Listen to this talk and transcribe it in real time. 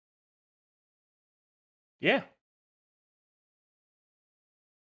Yeah.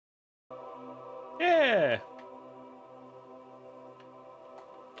 Yeah.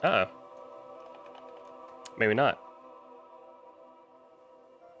 Uh-oh. Maybe not.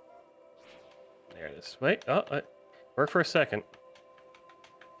 There it is. Wait. Oh, work for a second.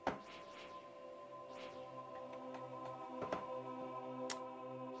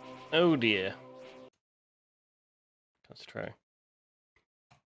 Oh dear. Let's try.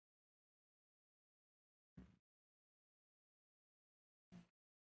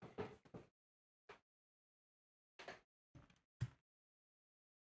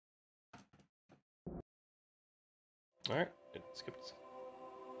 All right. It skipped.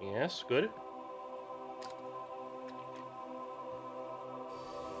 Yes. Good.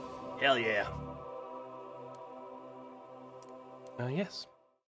 Hell yeah. Yes.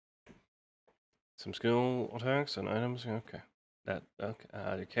 Some skill attacks and items. Okay. That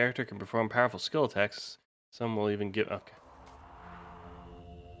okay. Your character can perform powerful skill attacks. Some will even give. Okay.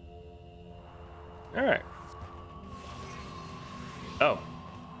 All right. Oh.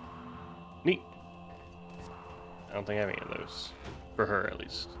 Neat. I don't think I have any of those. For her, at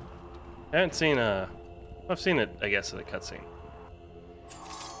least. I haven't seen I've seen it, I guess, in a cutscene.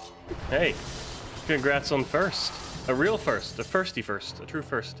 Hey. Congrats on first. A real first. A firsty first. A true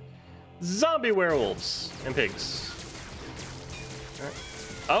first. Zombie werewolves and pigs. Right.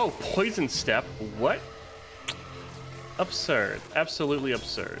 Oh, poison step. What? Absurd. Absolutely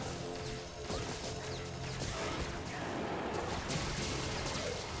absurd.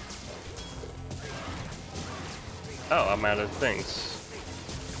 Oh, I'm out of things.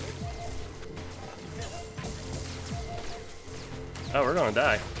 Oh, we're gonna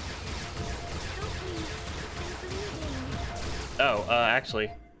die. Oh, actually,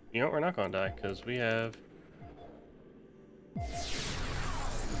 you know what? We're not gonna die because we have.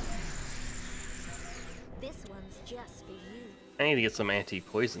 This one's just for you. I need to get some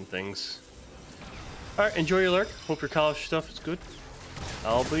anti-poison things. All right, enjoy your lurk. Hope your college stuff is good.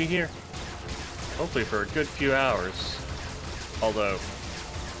 I'll be here. Hopefully for a good few hours. Although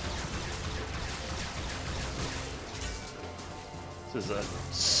this is a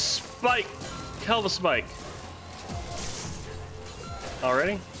spike. Hell of a spike.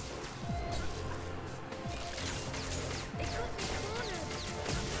 Already?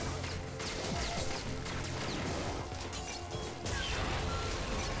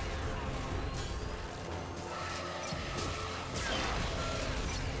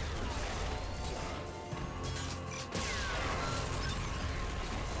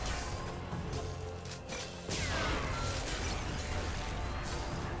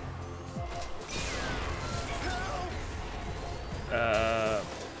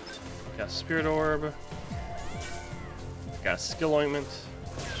 Got a spirit orb. Got a skill ointment.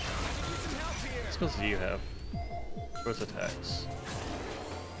 What skills do you have? Growth attacks.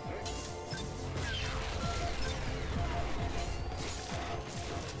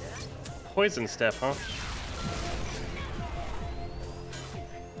 Poison step, huh?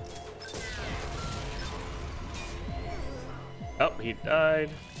 Oh, he died.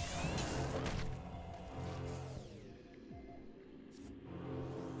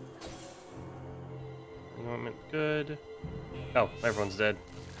 Good. Oh, everyone's dead.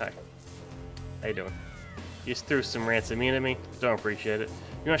 Hi. How you doing? You just threw some rancid meat at me. Don't appreciate it.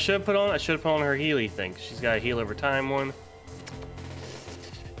 You know what I should have put on? I should have put on her Healy thing. She's got a heal over time one.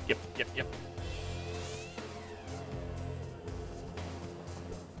 Yep.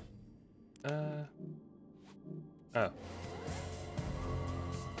 Oh.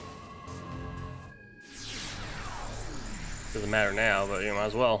 Doesn't matter now, but you might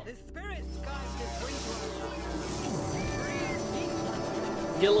as well.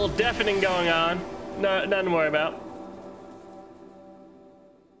 Get a little deafening going on. No, nothing to worry about.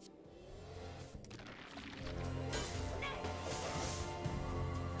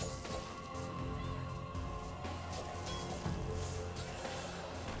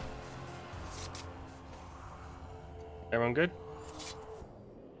 Everyone good?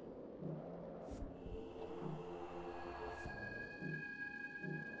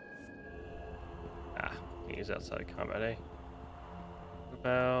 Ah, he's outside of combat, eh? What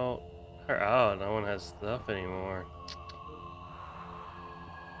about her? Oh, no one has stuff anymore.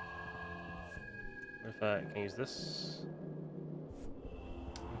 What if I can use this?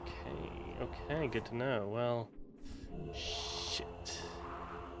 Okay, good to know. Well, shit.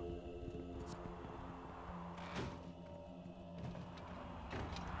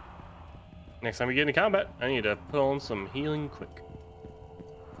 Next time we get into combat, I need to put on some healing quick.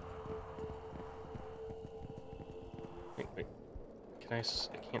 Wait. I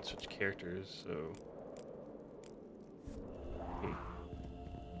can't switch characters, so Hmm.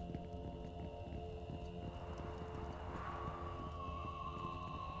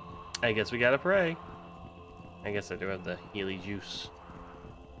 I guess we gotta pray. I guess I do have the Healy juice.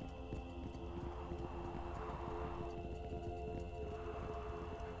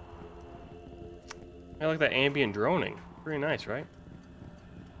 I like that ambient droning. Pretty nice, right?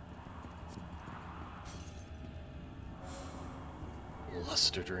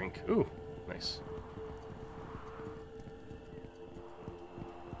 Luster drink. Ooh, nice.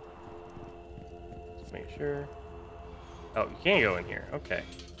 Just make sure. Oh, you can't go in here. Okay.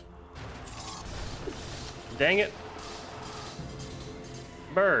 Dang it.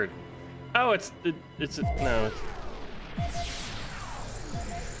 Bird. Oh, it's no.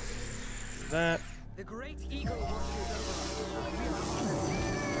 That. The great eagle watches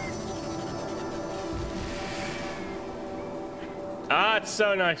Ah, it's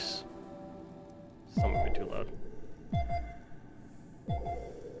so nice. Some of it too loud.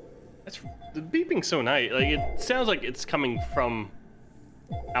 That's the beeping's so nice. Like it sounds like it's coming from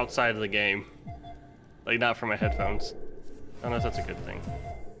outside of the game, like not from my headphones. I don't know if that's a good thing.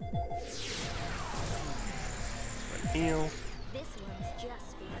 Heal. This one's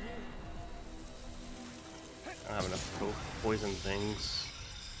just for you. I don't have enough poison things.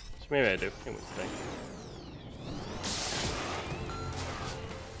 So maybe I do. It was thing.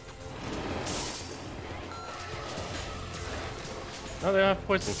 Oh, they don't have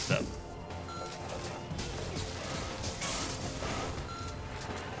poison stuff.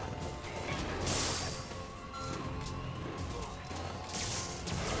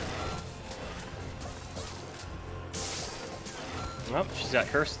 Oh, she's got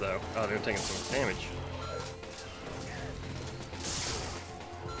cursed though. Oh, they're taking so much damage.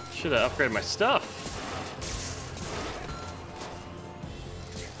 Should have upgraded my stuff.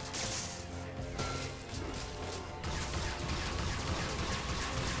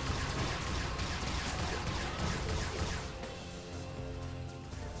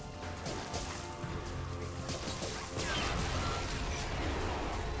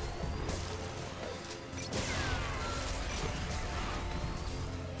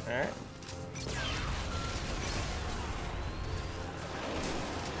 Alright.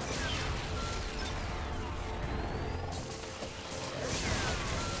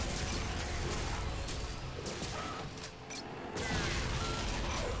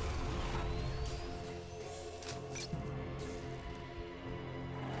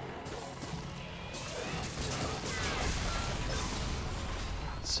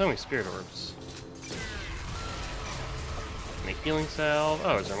 So many spirit orbs. Make healing salve.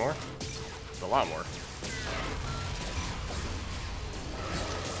 Oh, is there more? There's a lot more.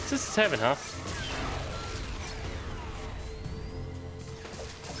 This is heaven, huh?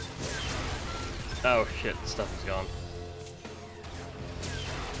 Oh shit, stuff is gone.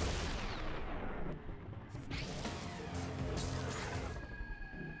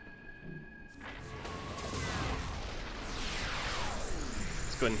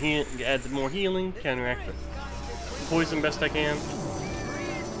 Let's go ahead and heal, add more healing, counteract the poison best I can.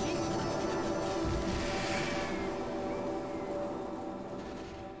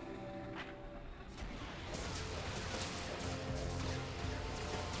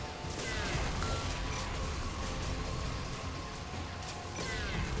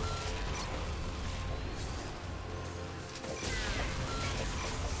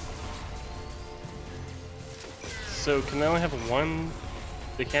 So can they only have one?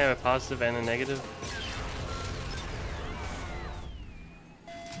 They can't have a positive and a negative?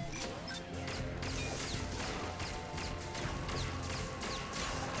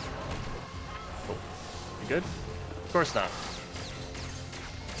 Cool. You good? Of course not.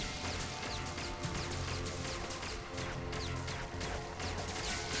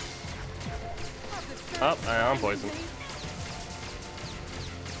 Oh, I'm poisoned.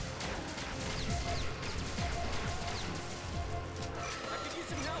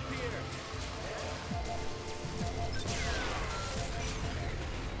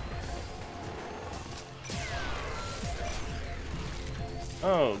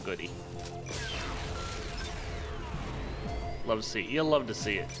 Oh, goody. Love to see it. You'll love to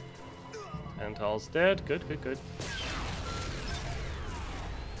see it. Antal's dead. Good, good, good.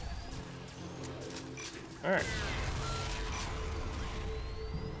 Alright.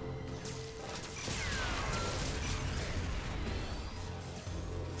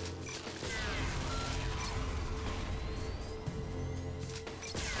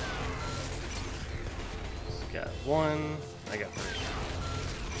 Got one. I got three.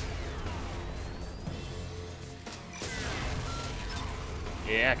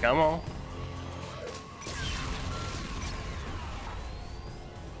 Yeah, come on.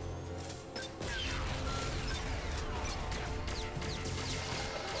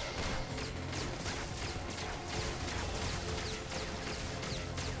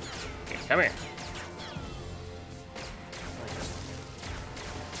 Come here.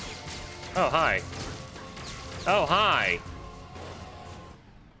 Oh, hi. Oh, hi.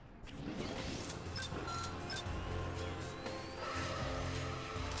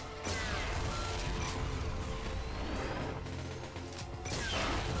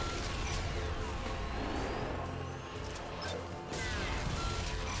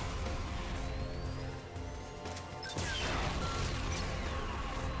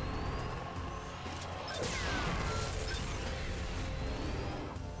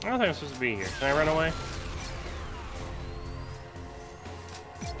 I don't think I'm supposed to be here. Can I run away?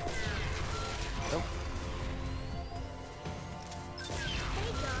 Nope.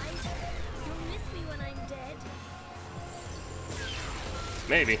 Hey guys, you'll miss me when I'm dead.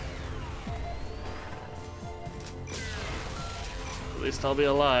 Maybe. At least I'll be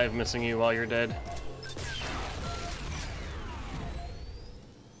alive missing you while you're dead.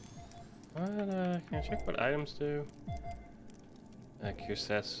 What, can I check what items do? Cure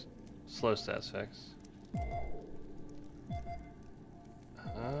stats, slow stats effects.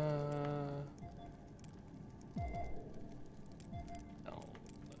 Oh,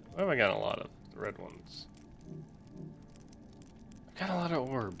 what have I got a lot of? The red ones. I've got a lot of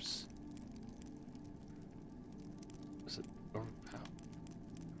orbs. Was it overpowered?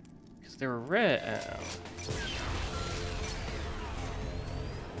 Because they were red.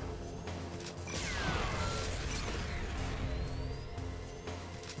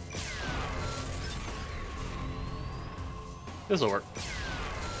 This'll work.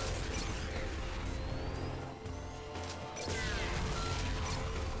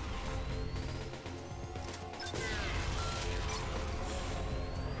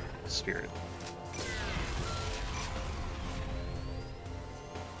 Spirit.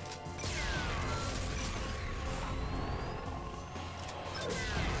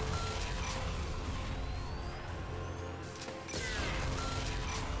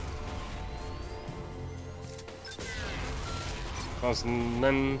 And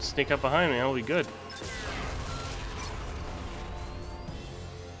then sneak up behind me, I'll be good.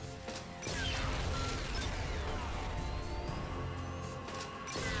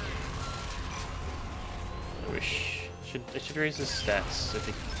 I wish I should raise his stats if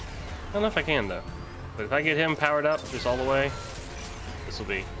he. I don't know if I can though. But if I get him powered up just all the way, this will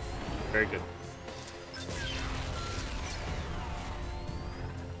be very good.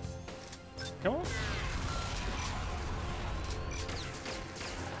 Come on.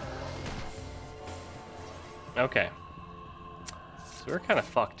 Okay. So we're kind of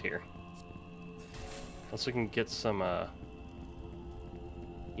fucked here. Unless we can get some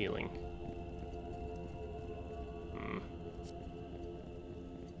healing.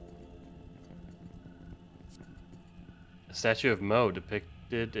 A statue of Mo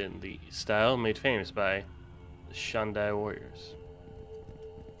depicted in the style made famous by the Shandai warriors.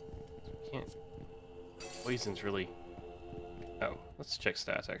 Can't. Poison's really. Oh, let's check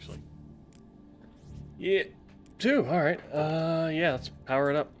stats actually. Yeah, 2. All right. Yeah, let's power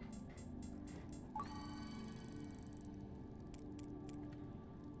it up.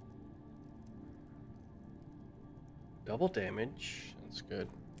 Double damage. That's good.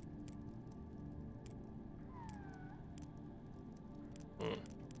 I feel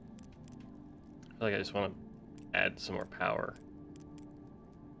like I just want to add some more power.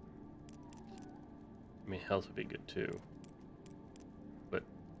 I mean, health would be good too. But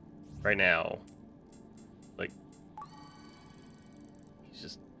right now, like, he's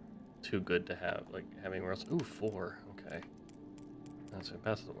just too good to have, like, having anywhere else. Ooh, 4. Okay. That's a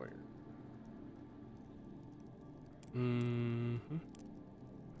pass the warrior. Mm-hmm.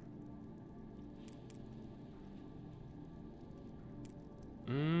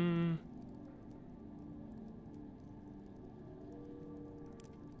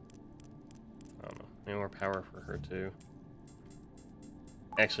 I don't know. Maybe more power for her too.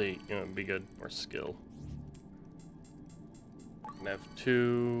 Actually, you know, it'd be good. More skill. I can have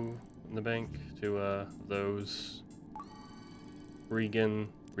 2 in the bank. 2 those regen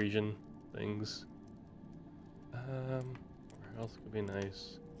things. More health could be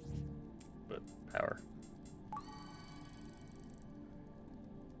nice, but power.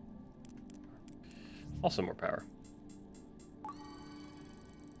 Also more power.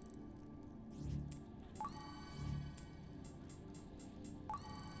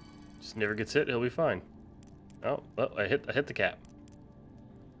 Just never gets hit, he'll be fine. Oh, well, I hit the cap.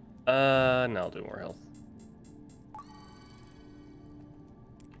 No, I'll do more health.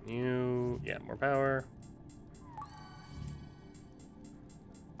 Can you, yeah, more power.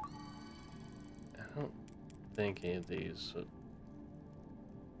 I don't think any of these would.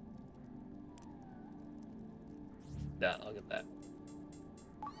 Yeah, I'll get that.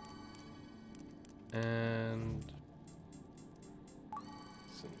 And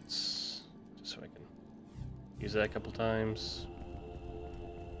since just so I can use that a couple times.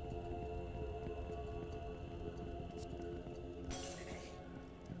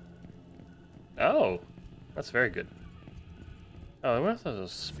 Oh, that's very good. Oh, what are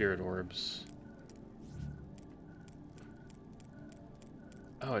those spirit orbs?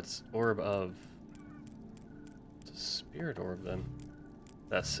 Oh, it's orb of. It's a spirit orb then.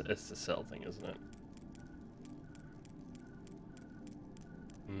 It's the cell thing, isn't it?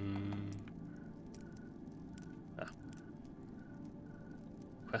 Ah.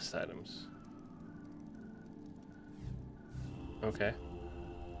 Quest items. Okay.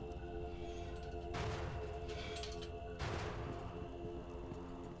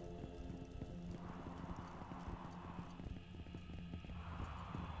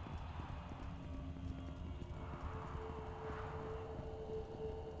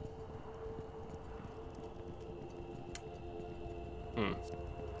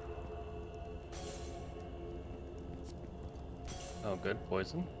 Oh, good.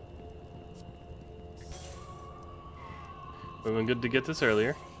 Poison. Would have been good to get this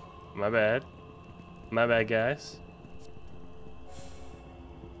earlier. My bad. My bad, guys.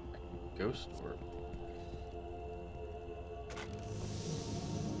 Ghost orb.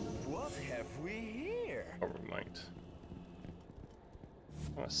 What have we here? Orb of might.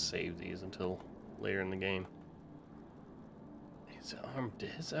 I want to save these until later in the game. His arm.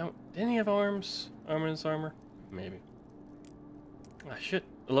 Didn't he have arms? Armor in his armor? Maybe. Ah, shit.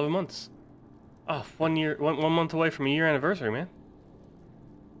 11 months. Oh, 1 year, one month away from a year anniversary, man.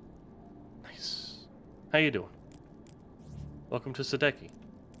 Nice. How you doing? Welcome to Sudeki,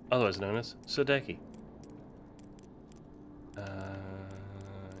 otherwise known as Sudeki.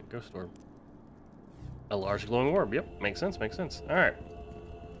 Ghost orb. A large glowing orb. Yep, makes sense. Makes sense. All right.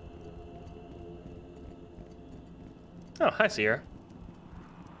 Oh, hi, Sierra.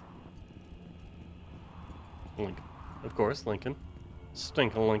 Lincoln, of course, Lincoln.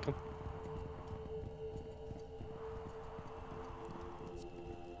 Stinking Lincoln.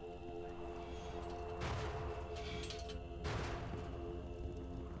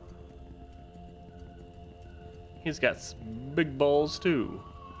 He's got big balls too.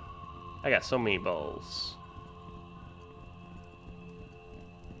 I got so many balls.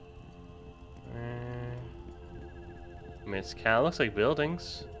 I mean, it kind of looks like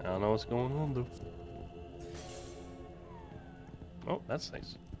buildings. I don't know what's going on though. Oh, that's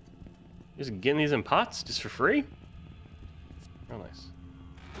nice. Just getting these in pots just for free? Real nice.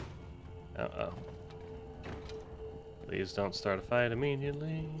 Uh-oh. Please don't start a fight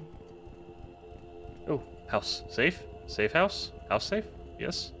immediately. Oh, house. Safe? Safe house? House safe?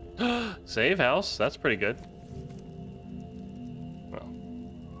 Yes. Save house. That's pretty good. Well,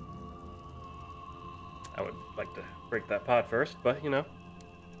 I would like to break that pot first, but you know,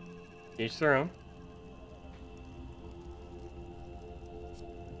 each their own.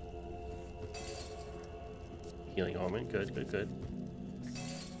 Healing ointment. Good, good, good.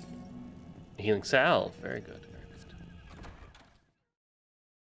 Healing salve. Very good, very good.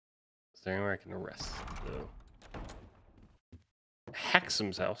 Is there anywhere I can rest, though?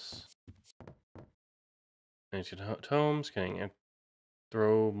 Hexam's house. Ancient tomes, can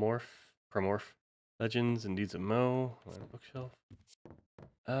promorph legends and deeds of Mo. Bookshelf.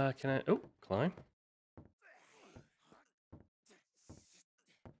 Can I? Oh, climb.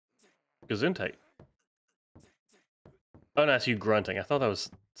 Gesundheit. Oh, no, that's you grunting. I thought that was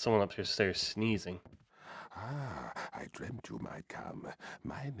someone upstairs sneezing. Ah, I dreamt you might come.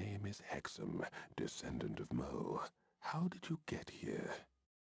 My name is Hexam, descendant of Mo. How did you get here?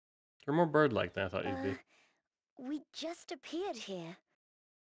 You're more bird-like than I thought you'd be. We just appeared here.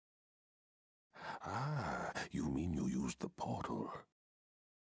 Ah, you mean you used the portal?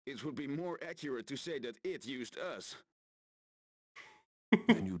 It would be more accurate to say that it used us.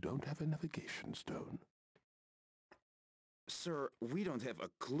 Then you don't have a navigation stone. Sir, we don't have a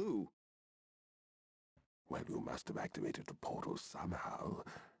clue. Well, you must have activated the portal somehow.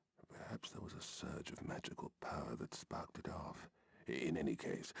 Perhaps there was a surge of magical power that sparked it off. In any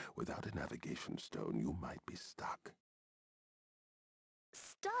case, without a navigation stone, you might be stuck.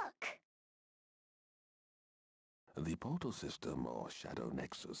 Stuck? The portal system, or Shadow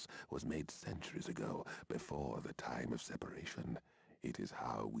Nexus, was made centuries ago, before the time of separation. It is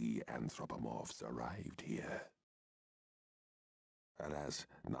how we anthropomorphs arrived here. Alas,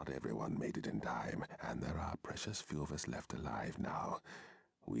 not everyone made it in time, and there are precious few of us left alive now.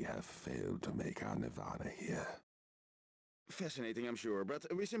 We have failed to make our nirvana here. Fascinating, I'm sure, but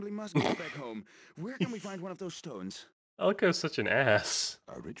we simply must get back home. Where can we find one of those stones? Alko's such an ass.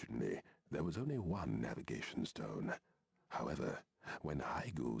 Originally, there was only one navigation stone. However, when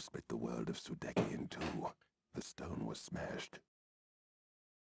Haigu split the world of Sudeki in two, the stone was smashed.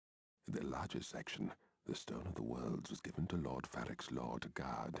 The larger section, the Stone of the Worlds, was given to Lord Farrick's law to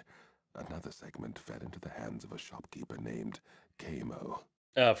guard. Another segment fell into the hands of a shopkeeper named Kamo.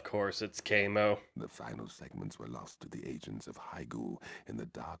 Of course, it's Kamo. The final segments were lost to the agents of Haigu in the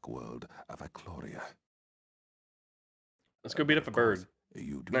dark world of Akloria. Let's go beat up a bird.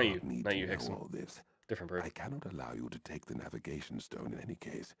 You do Not not you, need not to you, know Hickson. all this. Different bird. I cannot allow you to take the navigation stone in any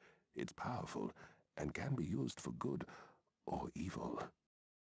case. It's powerful and can be used for good or evil.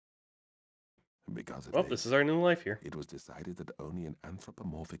 Because of Well, this is our new life here. it was decided that only an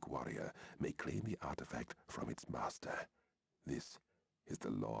anthropomorphic warrior may claim the artifact from its master. This is the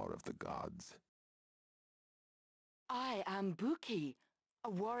law of the gods. I am Buki, a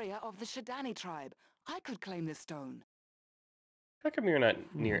warrior of the Shadani tribe. I could claim this stone. How come you're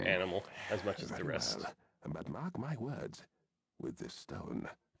not near animal as much as the Very rest? well, but mark my words, with this stone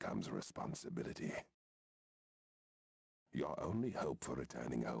comes responsibility. Your only hope for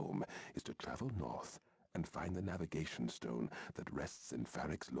returning home is to travel north and find the navigation stone that rests in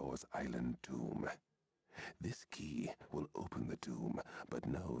Farrick's Law's island tomb. This key will open the tomb, but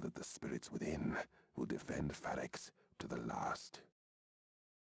know that the spirits within will defend Farrick's to the last.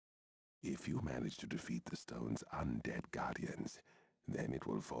 If you manage to defeat the stone's undead guardians, then it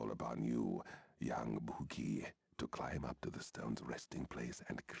will fall upon you, young Buki, to climb up to the stone's resting place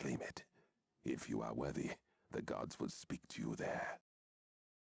and claim it. If you are worthy, the gods will speak to you there.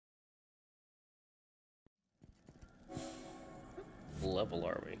 What level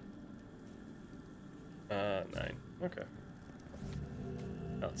are we? 9. Okay.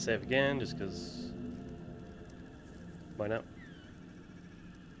 Let's save again, just because. Why not?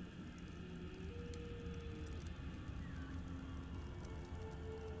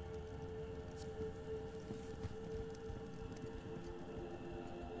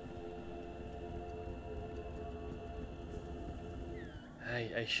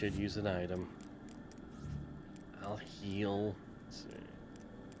 I should use an item. I'll heal. Let's see.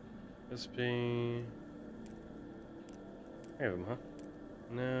 This be. I have them, huh?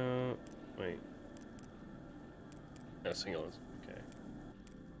 No. Wait. No, single is. Okay.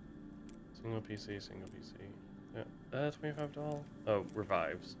 Single PC, single PC. Yeah. $25. Oh,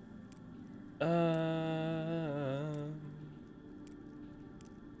 revives.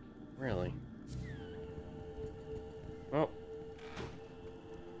 Really? Well.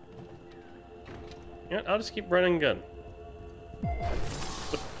 You know what, I'll just keep running gun.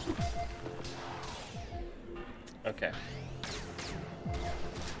 Okay.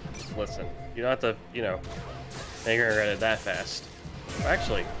 Listen, you don't have to, you know, make her regret it that fast.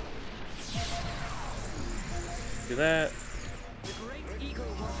 Actually, do that. The great eagle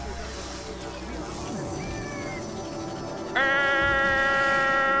watches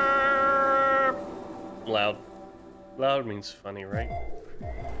over. Loud. Loud means funny, right?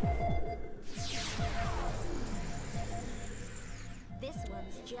 This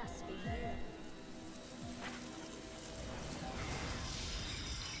one's just for you.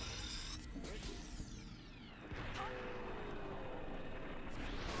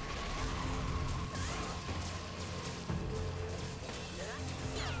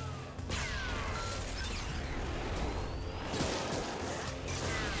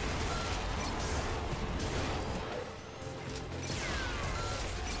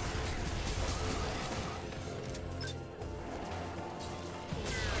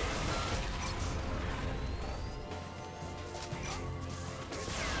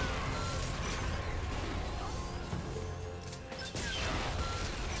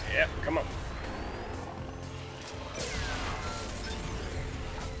 Yeah, come on.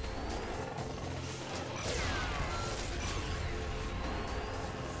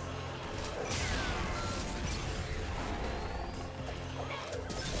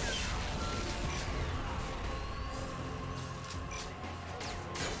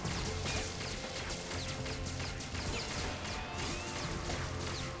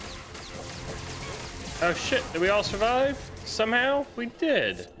 Oh shit, did we all survive? Somehow? We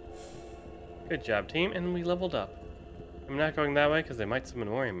did. Good job, team, and we leveled up. I'm not going that way because they might summon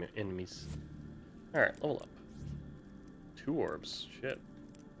more enemies. Alright, level up. 2 orbs. Shit.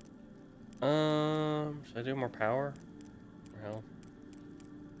 Should I do more power? Or health?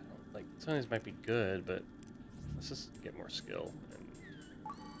 I don't, like, some of these might be good, but let's just get more skill.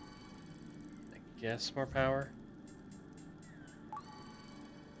 And I guess more power?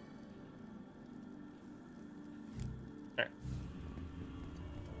 Alright,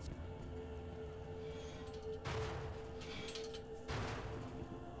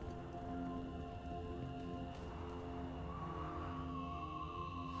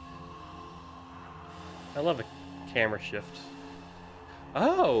 I love a camera shift.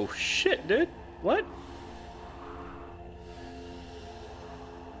 Oh, shit, dude. What?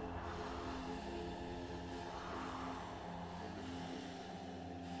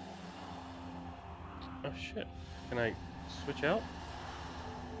 Oh, shit. Can I switch out?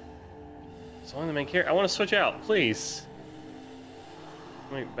 It's only the main character. I want to switch out, please.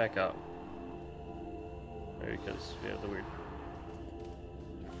 Let me back up. Maybe because we have the weird...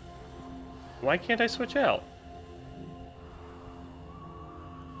 Why can't I switch out?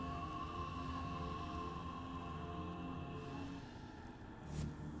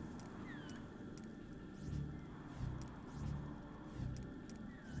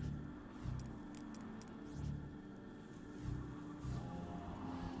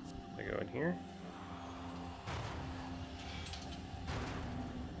 I go in here.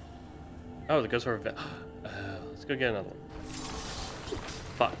 Oh, the ghost orb. Let's go get another one.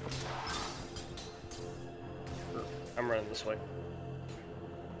 Fuck. I'm running this way.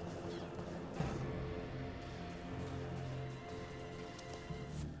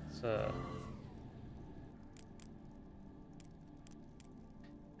 It's it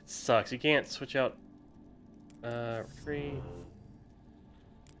sucks. You can't switch out. Retreat.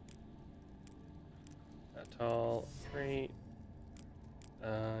 Not tall. Retreat.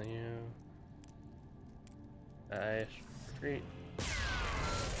 You. Ash. Retreat.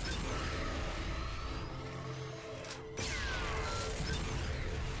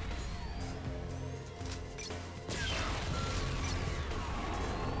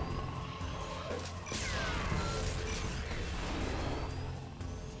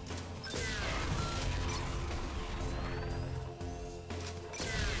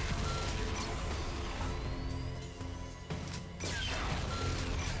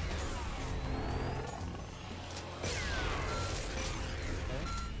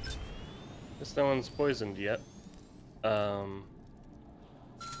 No one's poisoned yet.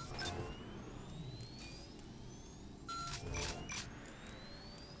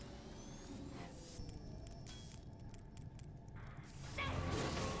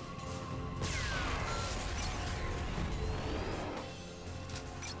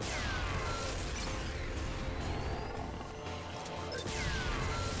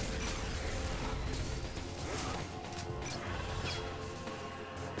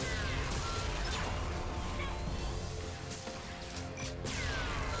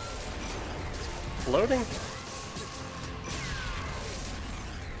 Loading?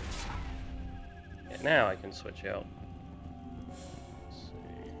 Yeah, now I can switch out. Let's see.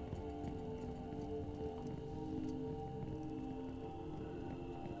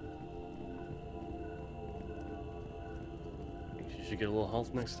 Think she should get a little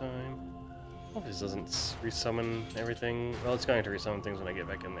health next time. Hope this doesn't resummon everything. Well, it's going to resummon things when I get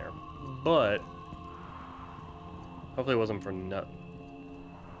back in there. But hopefully it wasn't for nothing.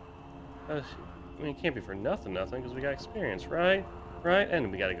 I mean, it can't be for nothing, because we got experience, right? Right?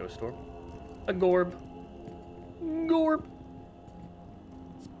 And we got a ghost orb. A gorb. Gorb.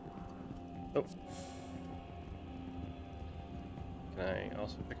 Oh. Can I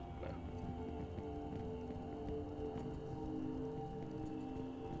also pick up?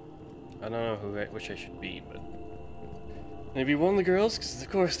 No. I don't know which I should be, but maybe one of the girls, because of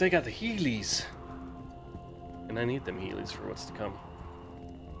course they got the Heelys. And I need them Heelys for what's to come.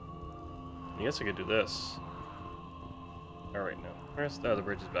 I guess I could do this. Alright, no. Where's the other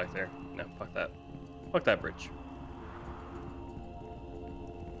bridge is back there? No, fuck that. Fuck that bridge.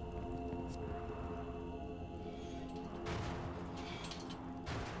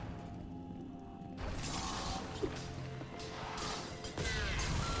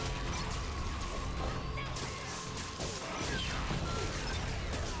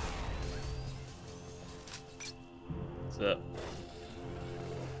 What's up?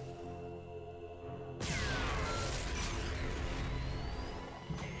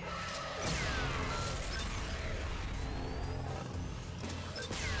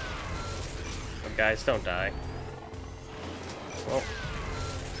 Guys, don't die. Well.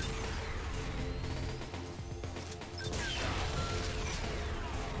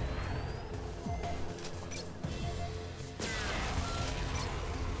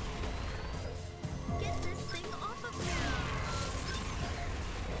 Get this thing off of me.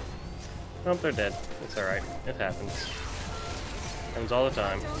 Oh, they're dead. It's alright. It happens. Happens all the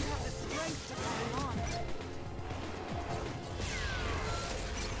time. I don't have the strength to carry on.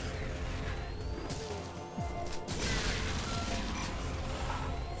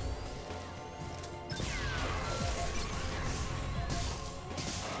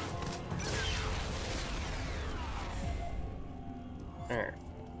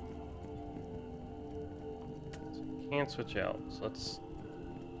 can't switch out. So let's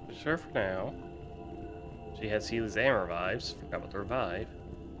switch her for now. She has heals and revives. Forgot about the revive.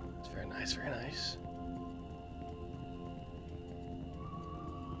 It's very nice, very nice.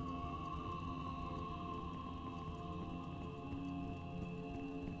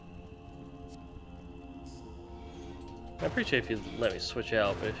 I appreciate if you let me switch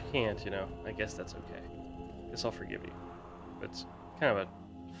out, but if you can't, you know, I guess that's okay. Guess I'll forgive you. But it's kind of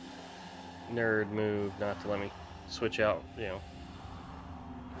a nerd move not to let me switch out, you know,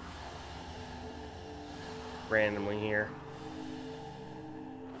 randomly here.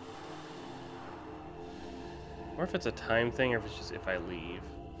 Or if it's a time thing, or if it's just if I leave.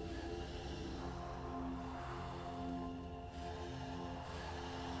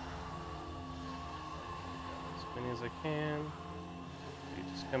 As many as I can. You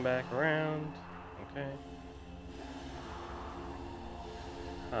just come back around. Okay.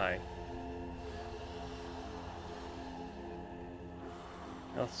 Hi.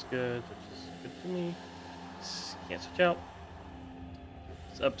 Health's good, which is good to me. Can't switch out.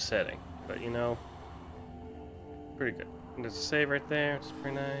 It's upsetting, but you know, pretty good. And there's a save right there, which is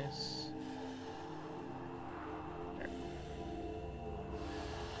pretty nice. There.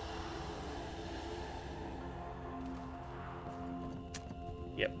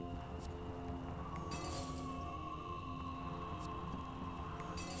 Yep.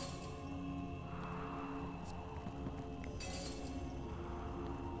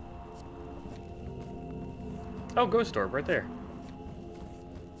 Oh, ghost orb right there.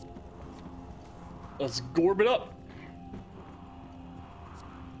 Let's gorb it up.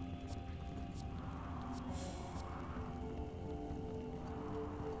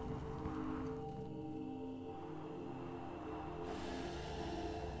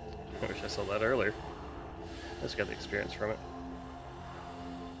 I wish I saw that earlier. I just got the experience from it.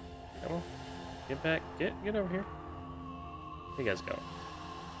 Come on. Get back. Get over here. Where you guys going?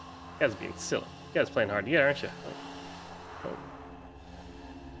 You guys are being silly. You guys playing hard to get, aren't you? Oh. Oh.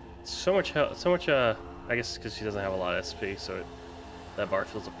 So much health, so much, I guess because she doesn't have a lot of SP, so that bar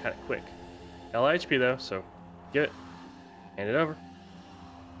fills up kind of quick. Got a lot of HP though, so give it. Hand it over.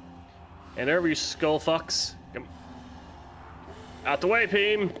 Hand it over, you skull fucks. Come. Out the way,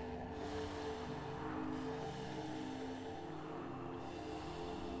 Peem!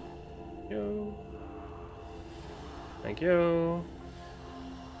 Yo. Thank you.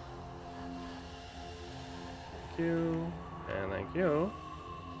 Thank you. And thank you.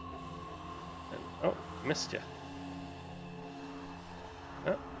 And, oh, missed you.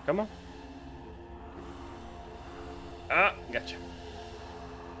 Oh, come on. Ah, gotcha.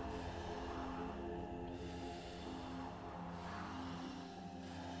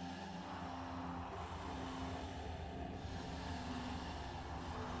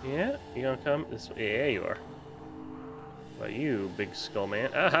 Yeah, you gonna come this way? Yeah, you are. About you, big skull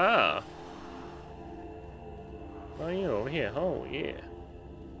man. Aha! Oh, you over here? Oh, yeah.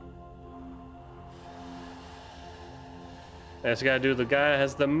 I just gotta do the guy that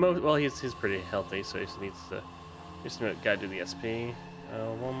has the most. Well, he's pretty healthy, so he just needs to. Just gotta do the SP.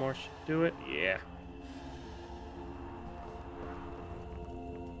 One more should do it. Yeah.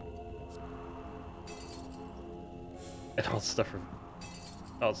 And all the stuff for.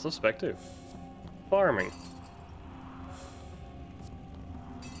 Oh, it's still spec too. Farming.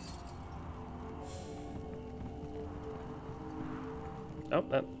 Oh,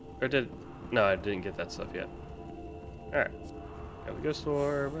 that. Or did. No, I didn't get that stuff yet. Alright. Got the ghost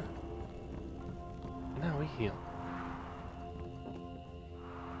orb. And now we heal.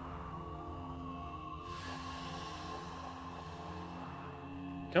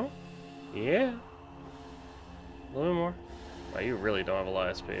 Come on. Yeah. A little bit more. Wow, you really don't have a lot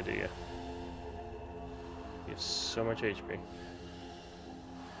of SP, do you? You have so much HP. You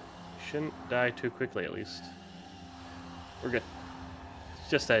shouldn't die too quickly, at least. We're good. It's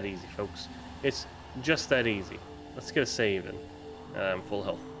just that easy, folks. It's just that easy. Let's get a save in. I'm full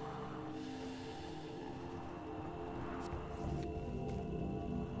health.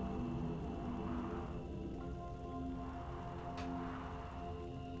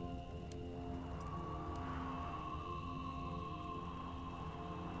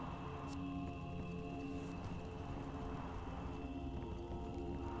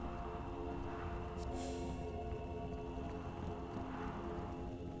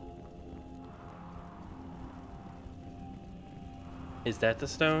 Is that the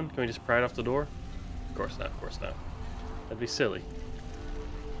stone? Can we just pry it off the door? Of course not, of course not. That'd be silly.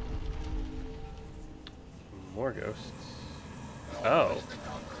 More ghosts. Oh.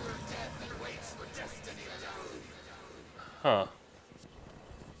 Huh.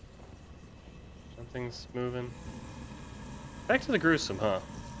 Something's moving. Back to the gruesome, huh?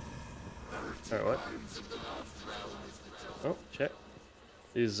 Alright, what? Oh, check.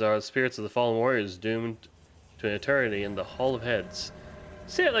 These are the spirits of the fallen warriors doomed to an eternity in the Hall of Heads.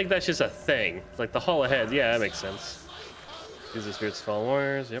 Say it like that's just a thing. Like the Hall of Heads. Yeah, that makes sense. These are the spirits of the fallen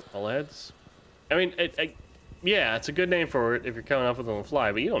warriors. Yep, Hall of Heads. I mean, yeah, it's a good name for it if you're coming up with it on the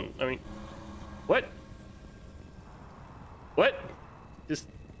fly, but you don't, I mean, what? What? Just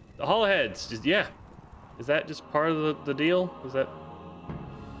the Hall of Heads. Just, yeah. Is that just part of the deal? Is that...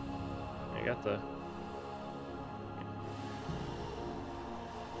 I got the...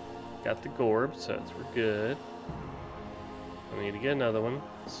 Got the Gorb, so that's we're good. I need to get another one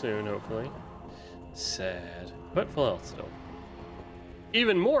soon, hopefully. Sad. But full health still.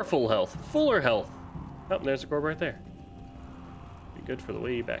 Even more full health. Fuller health. Oh, there's a Gorb right there. Be good for the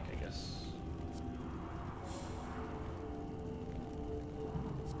way back, I guess.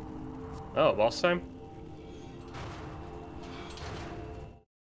 Oh, boss time?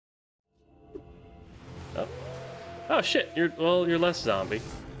 Oh. Oh shit, you're less zombie.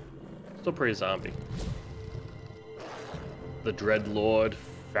 Still pretty zombie. The Dread Lord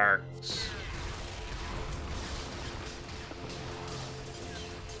farts.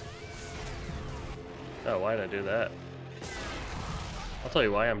 Oh, why did I do that? I'll tell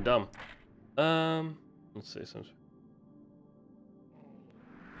you why, I'm dumb. Let's see some.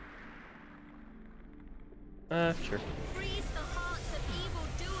 Sure. Freeze the hearts of evil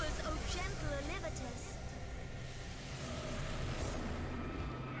doers, O gentle Olivitus.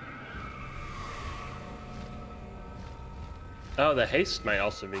 Oh, the haste might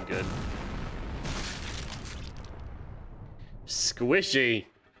also be good. Squishy.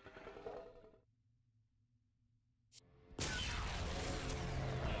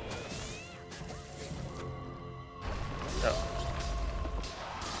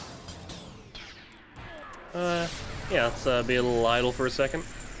 Yeah, let's be a little idle for a second.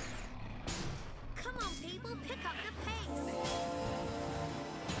 Come on, people, pick up the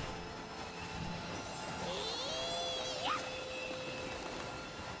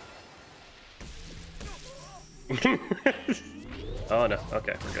pace. Oh no,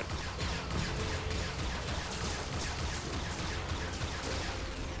 okay, we're good.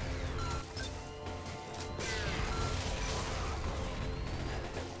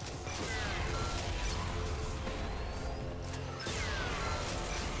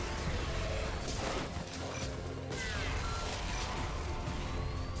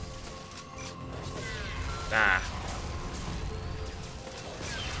 Ah.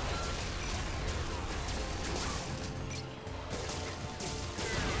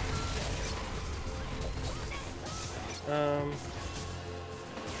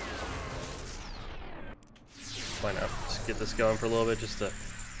 Why not? Just get this going for a little bit just to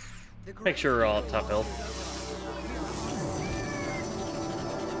make sure we're all at top health.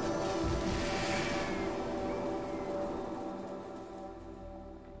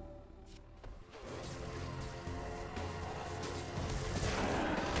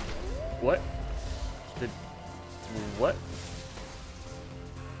 What? What?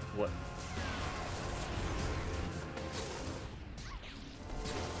 What?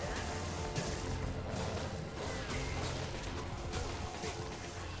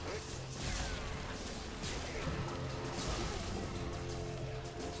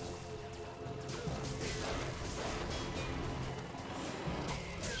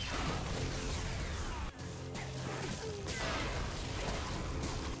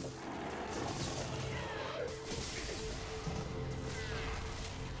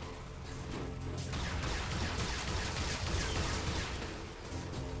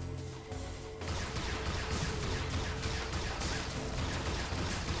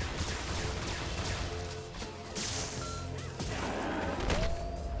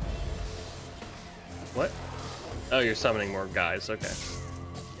 What? Oh, you're summoning more guys, okay.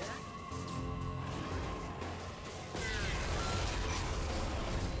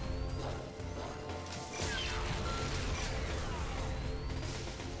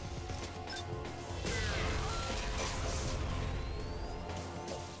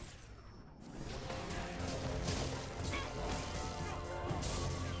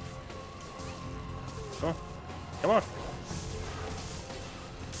 Oh, come on.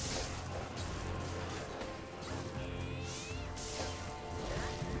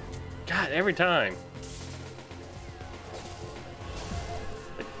 God, every time.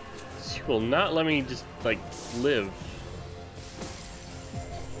 Like, she will not let me just, like, live.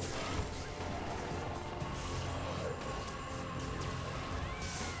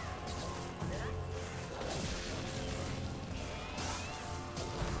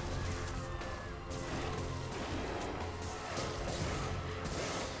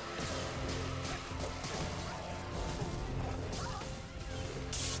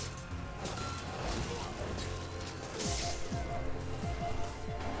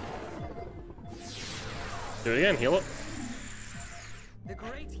 Do it again, heal it. The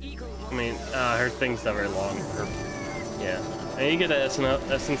great eagle I mean, her thing's not very long. Yeah. And you get an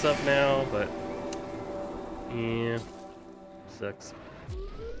essence up now, but yeah, sucks.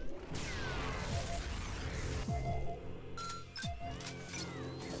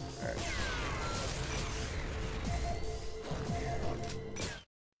 Alright.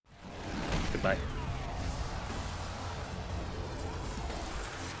 Goodbye.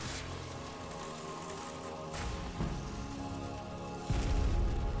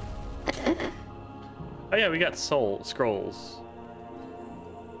 Oh yeah, we got soul scrolls.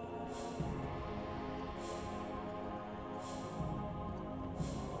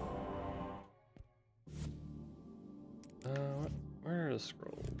 Where are the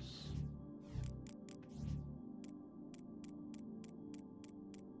scrolls?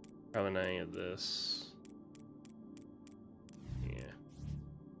 Probably not any of this. Yeah.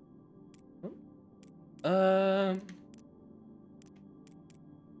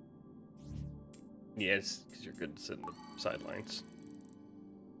 Yeah, it's because you're good to sit in the sidelines.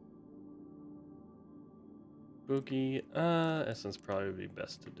 Boogie, Essence probably would be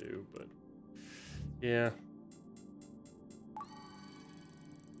best to do, but yeah.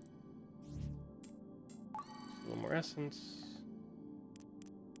 Just a little more Essence.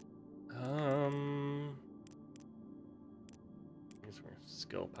 These were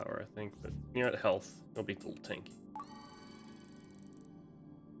skill power, I think, but you know what, health. It'll be a little tanky.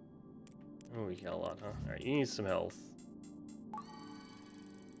 Oh, we got a lot, huh? Alright, you need some health.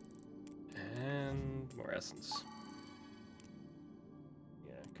 And more essence.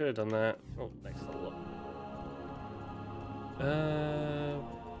 Yeah, could have done that. Oh, next level up.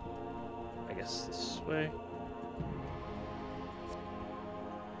 I guess this way.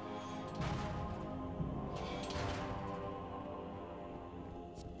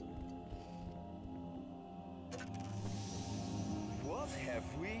 What have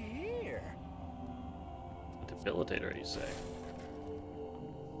we here? Debilitator, you say?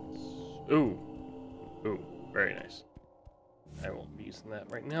 Ooh. Ooh, very nice. I won't be using that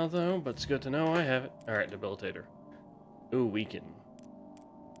right now, though, but it's good to know I have it. Alright, Debilitator. Ooh, weaken.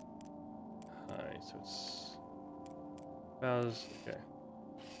 Alright, so it's... Bows, okay.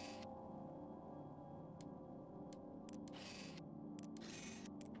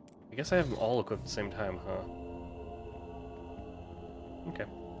 I guess I have them all equipped at the same time, huh? Okay.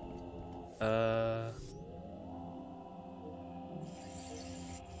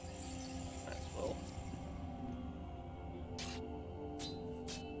 Might as well.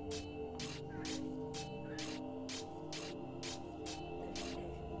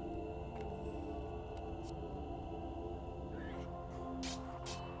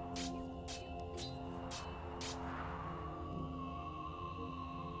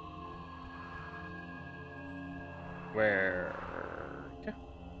 Where? Okay.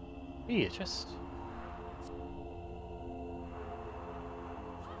 Yeah, just.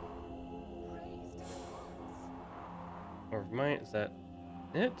 Or mine, is that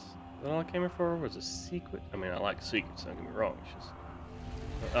it? Is that all I came here for? Was a secret? I mean, I like secrets, don't get me wrong. It's just.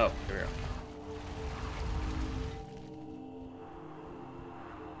 Oh, here we go.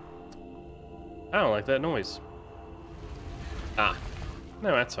 I don't like that noise. Ah.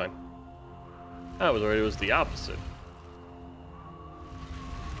 No, that's fine. I was worried it was the opposite.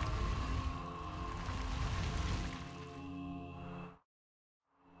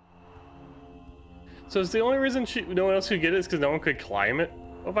 So is the only reason no one else could get it is because no one could climb it?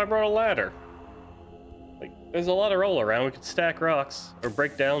 What if I brought a ladder? Like, there's a lot of roll around. We could stack rocks or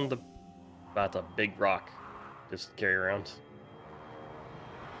break down the... That's a big rock. Just carry around.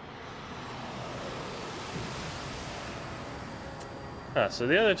 Huh, so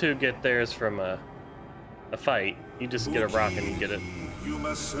the other two get theirs from a fight. You just get a rock and you get it. You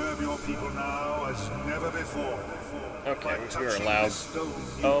must serve your people now as never before. Okay, we are allowed.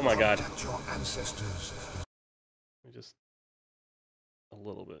 Oh my god. Your ancestors. Just a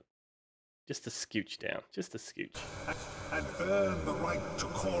little bit. Just a scooch down. Just a scooch. And earn the right to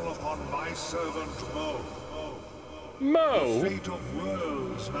call upon my servant Mo. Mo! The fate of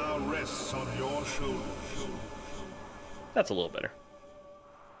worlds now rests on your shoulders. That's a little better.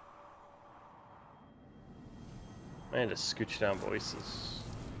 I had to scooch down voices.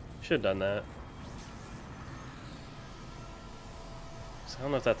 Should have done that. So I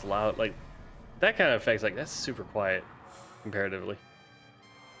don't know if that's loud. Like, that kind of effect's like, that's super quiet comparatively.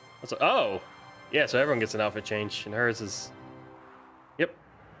 That's oh! Yeah, so everyone gets an outfit change, and hers is... Yep.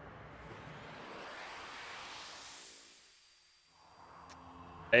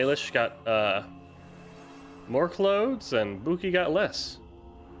 Ailish got, more clothes, and Buki got less.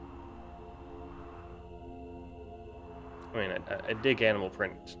 I mean, I dig animal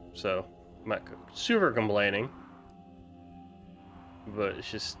print, so I'm not super complaining. But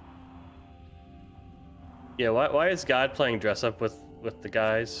it's just, yeah. Why is God playing dress up with the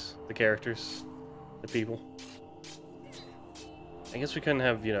guys, the characters, the people? I guess we couldn't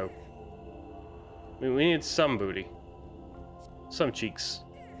have, you know. We need some booty, some cheeks.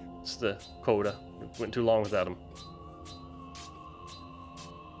 It's the quota. Went too long without them.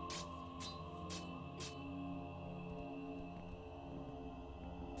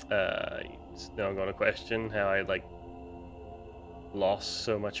 Now I'm gonna question how I like lost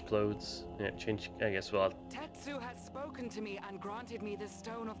so much clothes. Yeah, change. I guess well, Tetsu has spoken to me and granted me the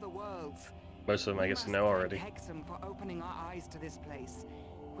Stone of the Worlds. most of them I guess I know already. Thank Hexam for opening our eyes to this place.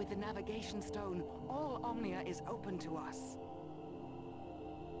 With the navigation stone, all Omnia is open to us.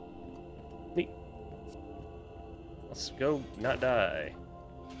 Neat. Let's go, not die.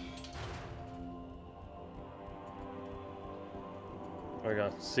 We're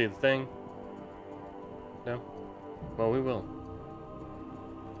gonna see the thing. No? Well, we will.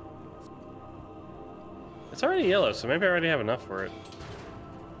 It's already yellow, so maybe I already have enough for it.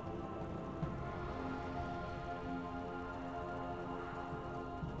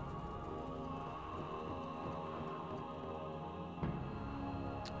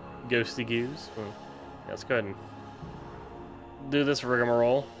 Ghosty goose. Well, yeah, let's go ahead and do this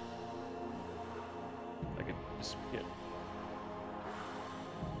rigmarole. I could just, yeah.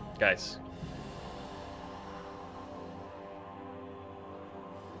 Guys.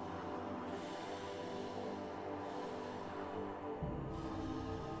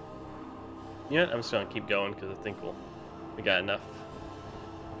 Yeah, I'm just gonna keep going because I think we got enough.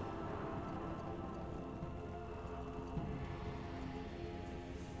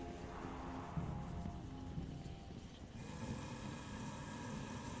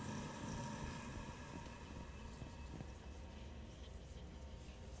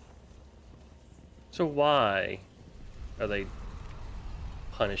 So why are they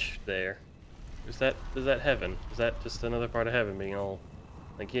punished there? Is that heaven? Is that just another part of heaven being all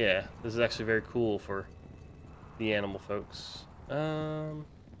like, yeah, this is actually very cool for the animal folks. Guess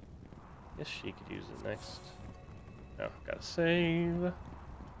she could use it next. Oh, gotta save.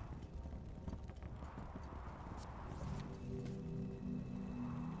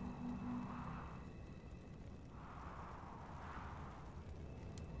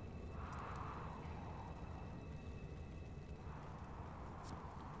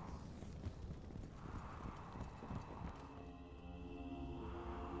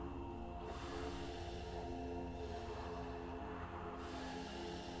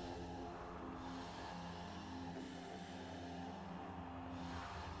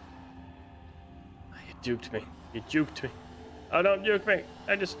 You juked me. You juked me. Oh, don't juke me.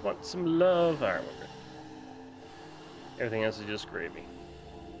 I just want some love. Alright, we're good. Everything else is just gravy.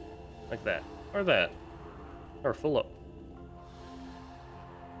 Like that. Or that. Or full up.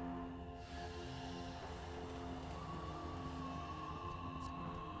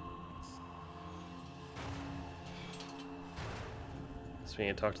 So we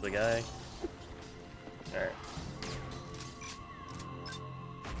can talk to the guy. Alright.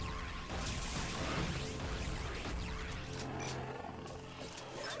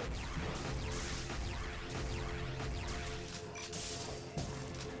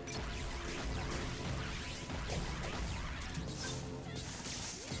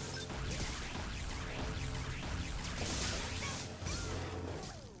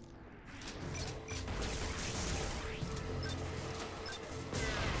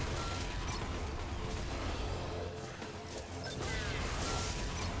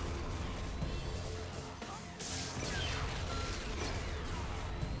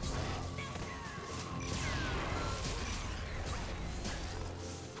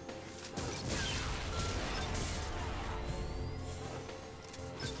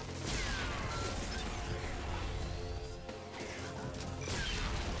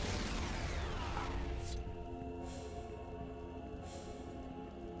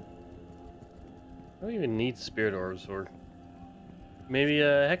 I don't even need spirit orbs, or maybe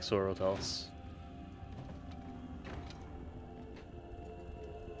a Hexor will tell us.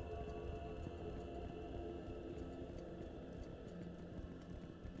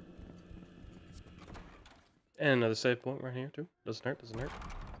 And another save point right here too. Doesn't hurt, doesn't hurt.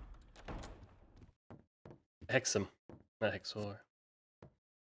 Hexam, not Hexor.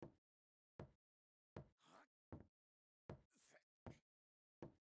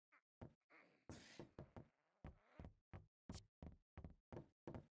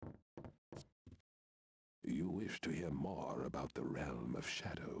 You wish to hear more about the realm of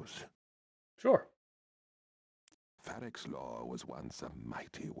shadows? Sure. Farrick's Law was once a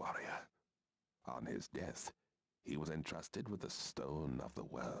mighty warrior. On his death, he was entrusted with the Stone of the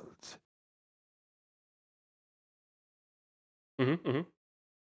Worlds. You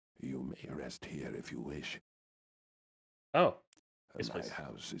may rest here if you wish. Oh. Yes, My please.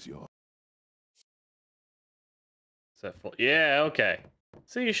 house is yours. Is that full? Yeah, okay.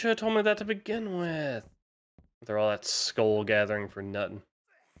 See, you should have told me that to begin with. They're all that skull gathering for nothing.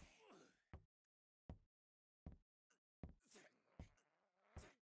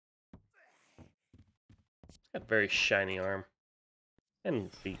 Got a very shiny arm.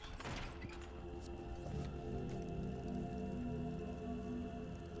 And feet.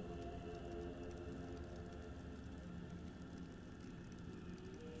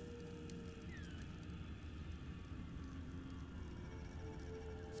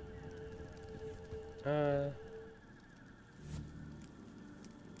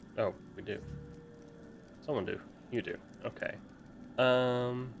 Oh, we do. Someone do. You do. Okay.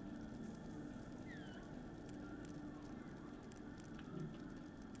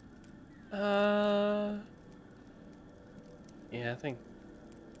 Yeah, I think.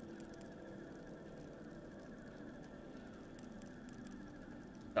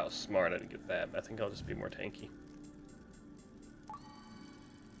 That was smart. I didn't get that. I think I'll just be more tanky.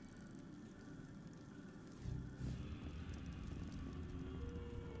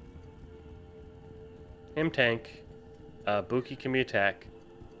 Him tank. Buki can be attack.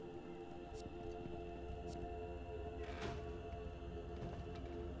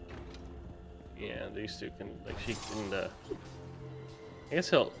 Yeah, these two can, like, she can, I guess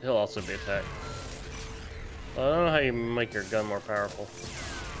he'll also be attack. Well, I don't know how you make your gun more powerful.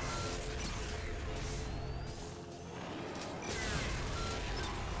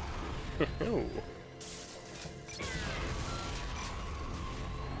 Ooh.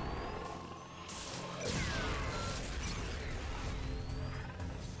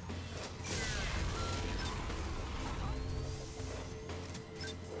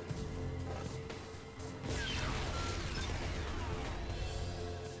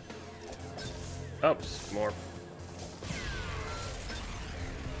 Oh, more.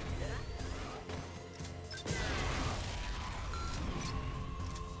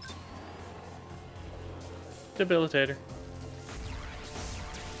 Debilitator.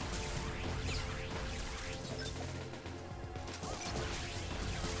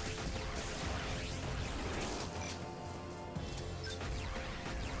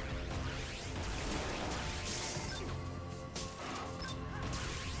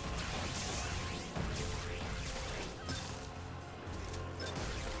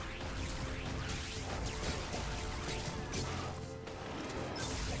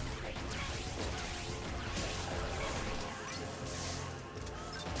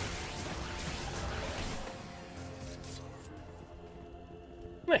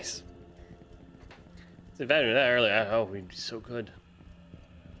 Nice. If I knew that earlier, oh, we'd be so good.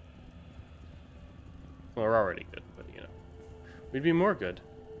 Well, we're already good, but you know, we'd be more good.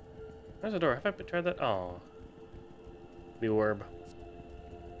 Where's the door? Have I tried that? Oh, the orb.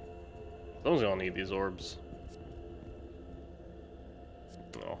 Someone's gonna need these orbs.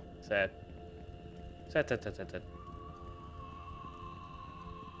 Oh, sad. Sad, sad, sad, sad, sad.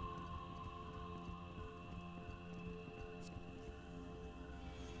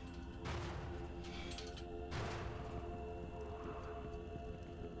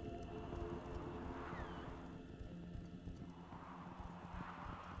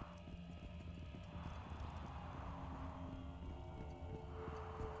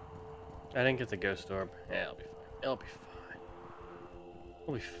 I didn't get the ghost orb. Yeah, I'll be fine. I'll be fine.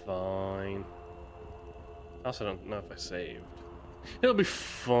 I'll be fine. I also don't know if I saved. It'll be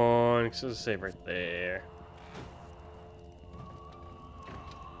fun, because there's a save right there.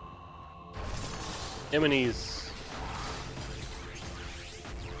 Eminees.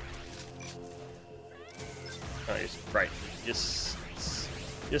 Oh, he's right. Just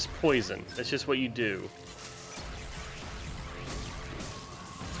poison. That's just what you do.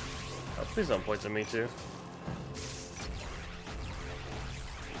 Oh, please don't poison me too.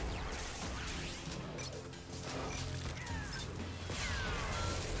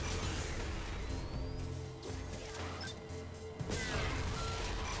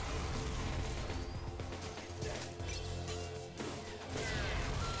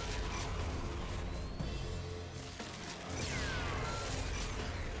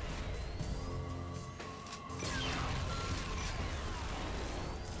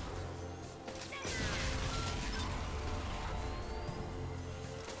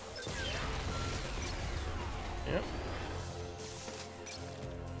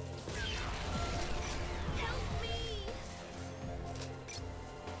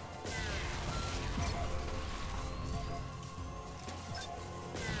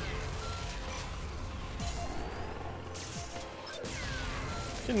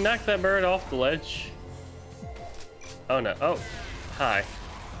 Should knock that bird off the ledge. Oh no. Oh, hi.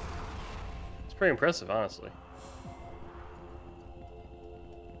 It's pretty impressive, honestly.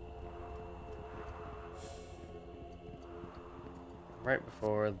 Right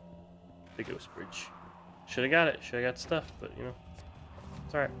before the ghost bridge. Should have got it. Should have got stuff, but you know,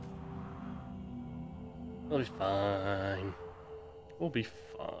 it's alright. We'll be fine. We'll be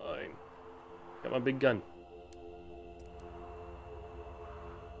fine. Got my big gun.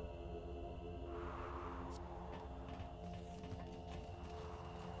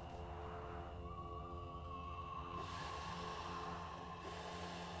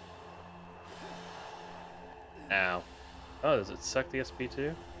 Ow. Oh, does it suck the SP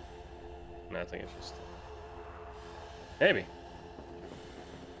too? No, I think it's just... Maybe.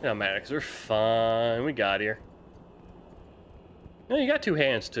 No matter, because we're fine. We got here. No, you got two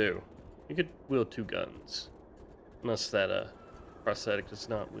hands too. You could wield two guns. Unless that prosthetic does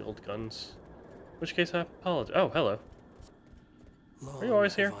not wield guns. In which case I apologize. Oh, hello. Are you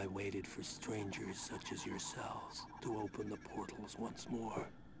always here? I waited for strangers such as yourselves to open the portals once more.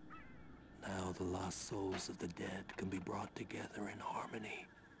 Now the lost souls of the dead can be brought together in harmony.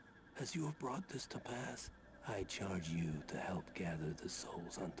 As you have brought this to pass, I charge you to help gather the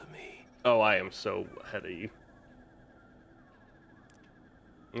souls unto me. Oh, I am so ahead of you.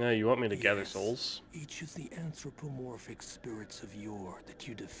 No, you want me to gather souls? Each of the anthropomorphic spirits of yore that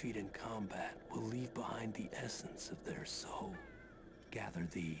you defeat in combat will leave behind the essence of their soul. Gather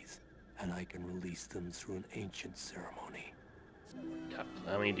these, and I can release them through an ancient ceremony. God,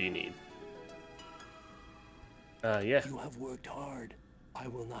 how many do you need? Yeah. You have worked hard. I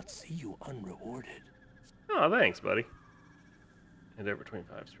will not see you unrewarded. Oh, thanks, buddy. And over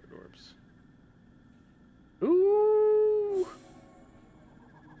 25 spirit orbs. Ooh!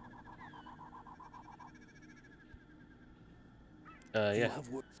 Yeah.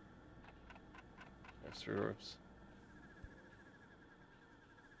 Spirit orbs.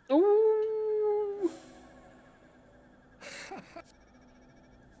 Ooh!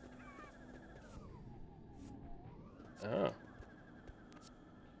 Oh.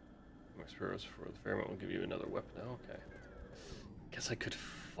 My spirits for the Fairmont will give you another weapon. Oh, okay. Guess I could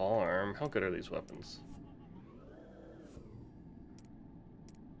farm. How good are these weapons?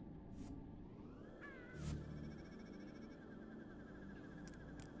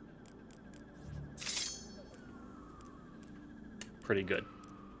 Pretty good.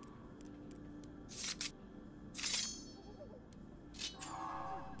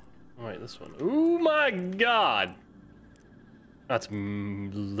 Alright, this one. Oh my god! That's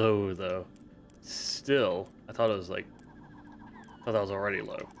low though. Still, I thought it was like, I thought that was already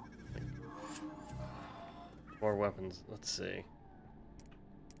low. More weapons. Let's see.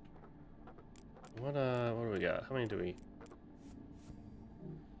 What do we got? How many do we?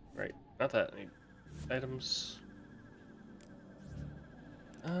 Right, not that many items.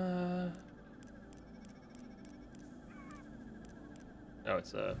 Oh,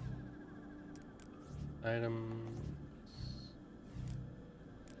 it's items.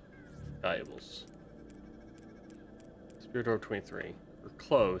 Valuables. Spirit Orb 23. We're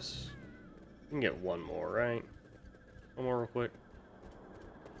close. We can get one more, right? One more real quick.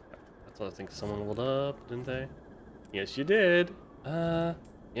 I thought I think someone leveled up, didn't they? Yes, you did. Yeah,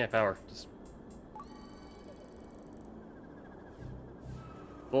 power. Just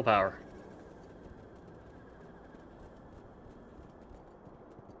full power.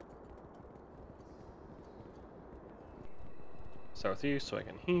 Start with you so I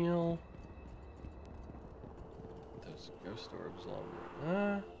can heal. Those ghost orbs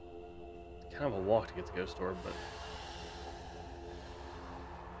longer. Kind of a walk to get the ghost orb, but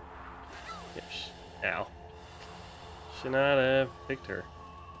yeah, ow. Should not have picked her.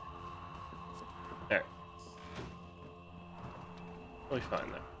 There. We'll be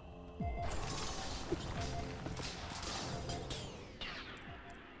fine though.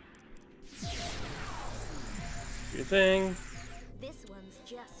 Do your thing. This one's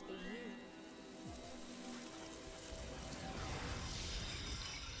just for you.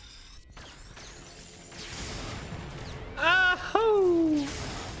 Ahoo!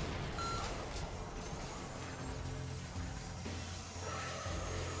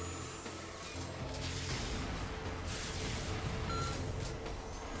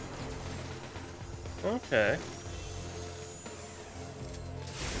 Okay.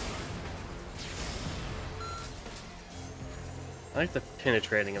 I like the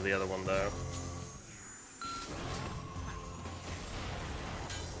penetrating of the other one, though.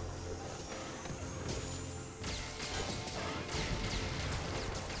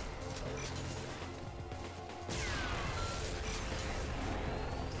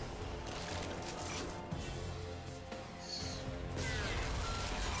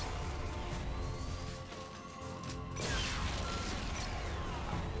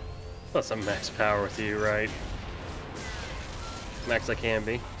 Plus I'm max power with you, right? Max I can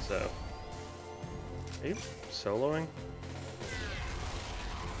be, so. Are you soloing?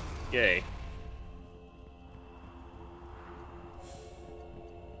 Yay.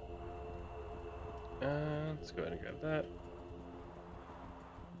 Let's go ahead and grab that.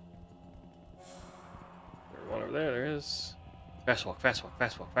 There's one over there, there is. Fast walk, fast walk,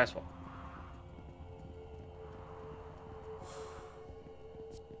 fast walk, fast walk.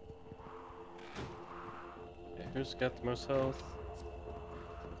 Okay, who's got the most health?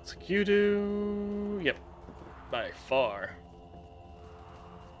 Looks like you do. Yep, by far.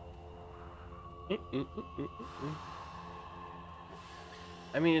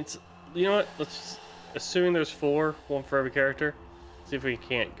 I mean, it's, you know what? Let's just, assuming there's 4, 1 for every character. See if we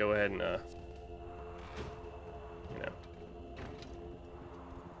can't go ahead and, you know,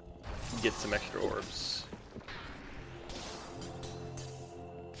 get some extra orbs.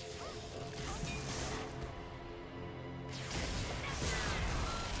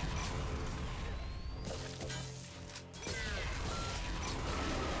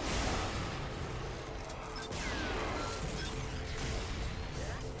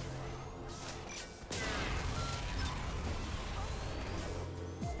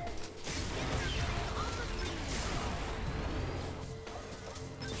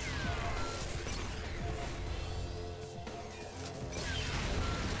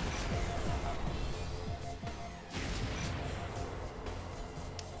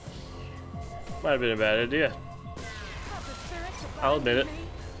 Might have been a bad idea. I'll admit it.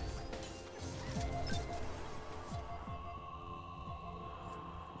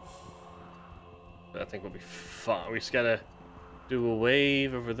 But I think we'll be fine. We just gotta do a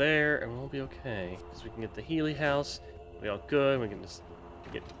wave over there and we'll be okay. Because we can get the Healy house, we'll be all good, we can just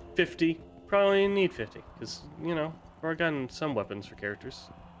get 50. Probably need 50, because, you know, we've already gotten some weapons for characters.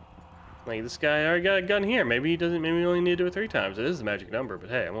 Like, this guy already got a gun here. Maybe he doesn't, maybe we only need to do it 3 times. It is the magic number, but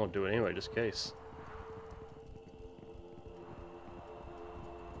hey, I won't do it anyway, just in case.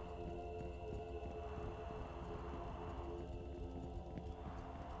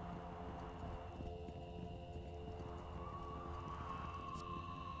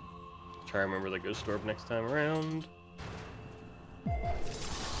 Try to remember the ghost orb next time around.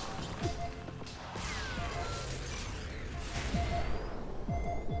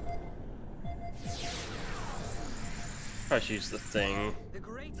 I should use the thing.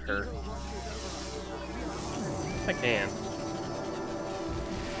 Her. I can.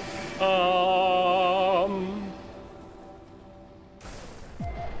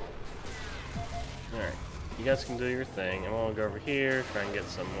 Alright. You guys can do your thing. I'm gonna go over here, try and get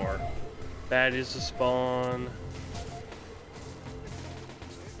some more badges to spawn.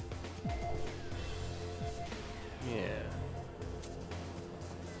 Yeah.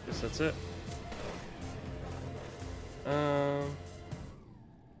 Guess that's it.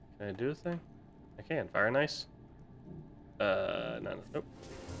 Can I do a thing? I can. Fire and ice? No, nope.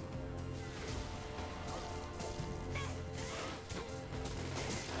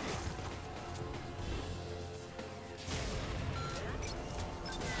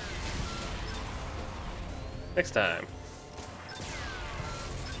 Next time.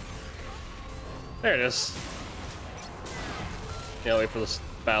 There it is. Yeah, wait for this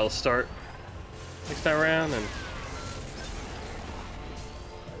battle to start. Next time around, and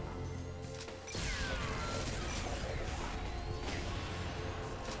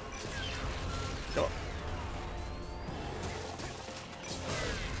go on.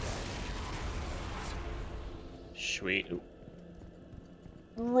 Sweet. Ooh.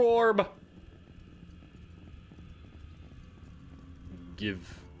 Rorb. Give.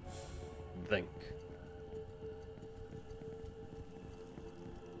 Think.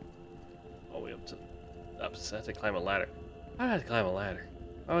 All the way up to. I have to climb a ladder. I have to climb a ladder.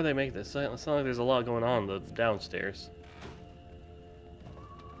 Why would they make this? It's not like there's a lot going on the downstairs.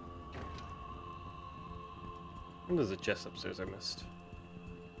 And there's a chest upstairs I missed.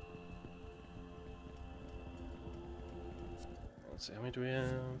 Let's see, how many do we have?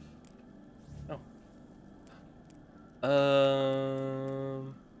 Oh.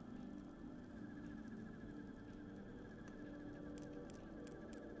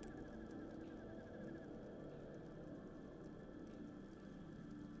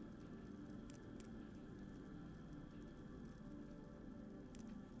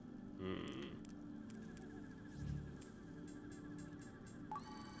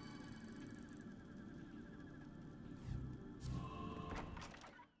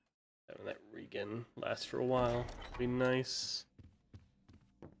 Having that regen last for a while would be nice.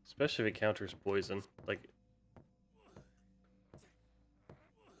 Especially if it counters poison. Like,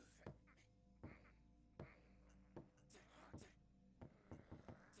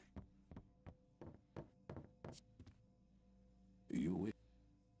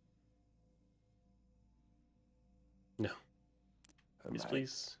 Please,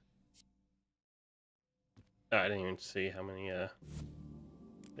 please. Oh, I didn't even see how many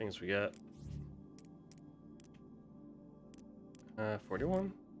things we got.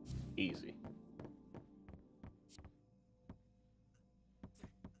 41? Easy.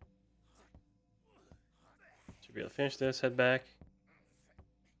 Should be able to finish this, head back.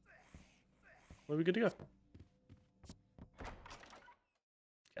 We'll be good to go.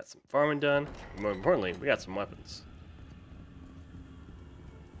 Got some farming done. More importantly, we got some weapons.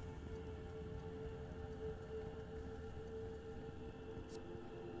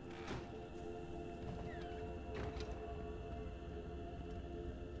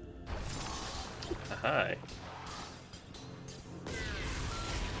 Hi.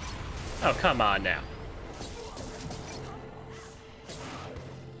 Oh, come on now.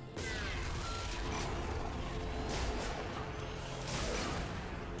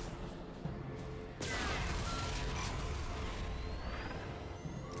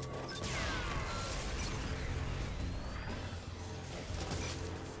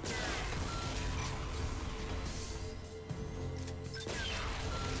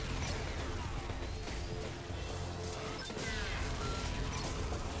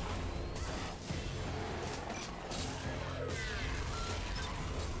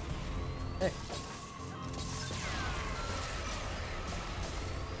 Hey.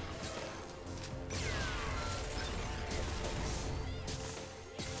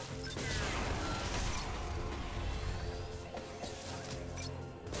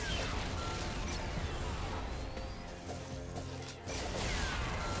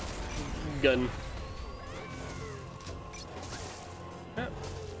 Gun. Yep.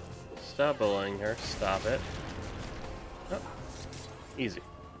 Stop bullying her. Stop it. Yep. Easy.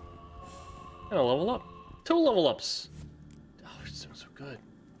 And a level up. 2 level ups. Oh, she's doing so good.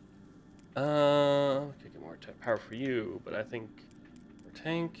 Could get more power for you, but I think more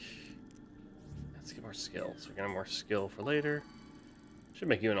tank. Let's get more skill. So we got more skill for later. Should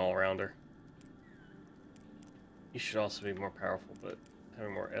make you an all-rounder. You should also be more powerful, but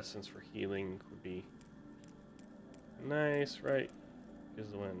having more essence for healing would be nice, right?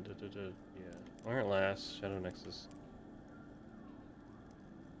 Gives the wind. Yeah. Longer last. Shadow Nexus.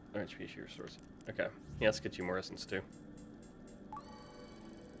 HP sheer source. Okay. Yeah, let's get you more essence too.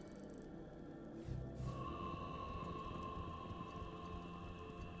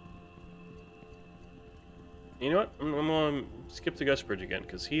 You know what? I'm gonna skip the Gust Bridge again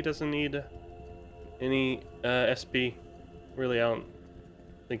because he doesn't need any SP. Really, I don't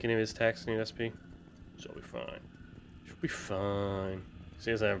think any of his attacks need SP. So I'll be fine. Should be fine.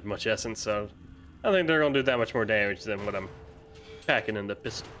 He doesn't have much essence, so I don't think they're gonna do that much more damage than what I'm packing in the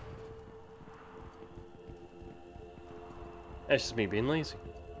pistol. That's just me being lazy.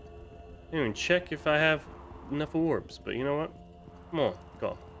 I didn't even check if I have enough orbs, but you know what? Come on,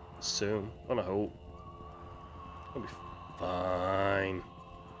 go. Assume. Gonna hope. It'll be fine.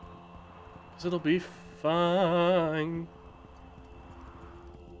 Cause it'll be fine.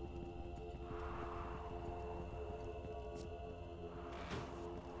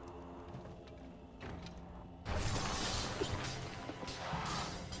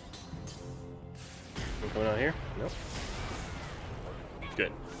 I'm coming out here? Nope.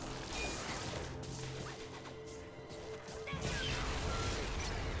 Good.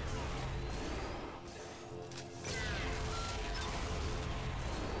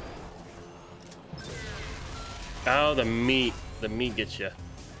 Oh, the meat. The meat gets you.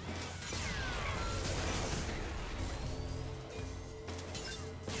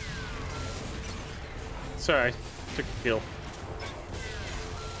 Sorry, took a kill.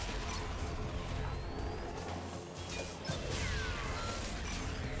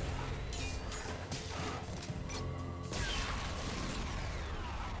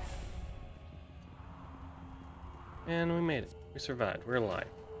 And we made it. We survived. We're alive.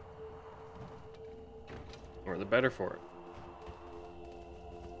 We're the better for it.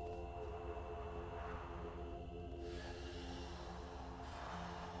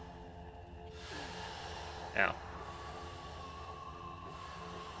 Ow.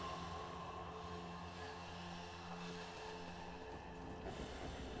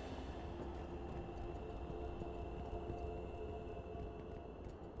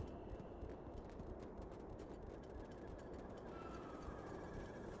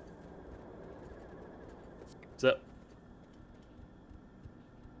 What's up?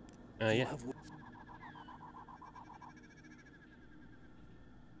 Yeah.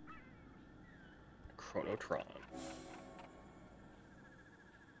 Chronotron.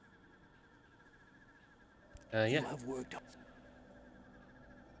 Yeah.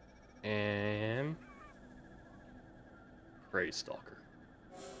 And Prey Stalker.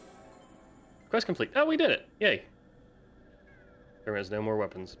 Quest complete. Oh, we did it! Yay! There has no more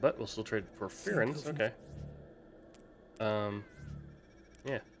weapons, but we'll still trade for Fearins. Okay.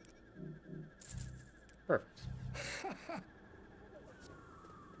 Yeah. Perfect.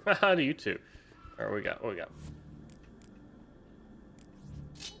 How do you two? Alright, what we got? What we got?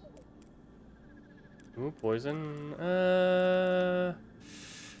 Ooh, poison.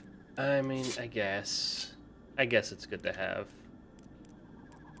 I mean, I guess it's good to have.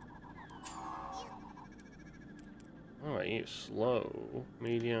 Alright, you slow,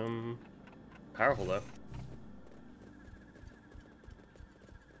 medium, powerful though.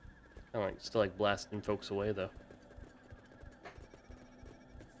 Still like blasting folks away though.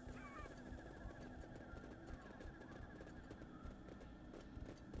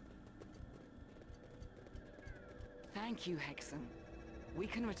 Thank you, Hexen. We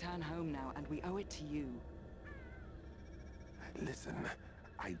can return home now, and we owe it to you. Listen,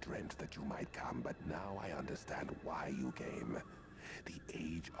 I dreamt that you might come, but now I understand why you came. The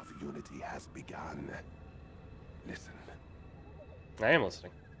Age of Unity has begun. Listen. I am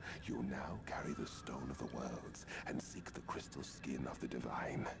listening. You now carry the Stone of the Worlds and seek the crystal skin of the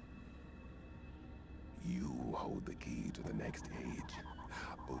Divine. You hold the key to the next age.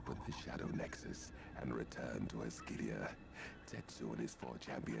 Open the Shadow Nexus and return to Ascilia. Tetsu and his 4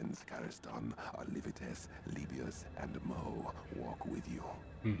 champions, Kariston, Olivites, Libius, and Mo, walk with you.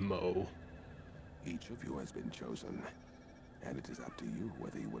 Mo. Each of you has been chosen, and it is up to you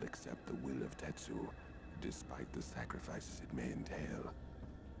whether you will accept the will of Tetsu, despite the sacrifices it may entail.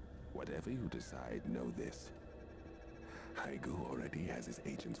 Whatever you decide, know this. Haigu already has his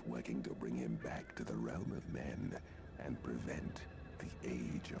agents working to bring him back to the realm of men and prevent the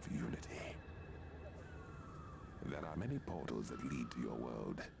Age of Unity. There are many portals that lead to your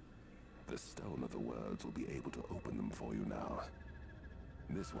world. The Stone of the Worlds will be able to open them for you now.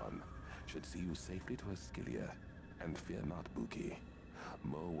 This one should see you safely to Ascilia, and fear not, Buki.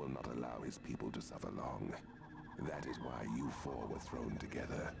 Mo will not allow his people to suffer long. That is why you 4 were thrown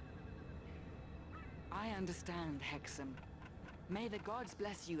together. I understand, Hexen. May the gods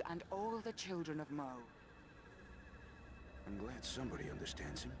bless you and all the children of Mo. I'm glad somebody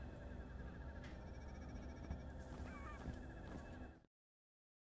understands him.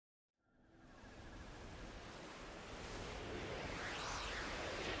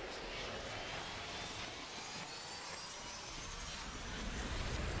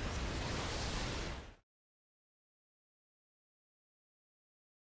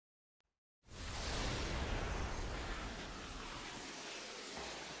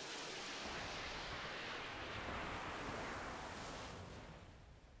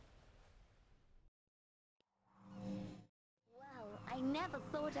 I never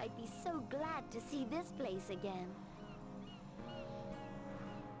thought I'd be so glad to see this place again.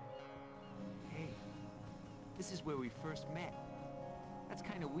 Hey, this is where we first met. That's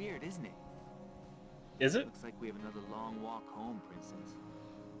kind of weird, isn't it? Is it? Looks like we have another long walk home, Princess.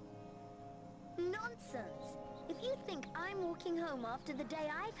 Nonsense! If you think I'm walking home after the day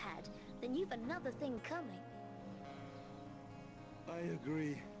I've had, then you've another thing coming. I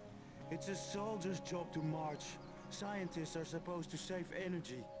agree. It's a soldier's job to march. Scientists are supposed to save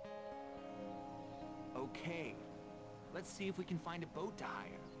energy. Okay, let's see if we can find a boat to hire.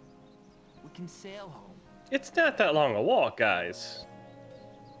 We can sail home. It's not that long a walk, guys.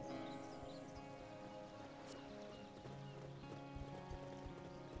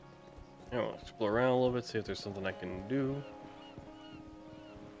 I'll explore around a little bit, see if there's something I can do.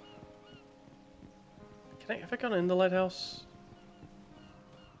 Have I gone in the lighthouse?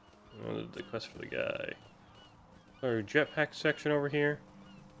 Oh, the quest for the guy. Our jetpack section over here.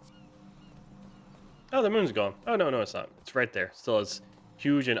 Oh, the moon's gone. Oh, no, it's not. It's right there. Still as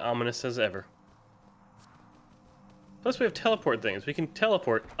huge and ominous as ever. Plus, we have teleport things. We can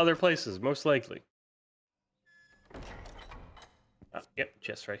teleport other places, most likely. Ah, yep,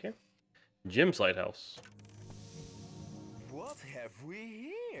 chest right here. Jim's lighthouse. What have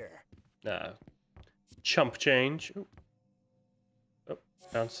we here? Chump change. Ooh. Oh,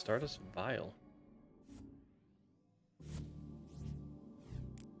 found Stardust Vial.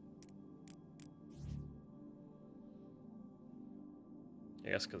 I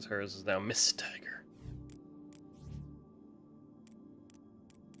guess because hers is now Miss Tiger.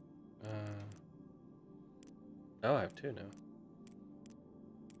 Oh, I have 2 now.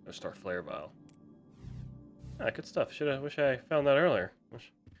 No Star Flare Vial. Ah, good stuff. Wish I found that earlier.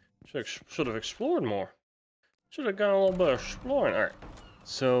 Should have explored more. Should have gone a little bit of exploring. All right.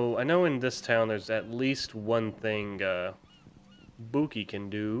 So I know in this town there's at least one thing Buki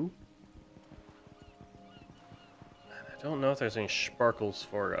can do. don't know if there's any sparkles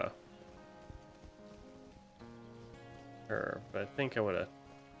for her, but I think I would have.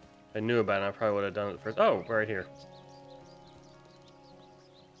 If I knew about it, I probably would have done it first. Oh, right here.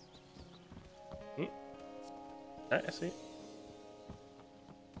 I see.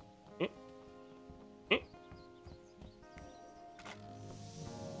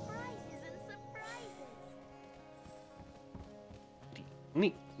 Prizes and surprises.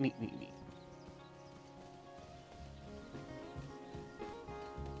 Neat, neat, neat, neat.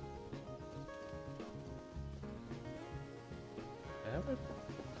 Have it?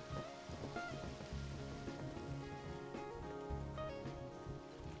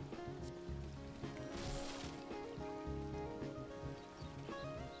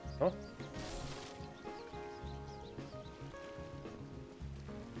 Oh.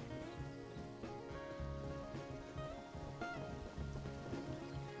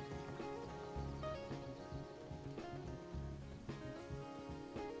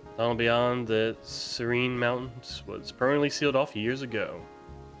 Tunnel beyond the serene mountains was permanently sealed off years ago.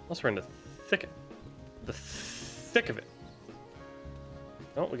 Plus, we're in the thick of it.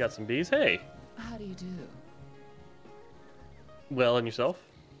 Oh, we got some bees. Hey. How do you do? Well, and yourself?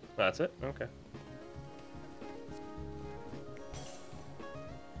 That's it? Okay.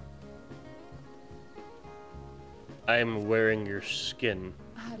 I am wearing your skin.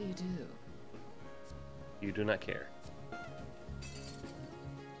 How do you do? You do not care.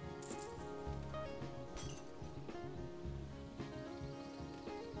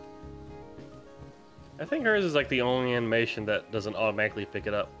 I think hers is like the only animation that doesn't automatically pick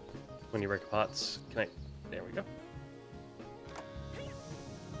it up when you break pots. Can I? There we go. It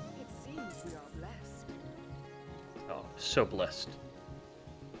seems we are blessed. Oh, so blessed.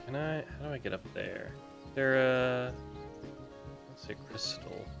 Can I? How do I get up there? There, let's say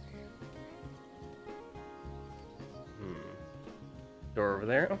crystal. Door over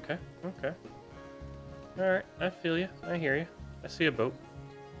there. Okay, okay. All right, I feel you. I hear you. I see a boat.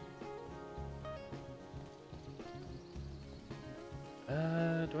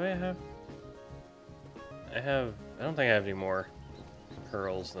 Do I have? I don't think I have any more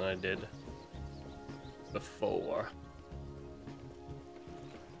pearls than I did before.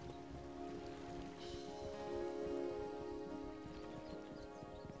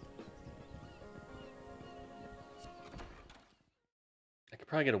 I could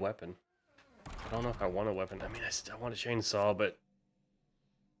probably get a weapon. I don't know if I want a weapon. I mean, I still want a chainsaw, but...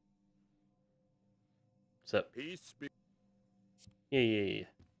 What's up? Peace be. Yeah.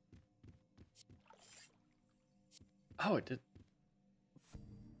 Oh, it did.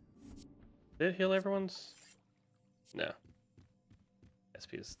 Did it heal everyone's? No.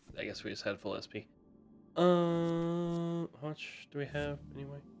 SP is... I guess we just had full SP. How much do we have,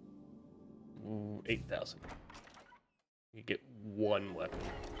 anyway? 8,000. You get one weapon.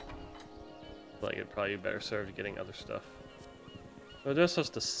 I feel like it'd probably be better served getting other stuff. But there's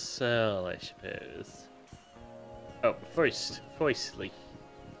supposed to sell, I suppose. Oh, firstly,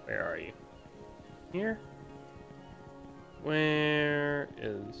 where are you? Here? Where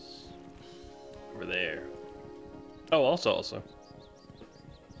is... Over there. Oh, also.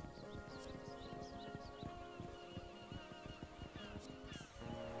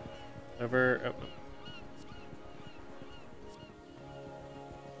 Over...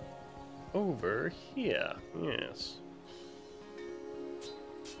 Over here, yes.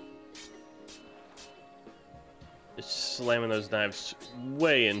 Just slamming those knives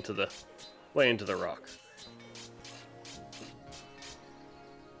way into the rock.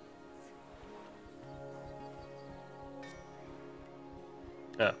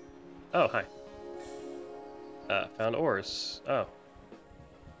 Oh, hi. Found ores. Oh.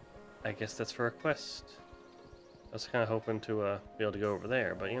 I guess that's for a quest. I was kind of hoping to be able to go over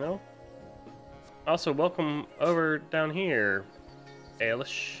there, but you know. Also, welcome over down here,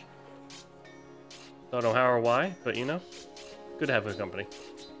 Ailish. Don't know how or why, but you know, good to have good company.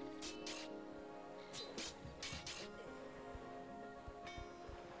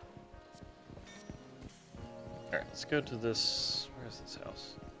 Alright, let's go to this... Where's this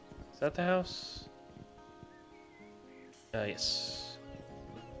house? Is that the house? Yes.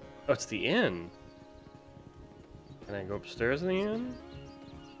 Oh, it's the inn. Can I go upstairs in the inn?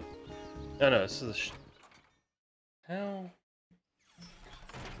 Oh no, this is the how?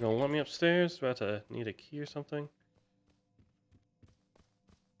 You gonna let me upstairs? About to need a key or something?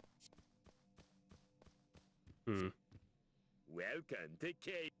 Welcome to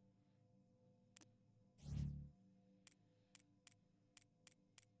Cave.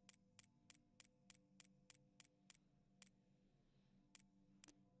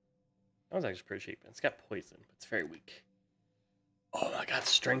 That was actually pretty cheap. It's got poison, but it's very weak. Oh my god,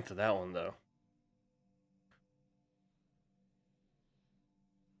 strength of that one though.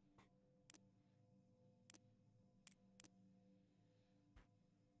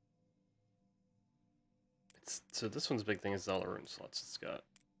 So this one's big thing is all the rune slots it's got.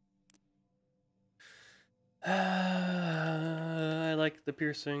 I like the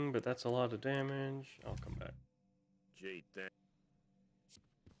piercing, but that's a lot of damage. I'll come back. Gee,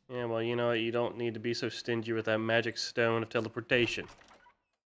 Yeah, well, you know what? You don't need to be so stingy with that magic stone of teleportation.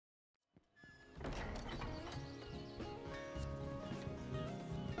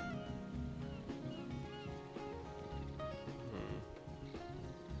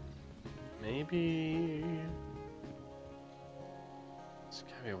 Maybe... It's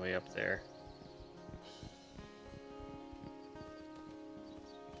gotta be way up there.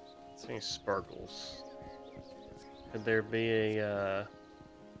 Seeing sparkles. Could there be a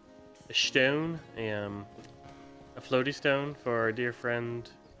stone, a floaty stone for our dear friend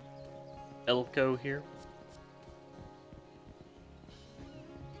Elko here?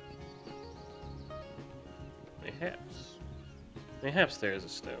 Mayhaps. Mayhaps there is a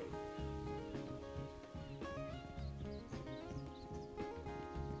stone.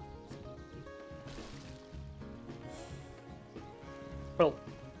 Well.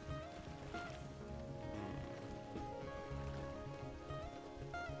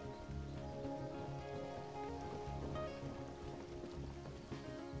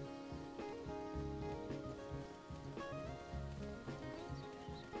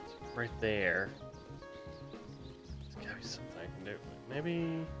 Right there. There's gotta be something I can do.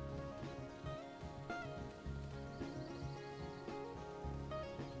 Maybe...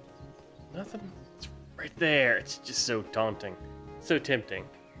 Nothing? It's right there. It's just so taunting. So tempting.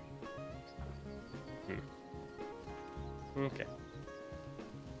 Okay.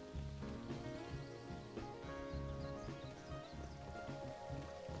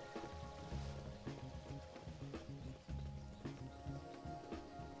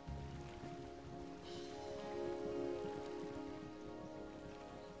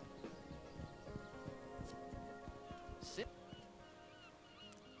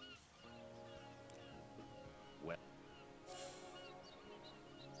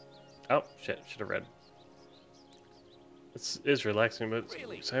 Oh, shit. Should have read. It is relaxing, but it's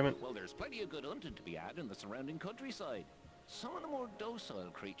excitement. Well, there's plenty of good hunting to be had in the surrounding countryside. Some of the more docile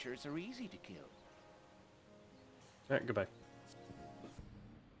creatures are easy to kill. Alright, goodbye.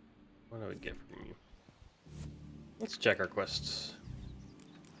 What do we get from you? Let's check our quests.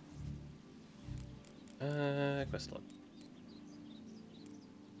 Quest log.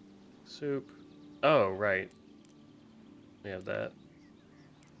 Soup. Oh, right. We have that.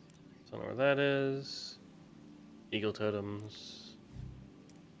 Don't know where that is. Eagle totems.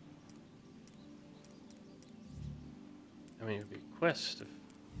 I mean, it would be a quest if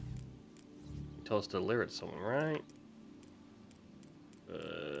you told us to deliver it to someone, right?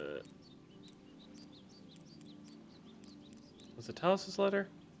 Was it Talos' letter?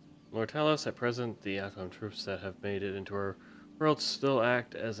 Lord Talos, at present, the Alcon troops that have made it into our world still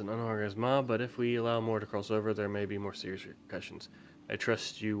act as an unorganized mob, but if we allow more to cross over, there may be more serious repercussions. I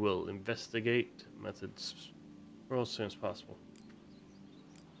trust you will investigate methods as soon as possible.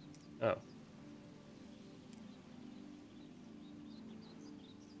 Oh.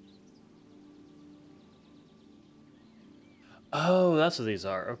 Oh, that's what these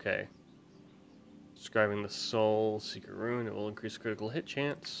are. Okay. Describing the soul secret rune, it will increase critical hit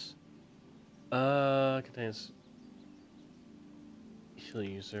chance. Contains heal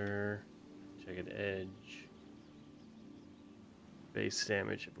user, jagged edge, base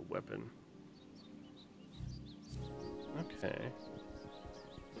damage of a weapon. Okay.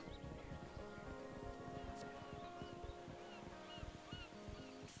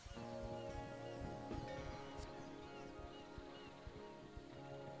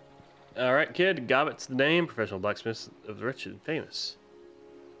 Alright, kid. Gobbet's the name. Professional blacksmith of the rich and famous.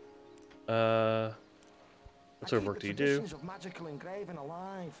 What sort of work do you do? Of magical engraving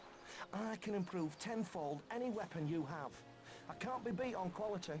alive. I can improve tenfold any weapon you have. I can't be beat on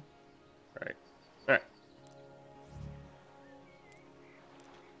quality. Right. Alright.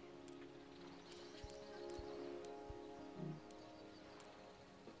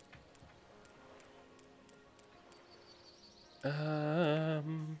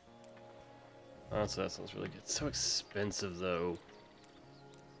 Oh, so that sounds really good. So expensive, though.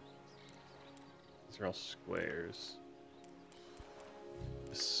 These are all squares.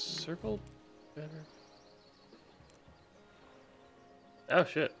 Is circle better? Oh,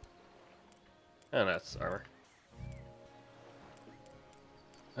 shit. Oh, that's armor.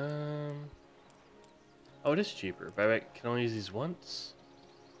 Oh, it is cheaper, but I can only use these once.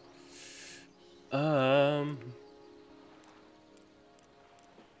 I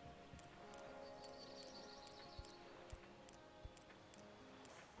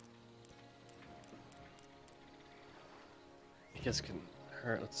guess it can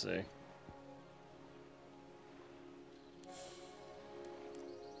hurt. Let's see.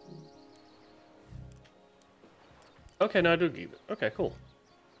 Okay, no, I do keep it. Okay, cool.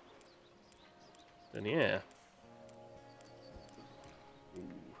 Then yeah. Ooh.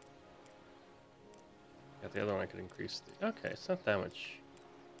 Got the other one I could increase. Okay, it's not that much.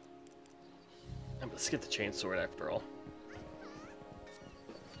 Let's get the chainsword after all.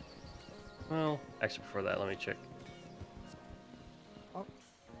 Well, actually, before that, let me check.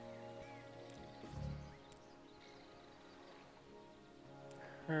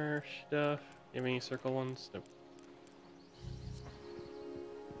 Her stuff. You have any circle ones? Nope.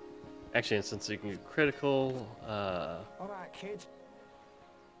 Actually, since you can get critical, Alright, kid.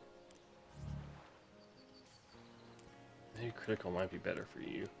 Maybe critical might be better for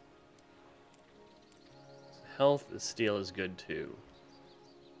you. Health, steel is good too.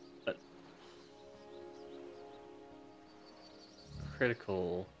 But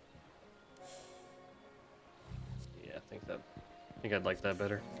critical. Yeah, I think I'd like that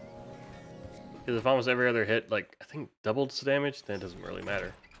better. Because if almost every other hit, like, I think doubled its damage, then it doesn't really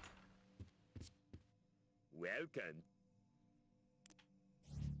matter. Welcome.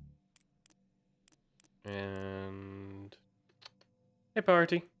 And hey,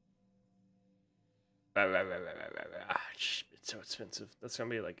 party. It's so expensive. That's gonna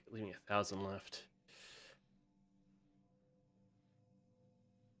be like leaving 1,000 left.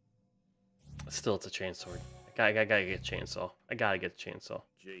 Still, it's a chainsword. I gotta get a chainsaw. I gotta get a chainsaw.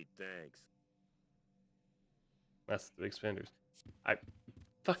 Gee, thanks. That's the big spenders. I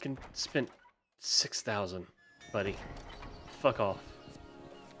fucking spent 6,000, buddy. Fuck off.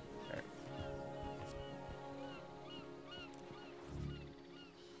 Alright.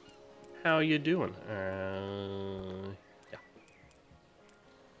 How you doing? Yeah.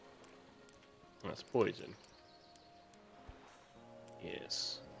 That's poison.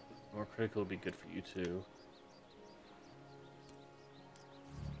 Yes. More critical would be good for you too.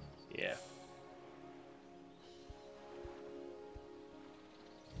 Yeah.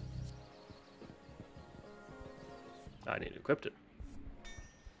 I need to equip it.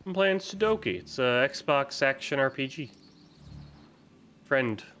 I'm playing Sudeki. It's a Xbox action RPG.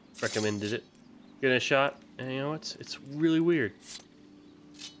 Friend recommended it. Give it a shot, and you know it's really weird.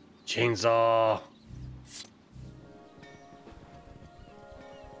 Chainsaw.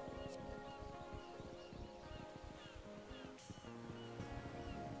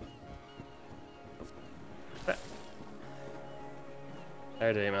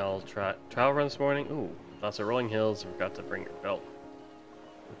 Alright, I'll try trial run this morning. Ooh, lots of rolling hills. Forgot to bring your belt.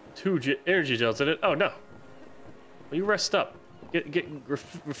 2 energy gels in it. Oh no. Well, you rest up.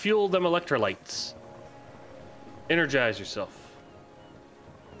 Refuel them electrolytes. Energize yourself.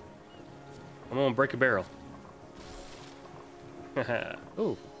 I'm gonna break a barrel.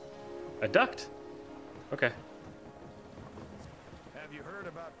 Ooh, a duct. Okay. Have you heard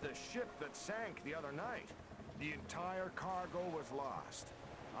about the ship that sank the other night? The entire cargo was lost.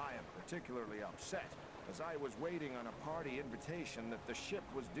 I am particularly upset, as I was waiting on a party invitation that the ship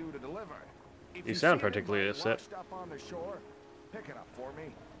was due to deliver. If You sound see particularly anybody upset. washed up on the shore, pick it up for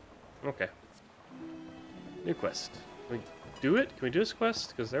me. Okay. New quest. Can we do it? Can we do this quest?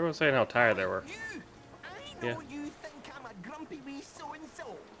 Because everyone's saying how tired they were. I know you think I'm a grumpy wee so-and-so,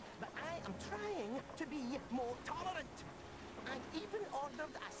 but I am trying to be more tolerant. I even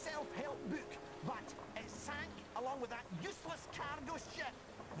ordered a self-help book, but it sank along with that useless cargo ship.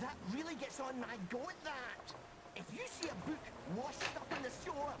 That really gets on my goat, that. If you see a book washed up on the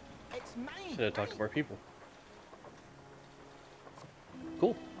shore, it's mine. Should have talked to more people.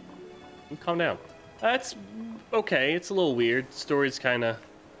 Cool. You calm down. That's okay. It's a little weird. Story's kind of...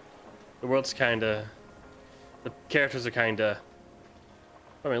 The world's kind of... The characters are kind of...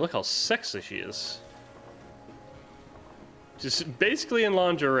 I mean, look how sexy she is. Just basically in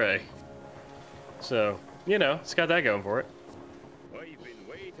lingerie. So, you know, it's got that going for it. I've been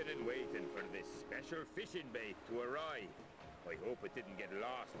waiting and waiting for this special fishing bait to arrive. I hope it didn't get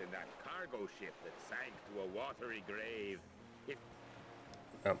lost in that cargo ship that sank to a watery grave.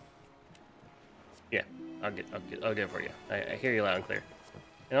 Oh. Yeah, I'll get it for you. I hear you loud and clear.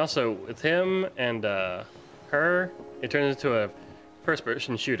 And also, with him and her, it turns into a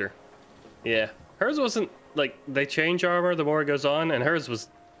first-person shooter. Yeah, hers wasn't like they change armor the more it goes on, and hers was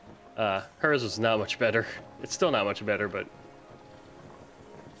not much better. It's still not much better, but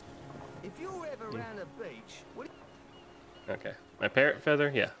If If you're ever around a beach, what Okay. My parrot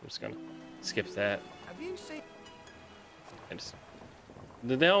feather? Yeah, I'm just gonna skip that. have you seen?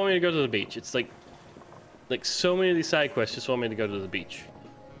 They all want me to go to the beach. It's like so many of these side quests just want me to go to the beach.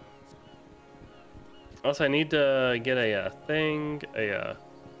 Also, I need to get a thing. It's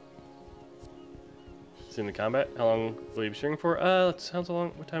in the combat. How long will you be streaming for? That sounds a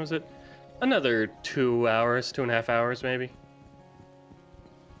long. What time is it? Another 2 hours, 2.5 hours, maybe.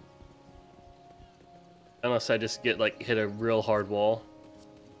 Unless I just get like hit a real hard wall.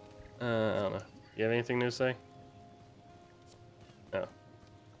 I don't know. You have anything new to say? No.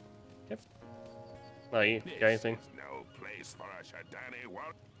 Yep. No, you got anything? No place for a Shadani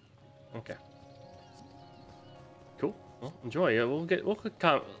world. Okay. Cool. Well, enjoy. Yeah, we'll get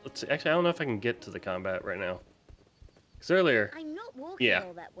let's see. Actually, I don't know if I can get to the combat right now. Cause earlier. I'm not walking Yeah.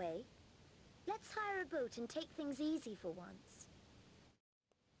 all that way. Let's hire a boat and take things easy for once.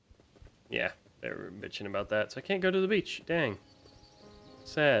 Yeah, they were bitching about that, so I can't go to the beach. Dang.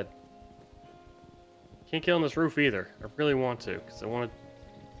 Sad. Can't get on this roof either. I really want to, because I want to.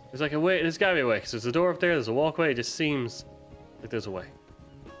 There's like a way. There's gotta be a way, because there's a door up there. There's a walkway. It just seems like there's a way.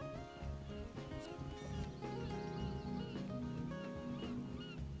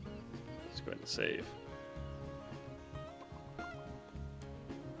 Let's go ahead and save.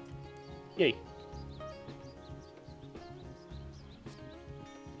 Yay.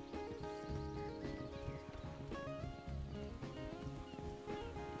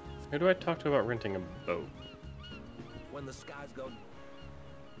 Who do I talk to about renting a boat? When the skies go.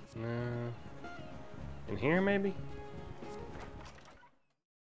 In here, maybe?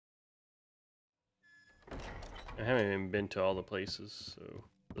 I haven't even been to all the places, so...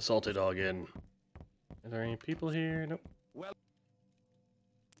 The Salty Dog Inn. Are there any people here? Nope. Well.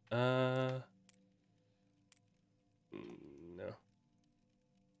 No.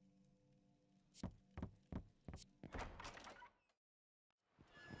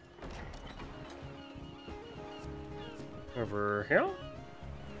 Over here?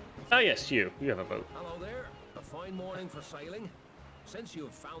 Oh yes, you. You have a boat. Hello there. A fine morning for sailing. Since you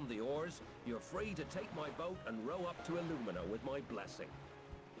have found the oars, you're free to take my boat and row up to Illumina with my blessing.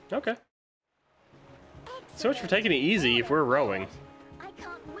 Okay. So much for taking it easy if we're rowing. I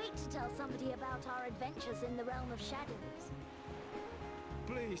can't wait to tell somebody about our adventures in the realm of shadows.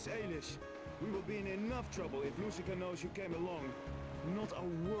 Please, Ailish. We will be in enough trouble if Lucica knows you came along. Not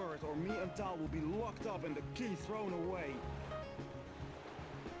a word, or me and Tal will be locked up and the key thrown away.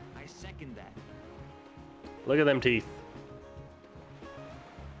 I second that. Look at them teeth.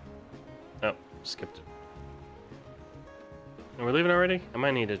 Oh, skipped it. Are we leaving already? I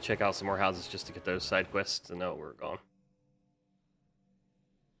might need to check out some more houses just to get those side quests and know we're gone.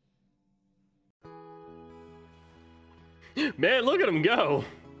 Man, look at him go!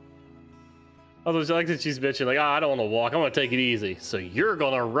 Although I like that she's bitching, like, I don't want to walk, I want to take it easy. So you're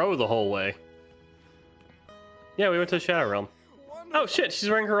gonna row the whole way. Yeah, we went to the Shadow Realm. Oh shit, she's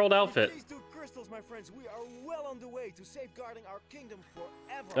wearing her old outfit. These two crystals, my friends, we are well on the way to safeguarding our kingdom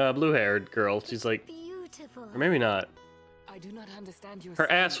forever. Blue-haired girl. She's like, beautiful. Or maybe not. I do not understand your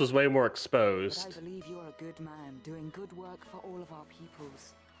Her ass stance, was way more but exposed. I believe you are a good man, doing good work for all of our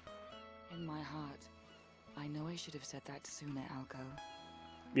peoples. In my heart, I know I should have said that sooner, Alco.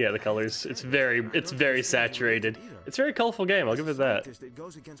 Yeah, the colors. It's very saturated. It's a very colorful game. I'll give it that. It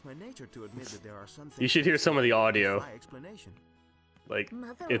goes against my nature to admit that there are some You should hear some of the audio. explanation. Like,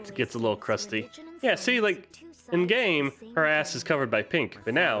 it gets a little crusty. Yeah, see, like, in game, her ass is covered by pink,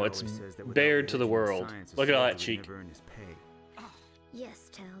 but now it's bared to the world. Look at all that cheek. Yes,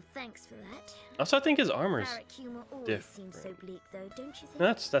 Tal, thanks for that. Also, I think his armor's Barrack humor always different. seems so bleak, though, don't you think?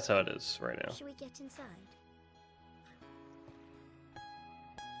 That's how it is right now. Should we get inside?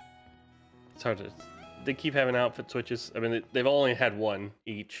 It's hard to... They keep having outfit switches. I mean, they've only had one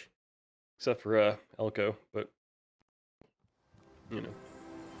each. Except for, Elko, but... You know.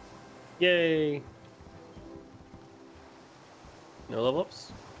 Yay! No level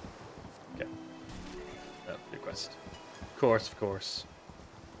ups? Okay. Oh, new quest. Of course, of course.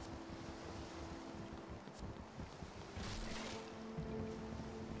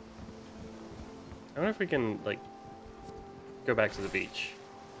 I wonder if we can, like, go back to the beach.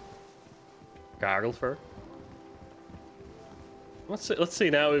 Gargle fur. Let's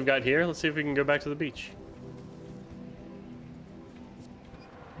see now what we've got here. Let's see if we can go back to the beach.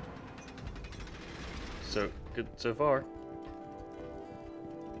 So good so far.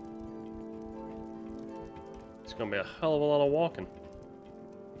 It's gonna be a hell of a lot of walking.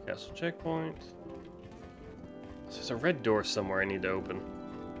 Castle checkpoint. There's a red door somewhere I need to open.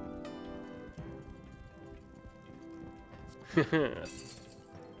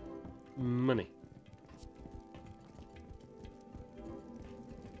 Money.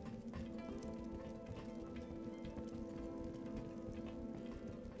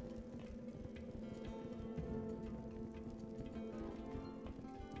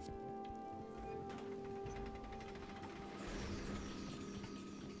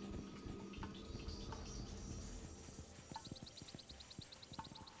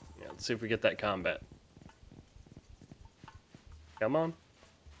 Yeah, let's see if we get that combat. Come on.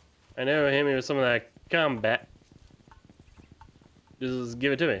 I know, hit me with some of that combat. Just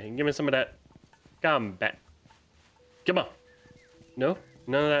give it to me. Give me some of that combat. Come on. No?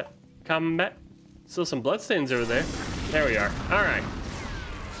 None of that combat? Still some bloodstains over there. There we are. Alright.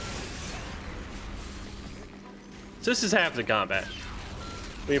 So this is half the combat.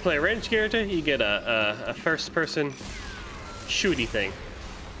 When you play a ranged character, you get a first-person shooty thing.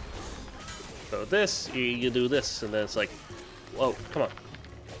 So this, you do this, and then it's like, whoa, come on.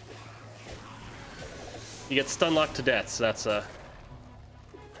 You get stun locked to death, so that's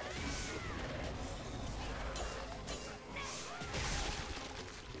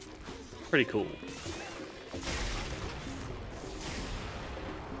pretty cool.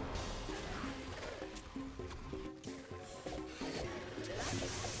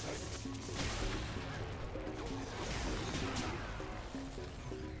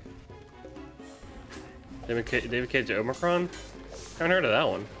 David Cage Omicron? I haven't heard of that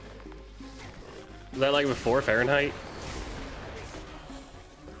one. Was that like before Fahrenheit?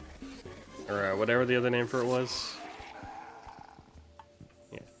 Or whatever the other name for it was?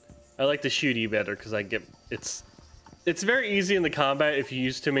 Yeah. I like the shooty better because I get... It's very easy in the combat if you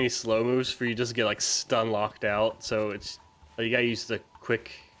use too many slow moves for you just get like stun locked out. So it's... You gotta use the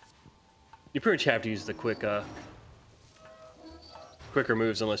quick... You pretty much have to use the quicker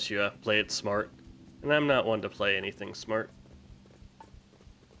moves unless you play it smart. And I'm not one to play anything smart.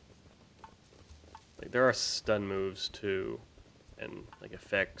 Like, there are stun moves too, and like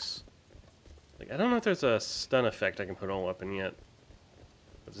effects. Like, I don't know if there's a stun effect I can put on a weapon yet.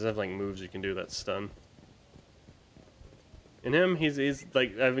 But there's definitely like moves you can do that stun. And him, he's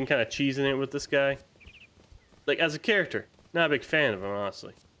like, I've been kind of cheesing it with this guy. Like, as a character, not a big fan of him,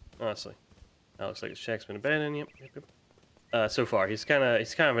 honestly. Honestly. That looks like his shack's been abandoned. Yep. So far, he's kind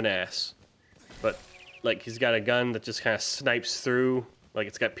of an ass. But like, he's got a gun that just kind of snipes through. Like,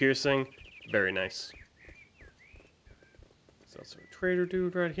 it's got piercing. Very nice. There's also a trader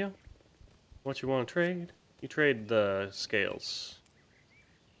dude right here. What you want to trade? You trade the scales.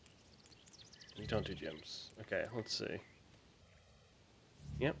 You don't do gems. Okay, let's see.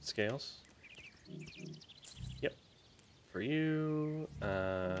 Yep, scales. Yep. For you,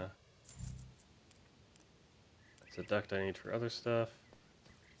 that's a duct I need for other stuff.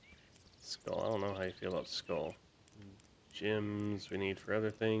 Skull, I don't know how you feel about skull. Gems we need for other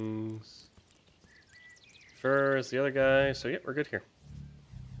things. Fur is the other guy, so yep, we're good here.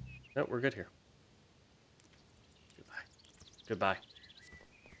 Nope, we're good here. Goodbye. Goodbye.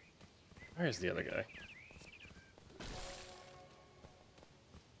 Where's the other guy?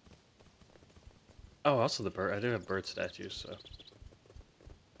 Oh, also the bird. I do have bird statues, so.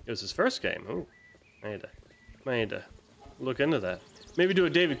 It was his first game. Ooh. I need to look into that. Maybe do a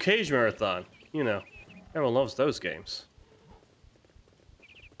David Cage marathon. You know, everyone loves those games.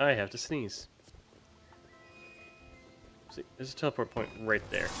 I have to sneeze. See, there's a teleport point right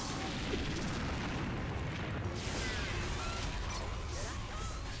there.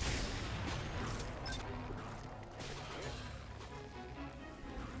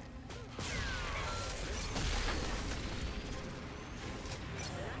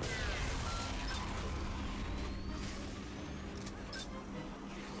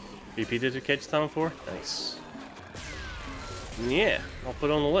 BP did you catch time for? Nice. Yeah, I'll put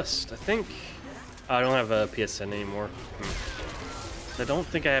it on the list. I think I don't have a PSN anymore. I don't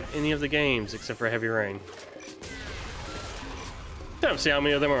think I have any of the games except for Heavy Rain. Time to see how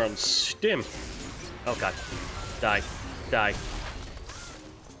many of them are on Steam. Oh god. Die. Die.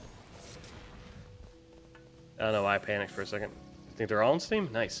 I don't know why I panicked for a second. Think they're all on Steam?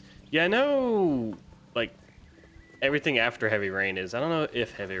 Nice. Yeah, I know, like, everything after Heavy Rain is. I don't know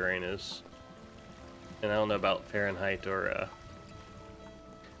if Heavy Rain is. And I don't know about Fahrenheit or,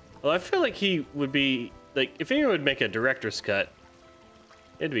 Well, I feel like he would be, like, if anyone would make a director's cut,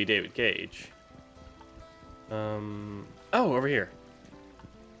 it'd be David Cage. Oh, over here.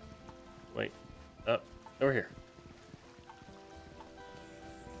 Wait. Over here.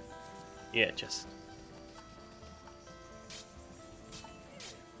 Yeah, just...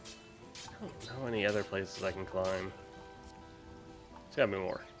 I don't know any other places I can climb. There's gotta be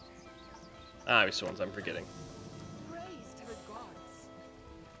more. Obviously ones I'm forgetting.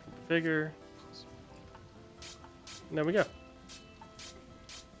 bigger. And there we go.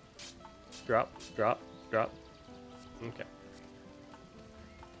 Drop, drop, drop. Okay.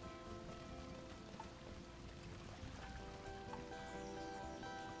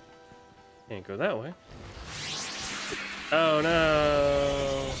 Can't go that way. Oh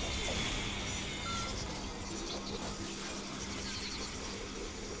no!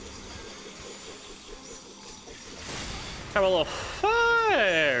 Have a little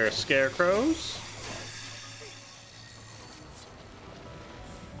fire, scarecrows.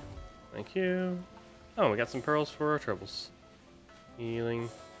 Thank you. Oh, we got some pearls for our troubles. Healing.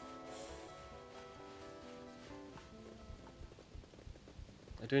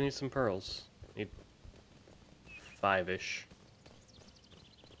 I do need some pearls. Need 5-ish.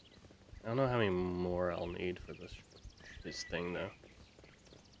 I don't know how many more I'll need for this thing though.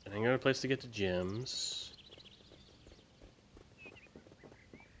 I think I got a place to get to gems.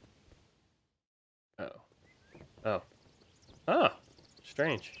 Oh. Oh. Ah!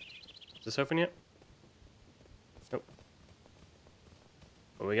 Strange. Is this open yet? Nope.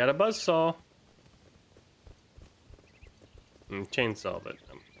 Well, we got a buzzsaw. Chainsaw, but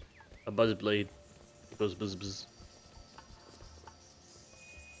a buzz blade. It goes buzz buzz.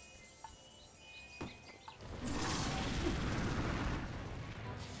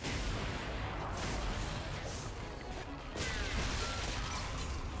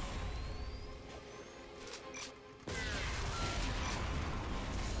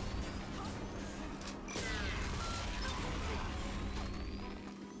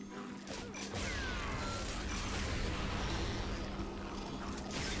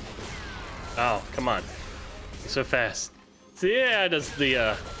 Oh, come on. So fast. So yeah, does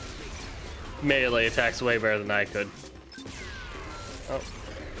the melee attacks way better than I could. Oh.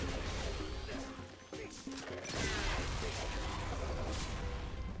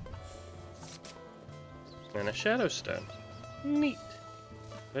 And a shadow stone. Neat.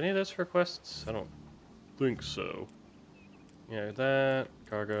 Are any of those for quests? I don't think so. Yeah, that.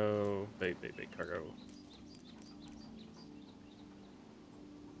 Cargo. Bait cargo.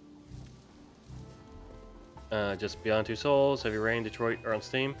 Just Beyond Two Souls, Heavy Rain, Detroit are on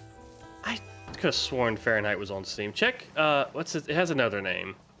Steam. I could have sworn Fahrenheit was on Steam. Check, what's it? It has another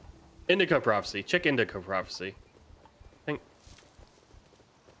name. Indigo Prophecy. Check Indigo Prophecy. I think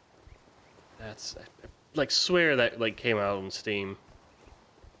that's, I like swear that like came out on Steam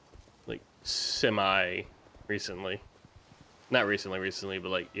like semi recently. Not recently, but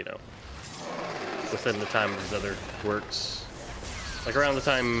like, you know, within the time of his other works. Like around the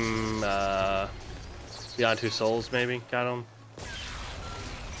time Beyond Two Souls maybe got him.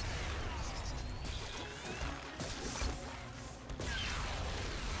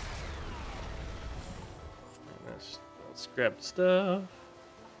 Let's grab the stuff.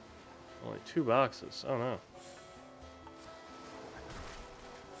 Only 2 boxes. Oh no.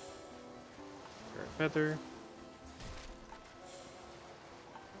 Feather.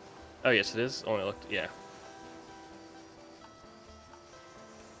 Oh yes, it is. Only looked. Yeah.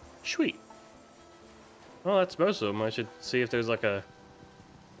 Sweet. Well, that's most of them. I should see if there's like a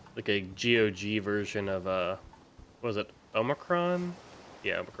GOG version of what was it, Omicron?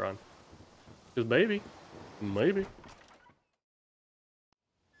 Yeah, Omicron. Cause maybe.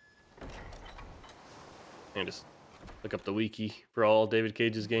 And just look up the wiki for all David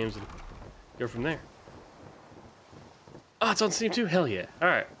Cage's games and go from there. Oh, it's on Steam too? Hell yeah.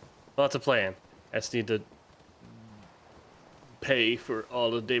 Alright. Well, that's a plan. I just need to pay for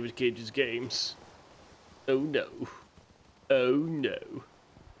all of David Cage's games. Oh no. Oh no.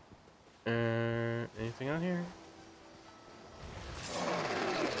 Anything on here?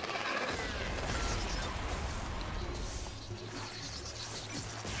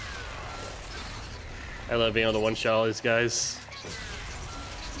 I love being able to one-shot all these guys.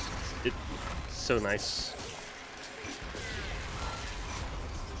 It's so nice.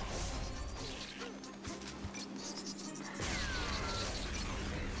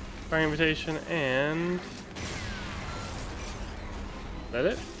 Fire invitation and... Is that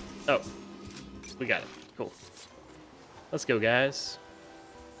it? Oh. We got it. Cool. Let's go, guys.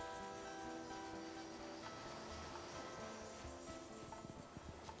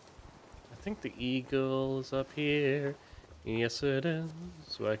 I think the eagle is up here. Yes, it is.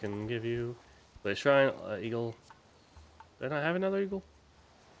 So I can give you the shrine eagle. Did I have another eagle?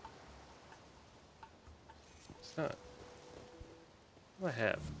 It's not. What do I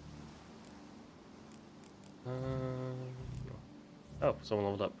have? Oh, someone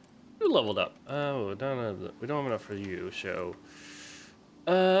leveled up. Who leveled up? Oh, we don't have enough for you, show.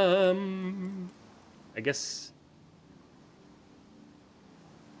 I guess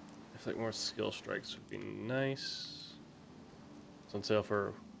I think more skill strikes would be nice. It's on sale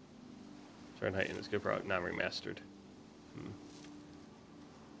for Fahrenheit and it's good product, not remastered.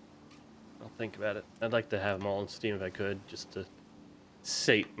 I'll think about it. I'd like to have them all on Steam if I could, just to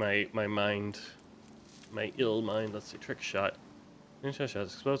sate my mind, my ill mind. Let's see, trick shot. Ninja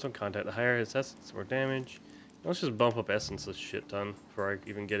shots explodes on contact. The higher its essence, the more damage. Let's just bump up essence a shit ton before I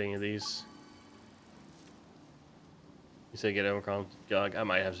even get any of these. You say get Omicron GOG. I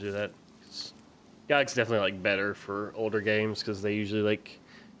might have to do that. GOG's definitely like better for older games because they usually like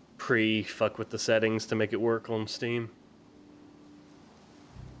pre-fuck with the settings to make it work on Steam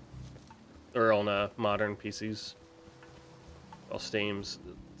or on modern PCs. Well, Steam's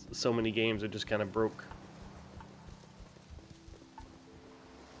so many games are just kind of broke.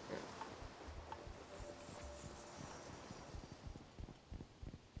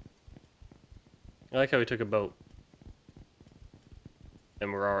 I like how we took a boat.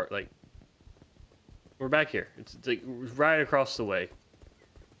 And we're back here. It's like right across the way.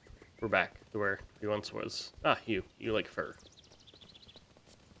 We're back to where he once was. Ah, you like fur.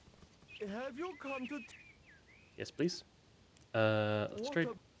 Have you come to... Yes, please. Let's trade.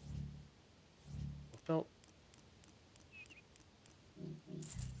 Felt.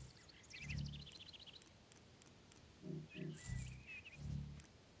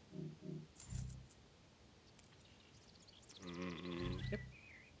 Yep.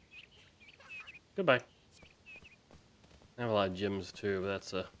 Goodbye. I have a lot of gyms too, but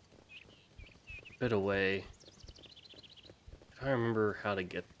that's a bit away. I don't remember how to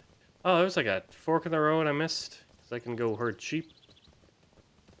get. Oh, there's like a fork in the road I missed. So I can go herd sheep.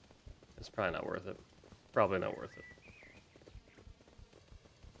 It's probably not worth it. Probably not worth it.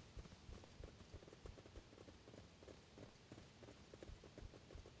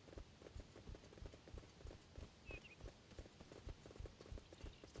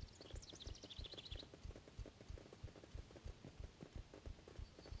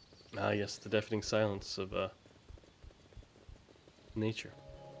 Ah, yes, the deafening silence of nature.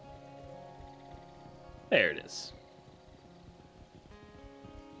 There it is.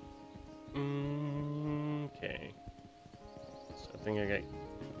 Okay. So I think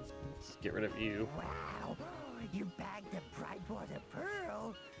let's get rid of you. Wow, you bagged a bright water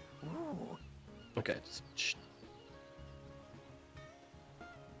pearl. Ooh. Okay, just shh.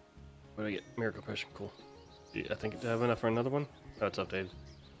 What do I get? Miracle potion, cool. Yeah, I think I have enough for another one. Oh, it's updated.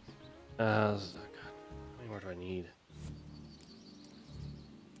 Oh, God. How many more do I need?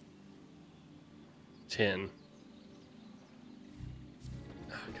 10. Oh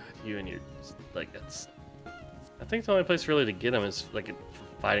God, you and your like that's. I think the only place really to get them is like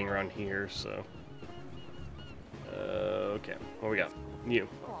fighting around here. So. Okay, what we got? You.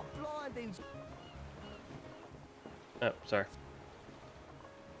 Oh, sorry.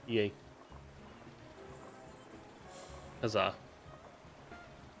 Yay. Huzzah.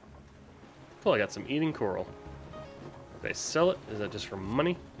 Cool, I got some eating coral. Did I sell it? Is that just for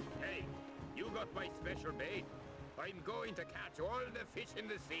money? Hey, you got my special bait. I'm going to catch all the fish in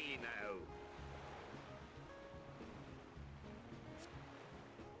the sea now.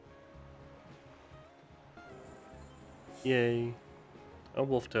 Yay. A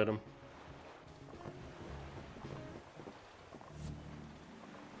wolf totem.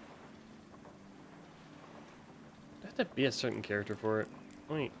 Do I have to be a certain character for it?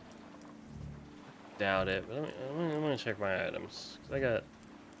 Wait. Doubt it, but I'm gonna check my items. 'Cause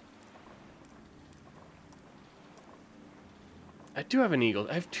I do have an eagle.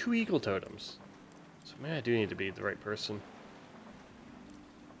 I have 2 eagle totems. So maybe I do need to be the right person.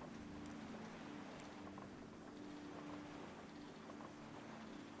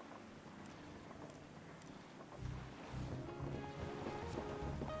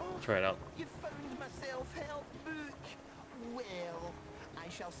 Try it out. You found my self-help book. Well, I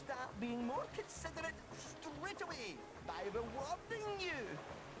shall start being more considerate straight away by rewarding you.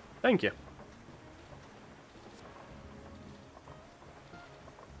 Thank you.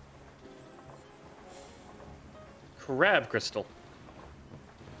 Crab crystal.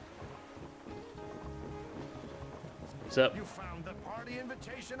 What's up? You found the party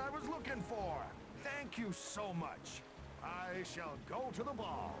invitation I was looking for. Thank you so much. I shall go to the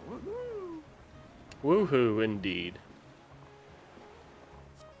ball. Woohoo! Woohoo, indeed.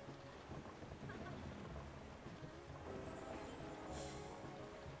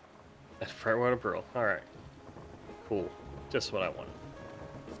 That's Freshwater Pearl. Alright. Cool. Just what I wanted.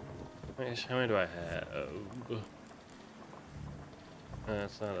 How many do I have?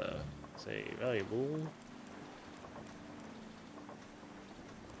 That's not a... say, valuable.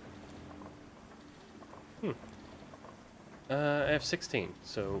 I have 16,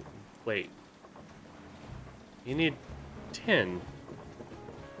 so Wait. You need 10.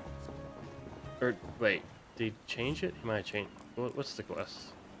 Or, wait. Did he change it? He might change. What's the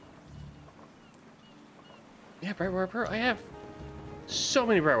quest? Yeah, Brightwater Pearl. I have so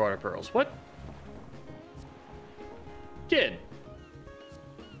many Brightwater Pearls. What? Kid.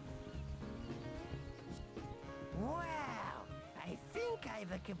 Wow, I think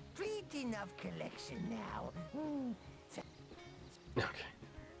I've a complete enough collection now. Okay,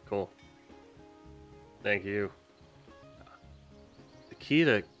 cool. Thank you. The key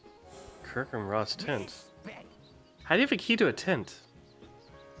to Kirkham Ross tent. How do you have a key to a tent?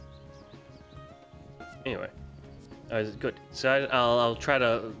 Anyway, good. So I'll try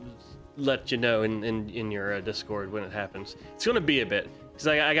to let you know in your Discord when it happens. It's gonna be a bit because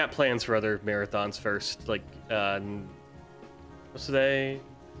I got plans for other marathons first. Like what's today?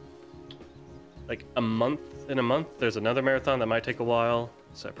 Like a month. In a month, there's another marathon that might take a while,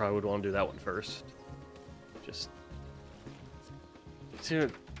 so I probably would want to do that one first. Just to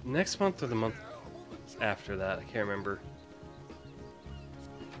next month or the month after that, I can't remember.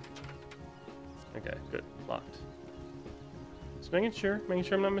 Okay, good. Locked. Just making sure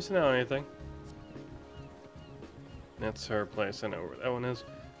I'm not missing out on anything. That's her place. I know where that one is.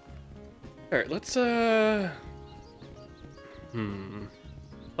 Alright, let's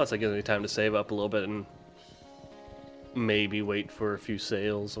Plus that gives me time to save up a little bit and maybe wait for a few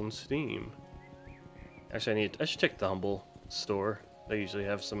sales on Steam. Actually, I should check the Humble store. They usually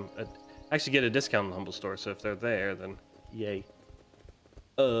have some. Actually, get a discount on the Humble store. So if they're there, then yay.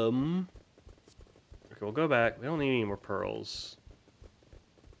 Okay, we'll go back. We don't need any more pearls.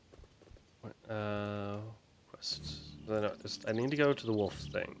 Quests. I need to go to the wolf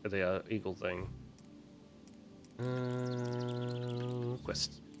thing, the eagle thing.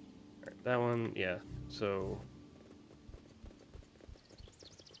 Quest. Alright, that one, yeah. So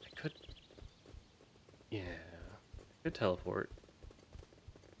I could, yeah, I could teleport.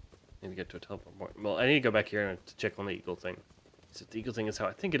 Need to get to a teleport point. Well, I need to go back here to check on the eagle thing. So if the eagle thing is how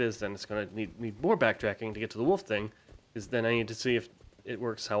I think it is, then it's gonna need more backtracking to get to the wolf thing. Because then I need to see if it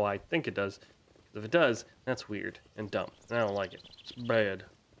works how I think it does. If it does, that's weird and dumb. And I don't like it. It's bad.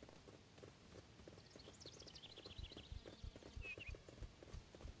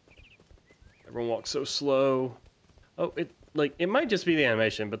 Everyone walks so slow. Oh, it might just be the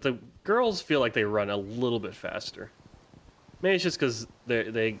animation, but the girls feel like they run a little bit faster. Maybe it's just because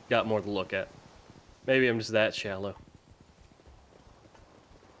they got more to look at. Maybe I'm just that shallow.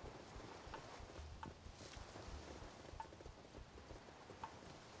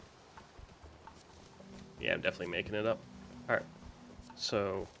 Yeah, I'm definitely making it up. Alright.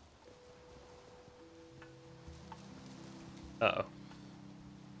 So. Uh-oh.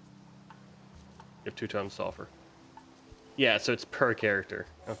 You have 2 tons sulfur. Yeah, so it's per character.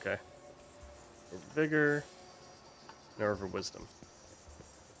 Okay. Vigor. Nerve or wisdom.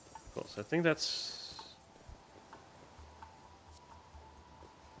 Cool, so I think that's...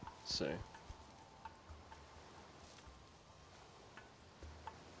 Let's see.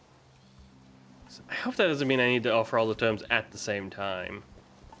 So I hope that doesn't mean I need to offer all the tomes at the same time.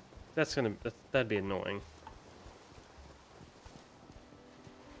 That'd be annoying.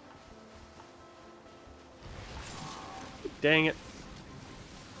 Dang it.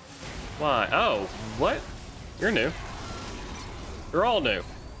 Why? Oh, what? You're new. You're all new.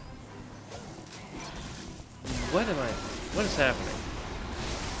 What is happening?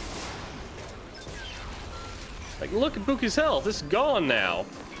 Like, look at Buki's health. It's gone now.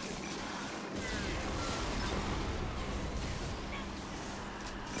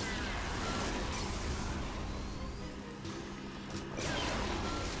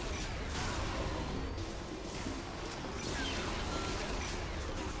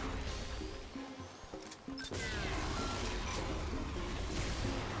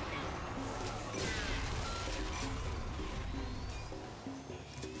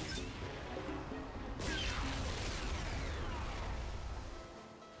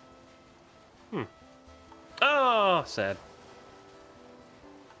 Oh, sad.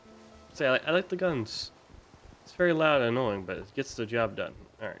 See, I like the guns. It's very loud and annoying, but it gets the job done.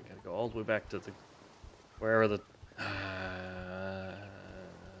 Alright, gotta go all the way back to the... wherever the...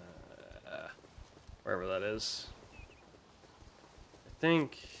 wherever that is. I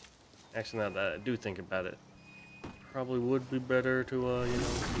think... Actually, now that I do think about it, probably would be better to, you know,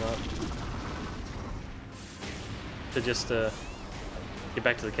 not... to just, get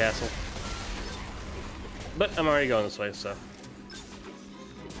back to the castle. But I'm already going this way, so...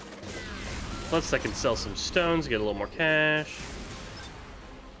 Plus I can sell some stones, get a little more cash.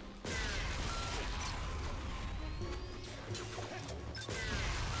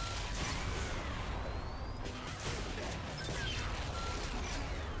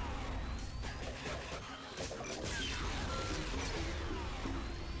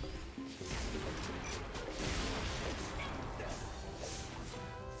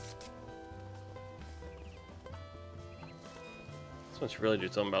 So much really do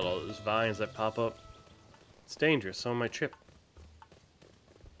something about all those vines that pop up. It's dangerous. Someone might trip.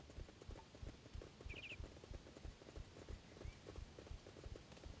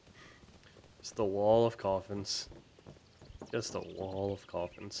 Just the wall of coffins. Just a wall of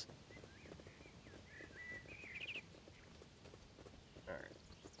coffins. Alright.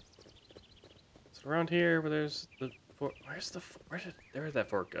 So around here where there's the fort, where did that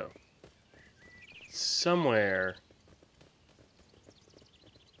fort go? Somewhere.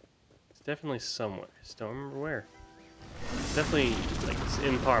 It's definitely somewhere. I just don't remember where. It's definitely like it's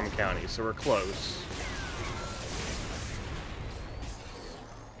in Palm County, so we're close.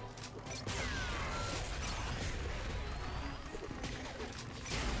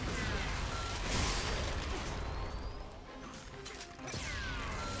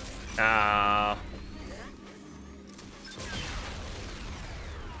 Ah.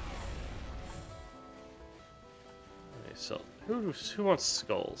 Okay, so who wants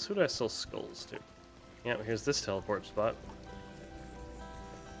skulls? Who do I sell skulls to? Yeah, here's this teleport spot.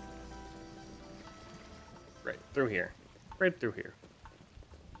 Right through here. Right through here.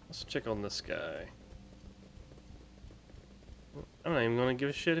 Let's check on this guy. I'm not even gonna give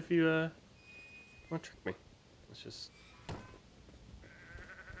a shit if you want to trick me. Let's just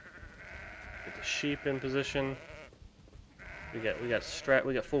get the sheep in position. We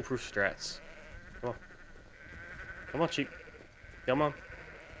got foolproof strats. Come on. Come on, sheep. Come on.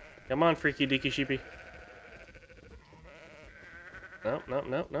 Come on, freaky deaky sheepy. No, no,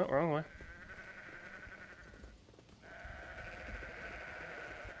 no, no, wrong way.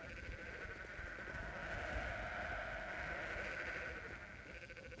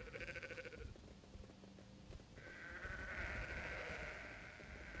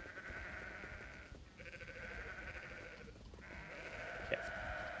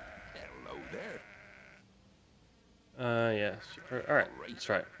 Yeah. Alright, let's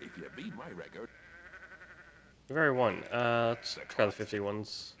try it. If you beat my record. Very one. Let's try the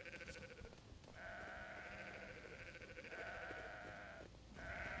 51s.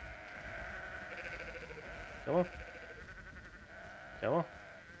 Come on. Come on.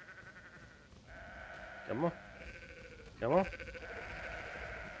 Come on. Come on.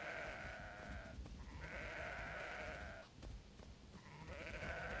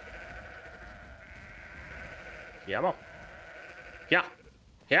 Come on. Yeah.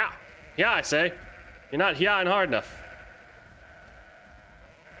 Yeah. Yeah, I say. You're not yawing hard enough.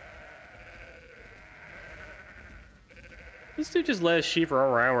 This dude just let his sheep run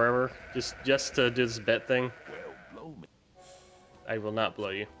around wherever, just to do this bet thing. Well, blow me. I will not blow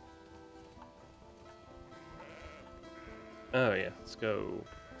you. Oh yeah, let's go.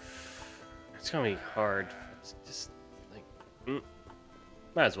 It's gonna be hard. It's just like,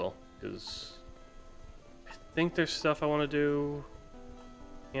 might as well, because I think there's stuff I want to do.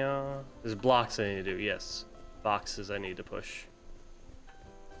 Yeah, there's blocks I need to do. Yes, boxes I need to push.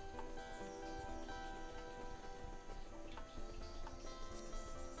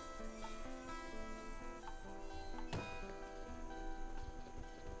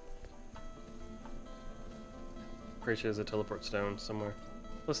 Pretty sure there's a teleport stone somewhere.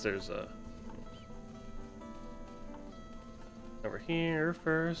 Plus there's a over here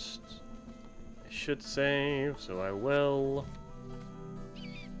first. I should save, so I will.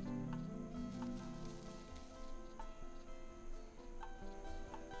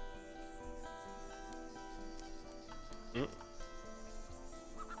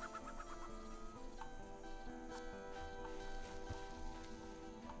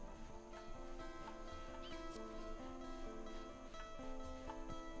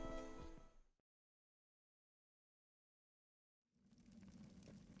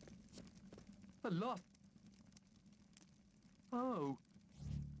 A lot. Oh.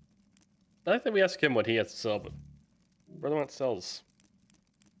 I think we ask him what he has to sell, but we're the one that sells.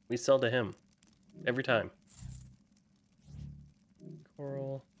 We sell to him. Every time.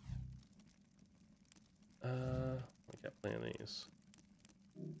 Coral. We got plenty of these.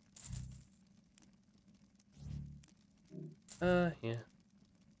 Yeah.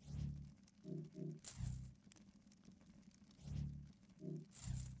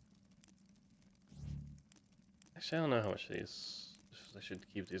 Actually, I don't know how much these. If I should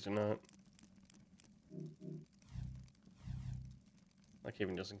keep these or not. I'll keep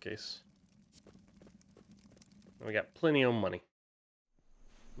them just in case. We got plenty of money.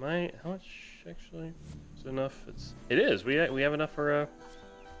 How much actually? Is it enough? It is. We have enough for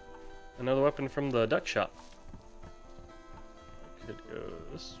another weapon from the duck shop. Could go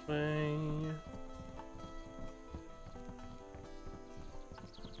this way.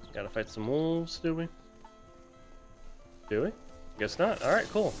 Gotta fight some wolves, do we? Do we? Guess not. Alright,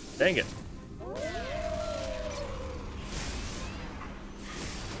 cool. Dang it.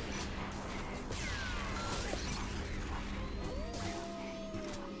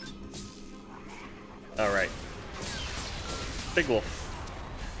 Alright. Big wolf.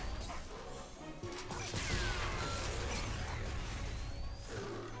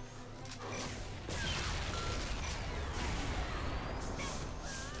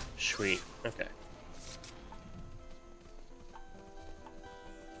 Sweet. Okay.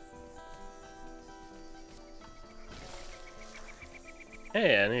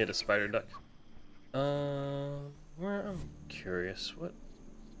 Hey, I need a spider duck. Where I'm curious. What?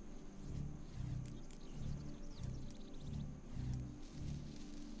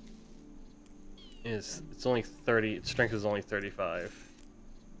 It's only 30. Its strength is only 35.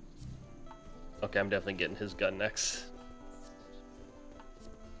 Okay, I'm definitely getting his gun next.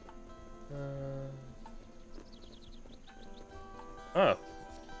 Oh.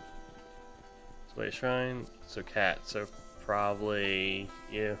 Slay shrine. So cat. So probably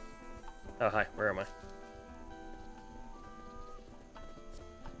you. Oh hi. Where am I?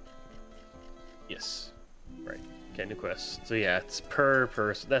 Yes. Right. Okay, new quest. So yeah, it's per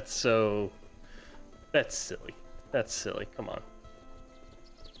person. That's so. That's silly. That's silly. Come on.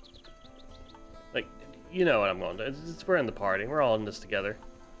 Like, you know what I'm going to. We're in the party. We're all in this together.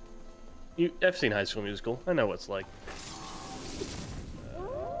 I've seen High School Musical. I know what it's like.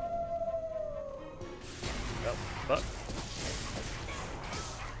 Oh, fuck.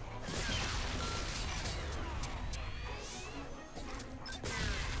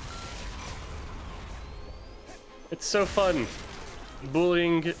 It's so fun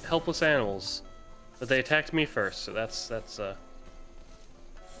bullying helpless animals. But they attacked me first, so that's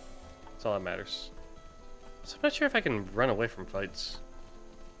all that matters. So I'm not sure if I can run away from fights.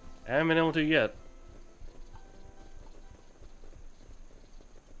 I haven't been able to yet.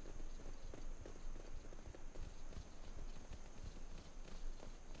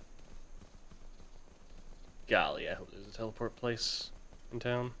 Golly, I hope there's a teleport place in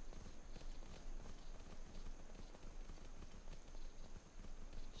town.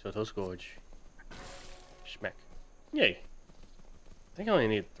 Soto's Gorge. Schmeck. Yay. I think I only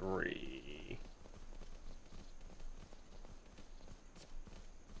need 3.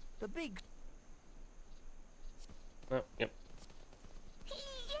 The big... Oh, yep. Yay!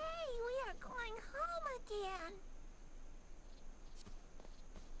 We are going home again.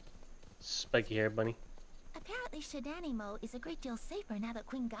 Spiky hair bunny. Apparently Shidanimo is a great deal safer now that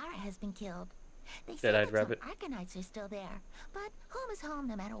Queen Gara has been killed. They say Dead-eyed that rabbit. some Arcanites are still there, but home is home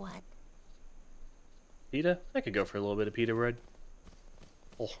no matter what. Pita? I could go for a little bit of pita bread.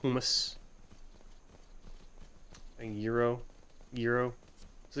 A little hummus. A gyro. Gyro.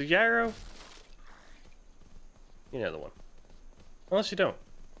 Is it gyro? You know the one. Unless you don't.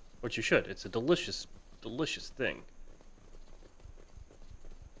 Which you should. It's a delicious, delicious thing.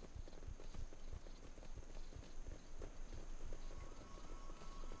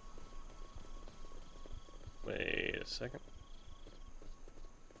 Wait a second.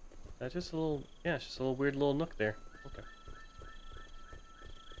 That's just a little, yeah, it's just a little weird little nook there. Okay.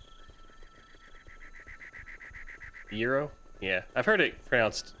 Euro? Yeah, I've heard it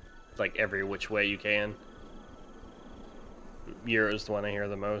pronounced like every which way you can. Euro is the one I hear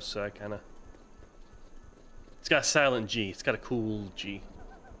the most, so I kind of... It's got a silent G. It's got a cool G.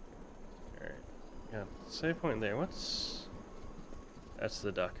 Alright. Got a save point there. What's... That's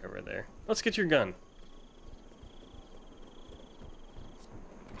the duck over there. Let's get your gun.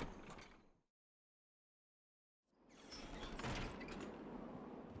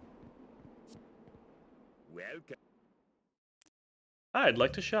 Welcome. I'd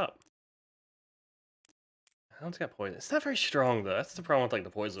like to shop. That one's got poison. It's not very strong though. That's the problem with like the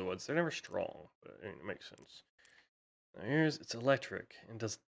poison woods. They're never strong, but I mean, it makes sense. Now here's it's electric and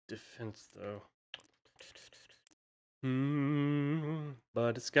does defense though.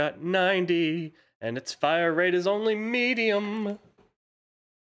 But it's got 90 and its fire rate is only medium.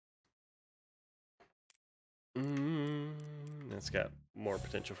 It's got more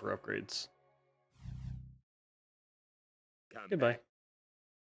potential for upgrades. Goodbye.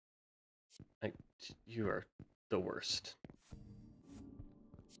 You are the worst.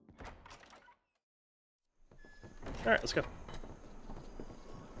 Alright, let's go.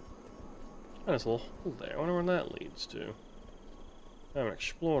 Oh, there's a little hole there. I wonder where that leads to. I haven't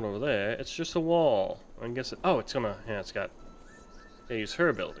explored over there. It's just a wall. I guess it... Oh, it's gonna... Yeah, it's got... They use her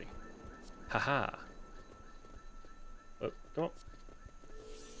ability. Haha. Oh, come on.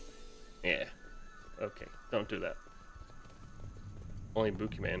 Yeah. Okay, don't do that. Only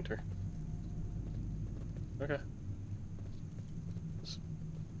Buki may enter. Okay.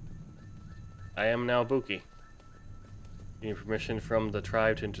 I am now Buki. You need permission from the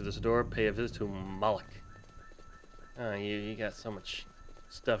tribe to enter this door. Pay a visit to Moloch. Ah, you got so much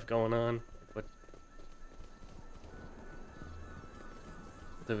stuff going on. What?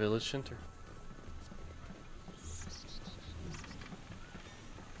 The village center.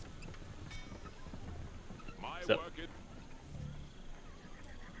 So.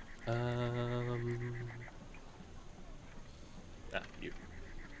 You.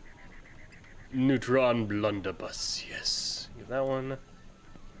 Neutron blunderbuss, yes. Get that one.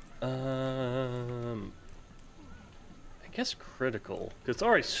 I guess critical, because it's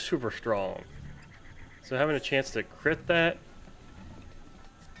already super strong. So having a chance to crit that,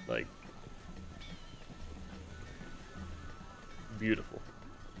 like, beautiful.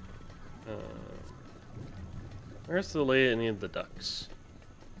 Where's the lady any of the ducks?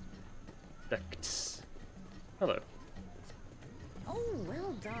 Ducks. Hello. Oh,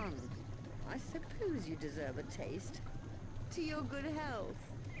 well done. I suppose you deserve a taste. To your good health.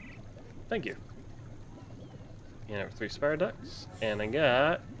 Thank you. And I have 3 spire ducks, and I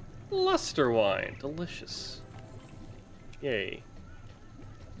got luster wine. Delicious. Yay.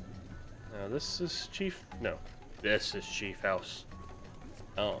 Now this is Chief. No, this is Chief House.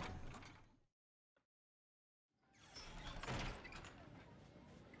 Oh.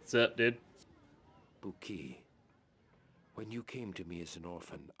 What's up, dude? Buki, when you came to me as an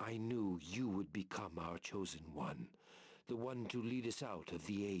orphan, I knew you would become our chosen one. The one to lead us out of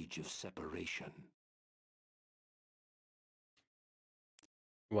the age of separation.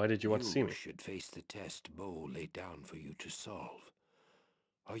 Why did you want to see me? You should face the test Bo laid down for you to solve.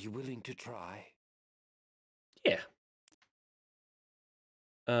 Are you willing to try? Yeah.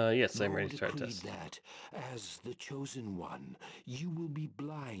 Yes, I'm ready to try decreed test. that, as the chosen one, you will be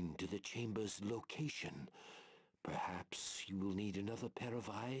blind to the chamber's location. Perhaps you will need another pair of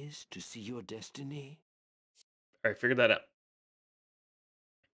eyes to see your destiny? Alright, figured that out.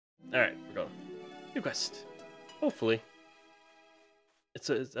 Alright, we're going. New quest. Hopefully.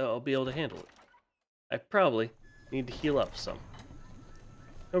 I'll be able to handle it. I probably need to heal up some.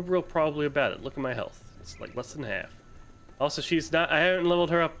 No real probably about it. Look at my health. It's like less than half. Also, I haven't leveled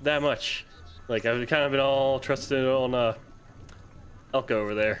her up that much. Like, I've kind of been all trusted on, Elka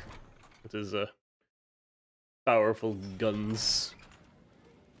over there. With his, powerful guns.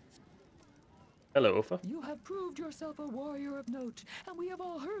 Hello, Ofa. You have proved yourself a warrior of note, and we have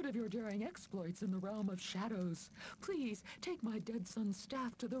all heard of your daring exploits in the realm of shadows. Please, take my dead son's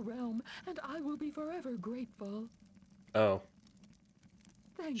staff to the realm, and I will be forever grateful. Oh.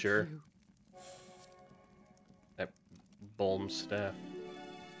 Thank you. That Bolm staff.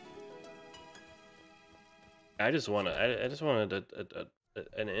 I just wanted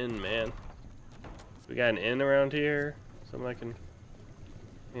an inn, man. We got an inn around here. Something I can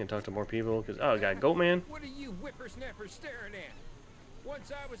talk to more people. Cause I got Goat Man. What are you whippersnappers staring at?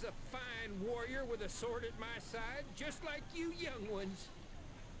 Once I was a fine warrior with a sword at my side, just like you young ones.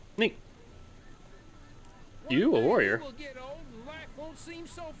 Neat. You a warrior? You will get old and life won't seem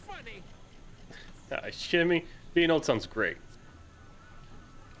so funny. Shit me. Being old sounds great.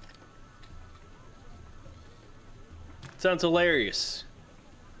 Sounds hilarious.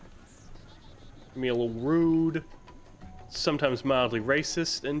 Me a little rude, sometimes mildly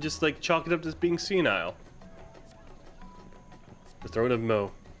racist, and just like chalk it up to being senile. The throne of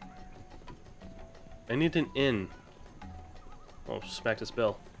Mo. I need an inn. Oh, smack this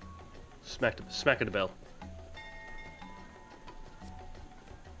bell. Smack it a bell.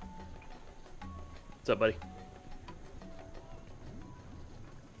 What's up, buddy?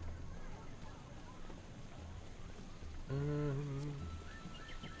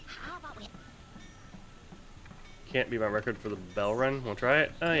 Can't be my record for the bell run. Wanna try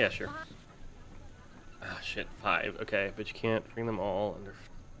it? Oh yeah, sure. Ah, shit, 5. Okay, but you can't bring them all under.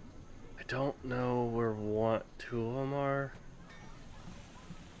 I don't know where 2 of them are.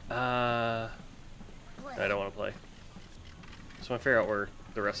 I don't want to play. Just want to figure out where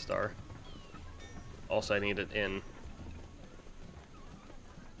the rest are. Also, I need it in.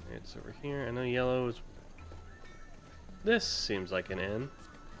 It's over here. I know yellow is. This seems like an inn.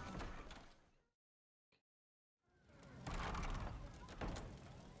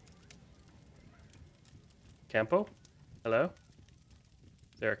 Campo? Hello?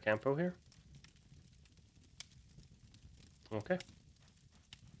 Is there a Campo here? Okay.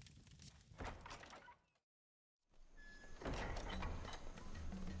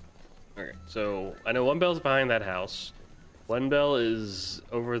 Okay, so I know one bell's behind that house. One bell is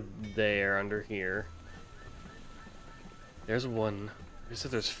over there, under here. There's one. I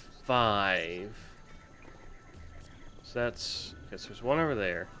said there's 5. So that's... Okay, so there's one over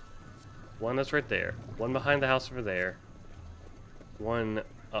there. One that's right there. One behind the house over there. One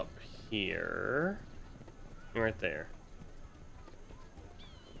up here. And right there.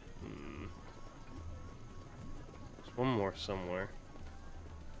 There's one more somewhere.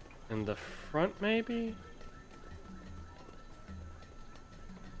 In the front, maybe?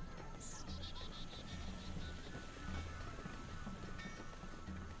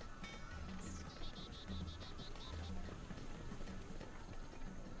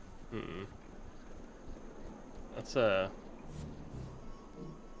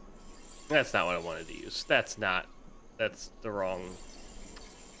 That's not what I wanted to use. That's the wrong.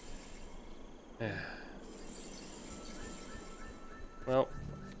 Well.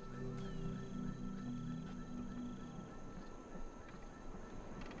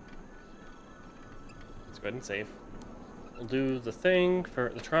 Let's go ahead and save. We'll do the thing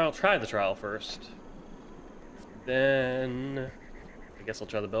for the trial. Try the trial first. Then I guess I'll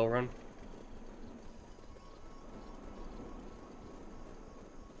try the bell run.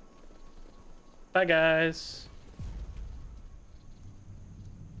 Bye, guys.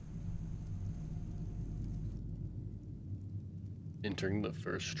 Entering the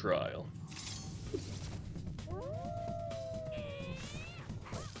first trial.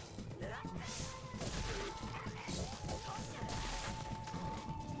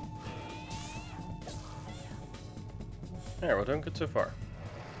 Alright, we're doing good so far.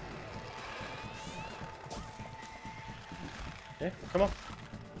 Okay, come on.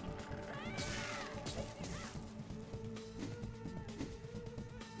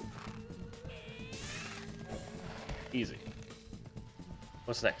 Easy.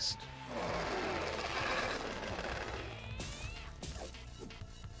 What's next?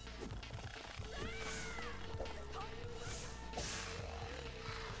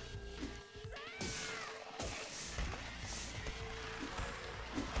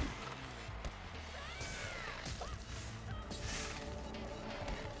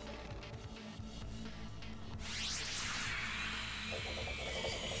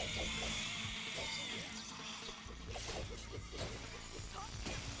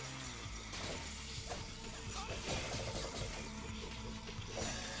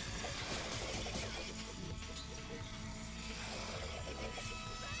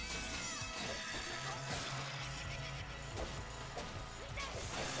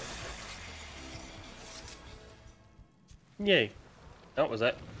 Yay. Oh, was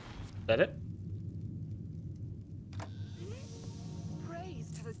that it?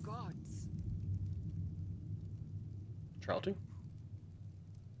 Praise to the gods. Trial 2?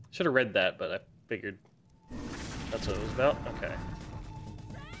 Should have read that, but I figured that's what it was about. Okay.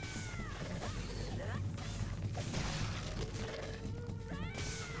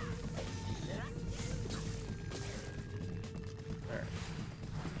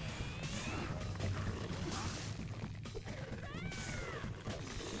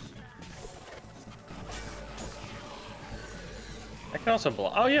 I can also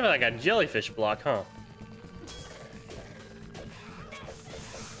block. Oh, you have like a jellyfish block, huh?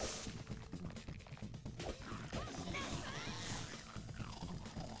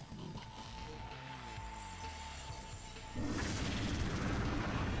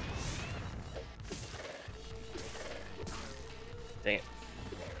 Dang it.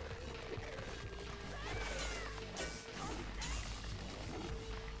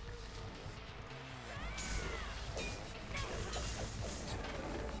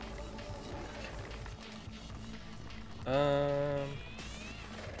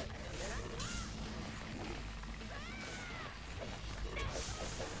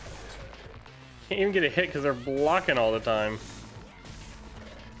 Can't even get a hit because they're blocking all the time.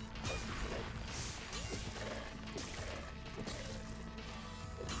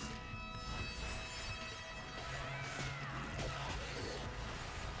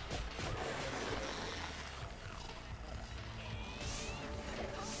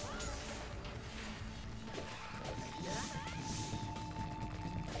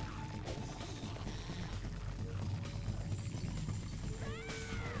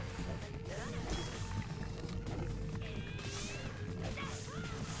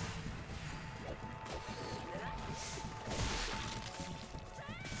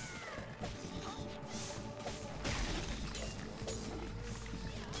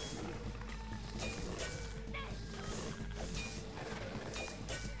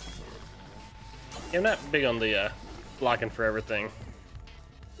 Yeah, I'm not big on the blocking for everything.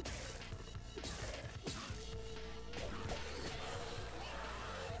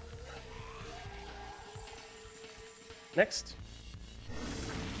 Next.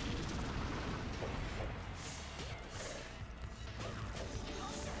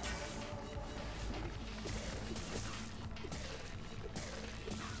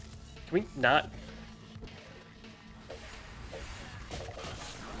 Can we not?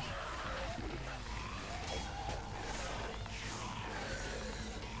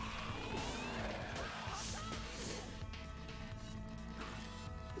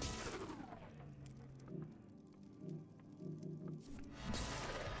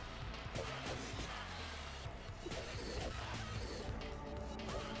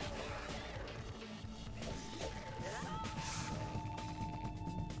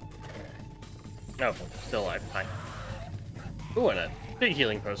 Oh, still alive. Hi. Ooh, and a big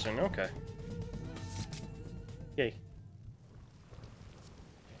healing potion. Okay. Yay.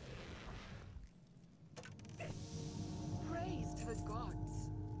 Praise to the gods.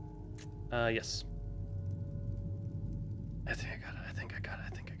 Yes. I think I got it. I think I got it. I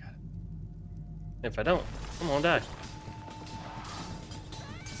think I got it. If I don't, I'm gonna die.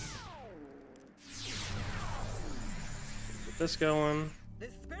 Get this going. The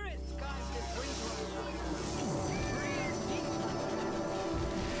spirits guide this ritual.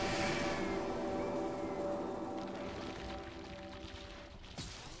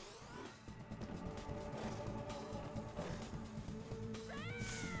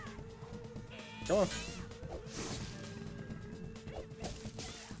 Go on.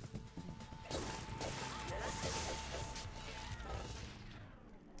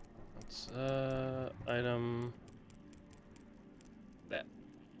 Let's, item... that.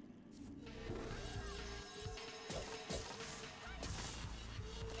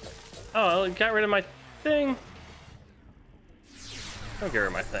 Oh, I got rid of my thing. Don't get rid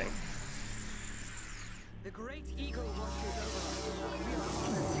of my thing. The great eagle watches over us. We are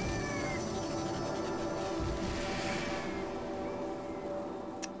honored.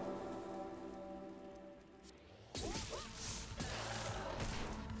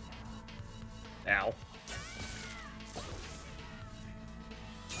 Ow.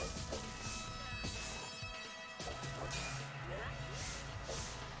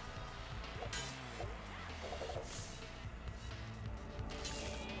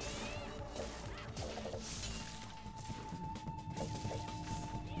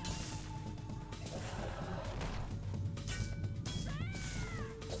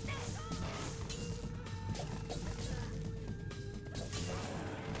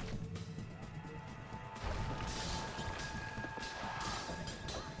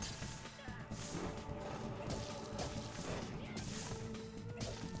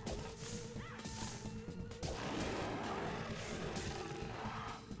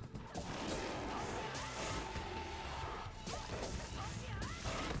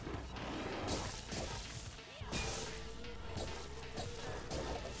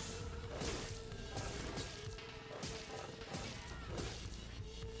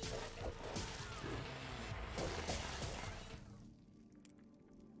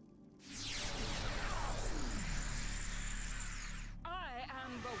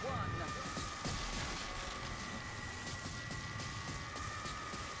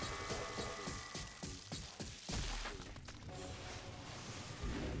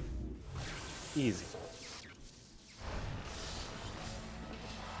 Easy.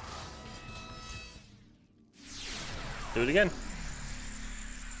 Do it again.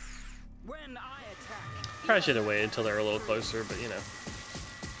 When I attack, Probably should have waited until they were a little closer, but you know.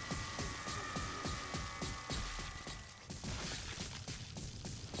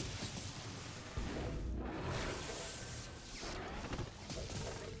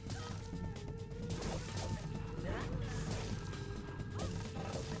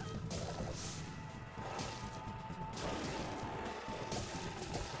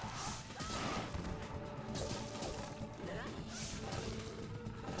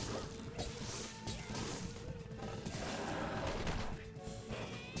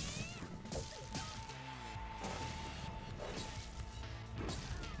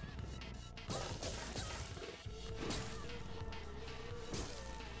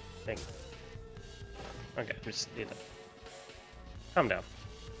 Okay, we just need to calm down.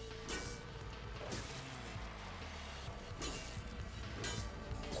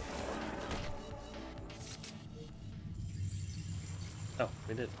 Oh,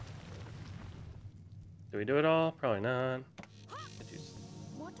 we did. Did we do it all? Probably not.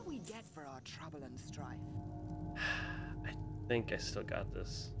 what do we get for our trouble and strife? I think I still got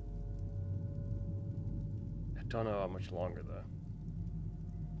this. I don't know how much longer though.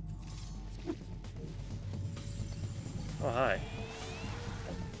 Oh, hi.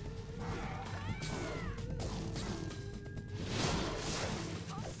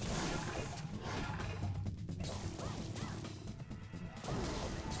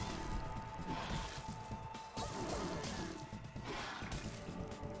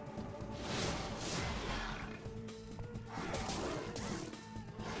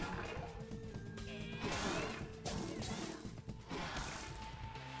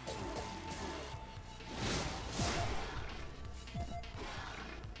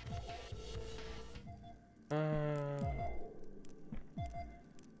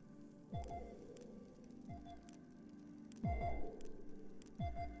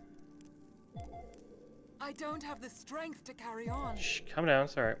 I don't have the strength to carry on. Shh, calm down.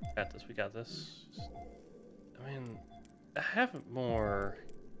 It's alright. We got this. We got this. I mean, I have more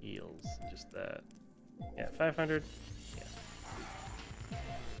heals than just that. Yeah, 500. Yeah.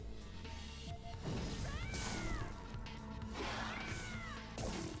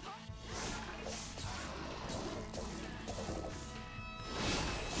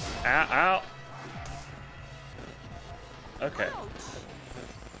 Ow, ow. Okay.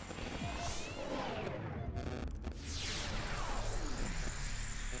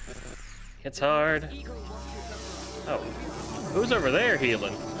 It's hard. Oh, who's over there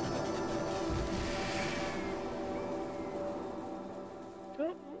healing?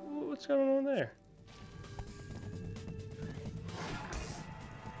 Oh, what's going on there?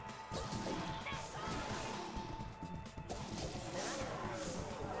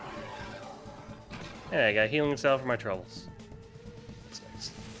 Yeah, I got healing cell for my troubles. That's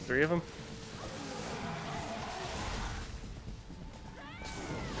nice. 3 of them.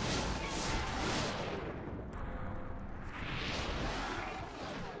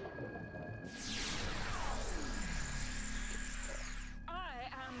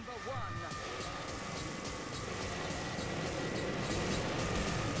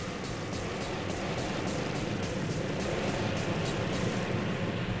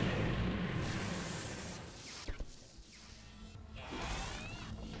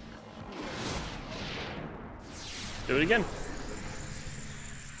 Do it again.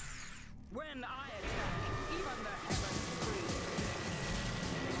 When I attack, even the heavens scream.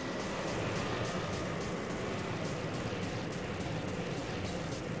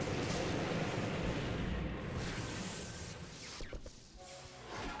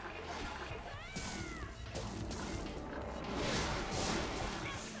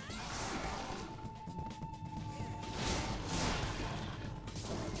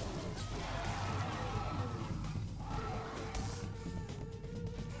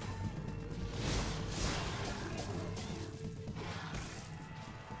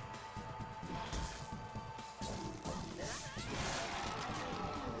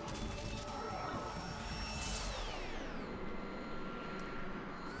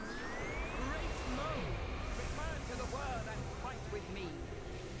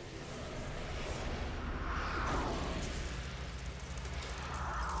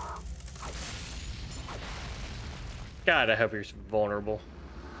 God, I hope you're vulnerable.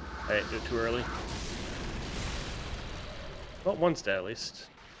 I didn't do it too early. Well, one's dead at least.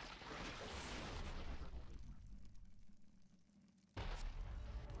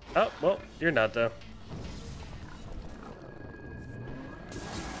 Oh, well, you're not though.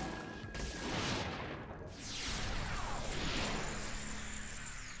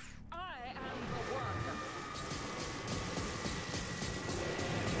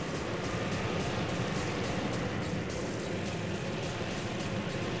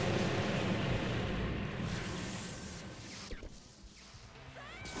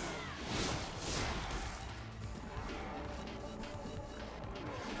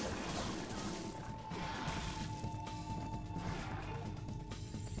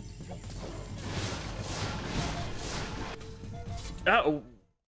 Oh,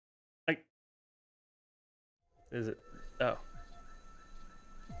 is it? Oh,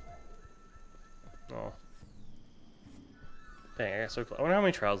 oh, dang! I got so close. I wonder how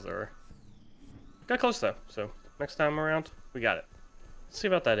many trials there were. Got close though. So next time around, we got it. Let's see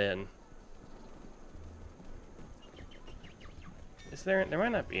about that inn. Is there? There might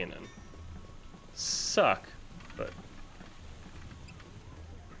not be an inn. Suck, but.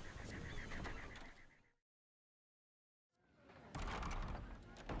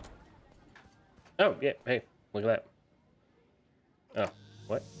 Oh, yeah, hey, look at that. Oh,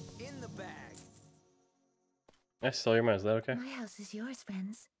 what? In the bag. I stole your mind, is that okay? My house is yours,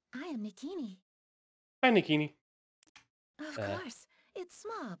 friends. I am Nikini. Hi, Nikini. Of course. It's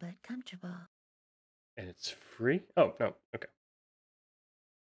small but comfortable. And it's free? Oh, no, okay.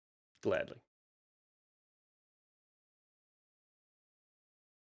 Gladly.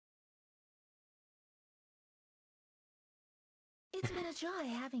 It's been a joy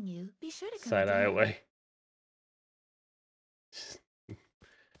having you. Be sure to come Side eye again. away.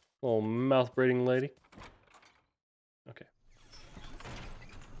 Little mouth braiding lady. Okay.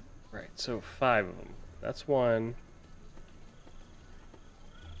 Right, so 5 of them. That's 1.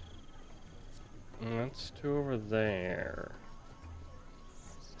 And that's 2 over there.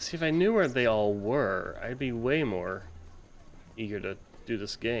 See, if I knew where they all were, I'd be way more eager to do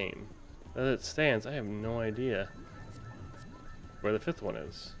this game. As it stands, I have no idea where the 5th one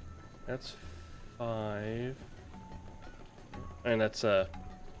is. That's 5. And that's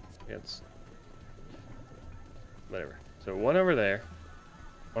it's whatever. So one over there,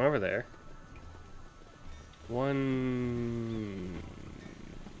 one over there, one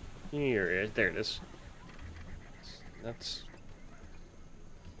here. There it is. That's.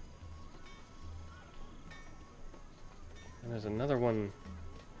 And there's another one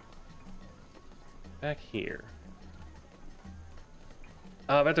back here.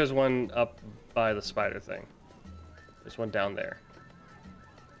 Oh, I bet there's one up by the spider thing. There's one down there.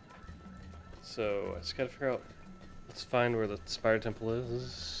 So I just gotta figure out. Let's find where the spider temple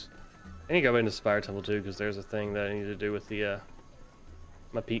is. I need to go into the spider temple too, because there's a thing that I need to do with the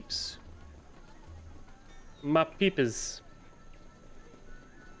my peeps. My peepers.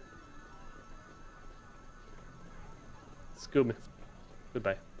 Scooby.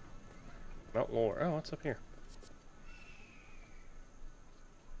 Goodbye. Mount Lore. Oh, what's up here?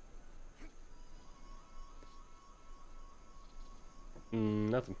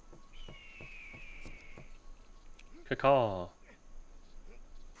 Nothing. Cacaw.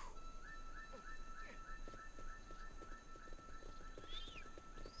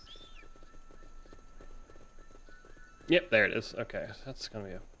 Yep, there it is. Okay, that's gonna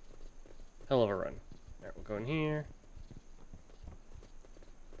be a hell of a run. Alright, we'll go in here.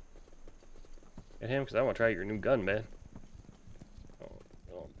 Get him, because I want to try your new gun, man.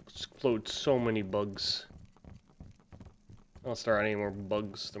 It'll explode so many bugs. I don't start any more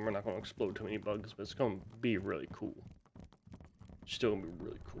bugs, then we're not going to explode too many bugs, but it's going to be really cool. Still going to be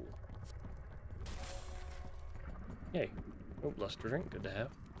really cool. Yay. Oh, luster drink, good to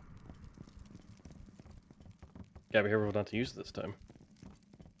have. Gotta be careful not to use it this time.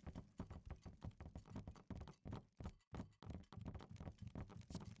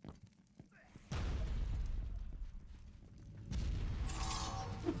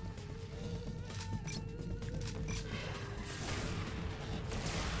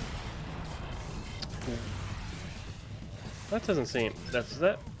 That doesn't seem... That's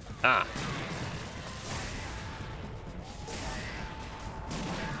that? Ah.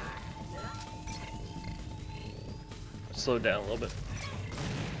 Slow down a little bit.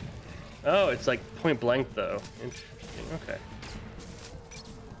 Oh, it's like point blank though. Interesting. Okay.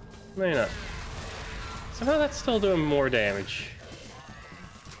 Maybe not. Somehow that's still doing more damage.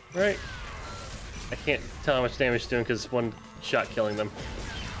 Right? I can't tell how much damage it's doing because it's one shot killing them.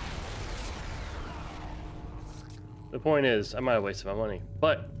 The point is, I might have wasted my money,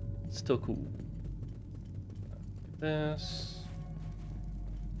 but it's still cool. This.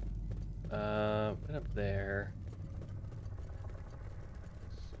 Put up there.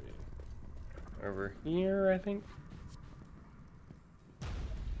 Let's see. Over here, I think.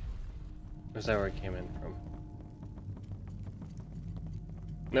 Or is that where it came in from?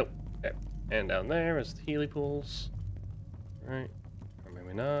 Nope. Okay. And down there is the Healy pools. Right. Or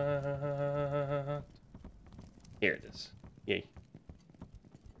maybe not. Here it is. Yay.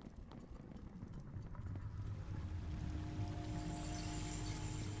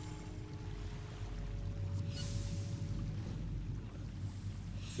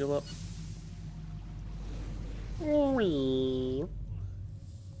 Fill up.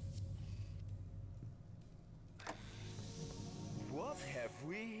 What have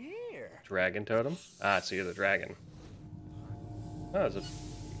we here? Dragon totem? Ah, so you're the dragon. Oh, is it?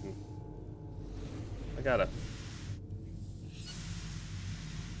 I got a...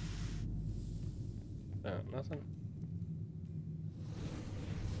 nothing?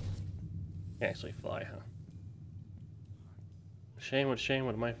 Can't actually fly, huh? Shame, what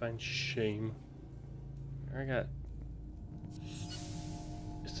am I find? Shame. I got...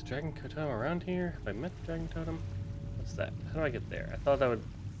 Is the dragon totem around here? Have I met the dragon totem? What's that? How do I get there? I thought that would...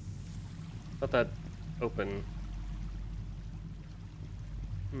 I thought that open...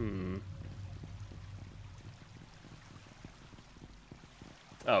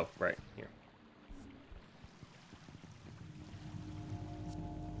 Oh, right, here.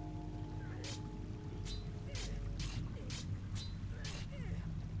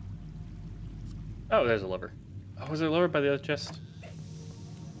 Oh, there's a lever. Oh, was there a lever by the other chest?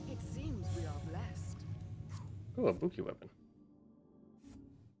 It seems we are blessed. Ooh, a Buki weapon.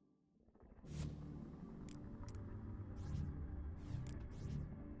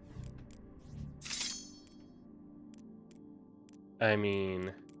 I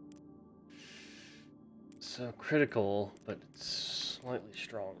mean... So critical, but it's slightly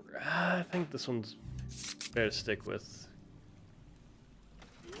stronger. I think this one's better to stick with.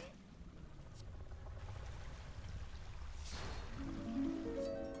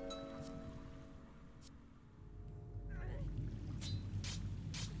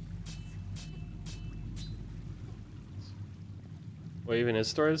 what even is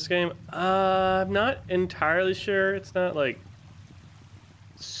the story of this game? I'm not entirely sure. It's not like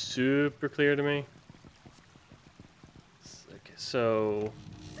super clear to me. Okay, so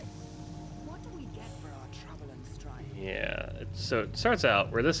What do we get for our trouble and strife? yeah, so it starts out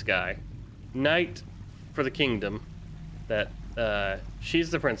where this guy, knight for the kingdom, that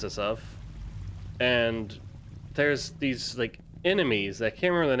she's the princess of, and there's these like enemies that I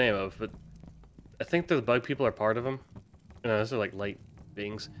can't remember the name of, but I think the bug people are part of them. No, those are like light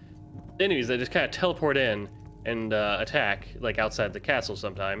beings. Enemies that just kind of teleport in and attack, like outside the castle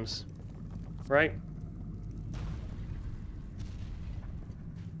sometimes, right?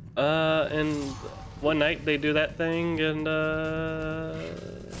 And one night they do that thing, and oh.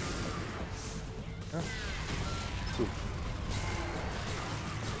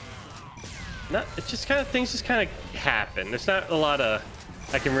 Not, it's just kind of things just kind of happen. There's not a lot of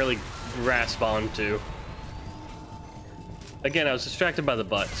I can really grasp onto. Again, I was distracted by the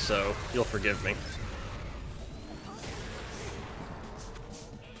butt, so you'll forgive me.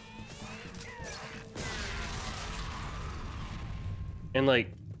 And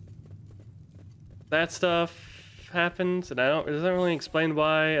like that stuff happens, and it doesn't really explain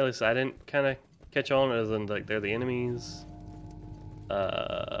why. At least I didn't kind of catch on, other than like they're the enemies.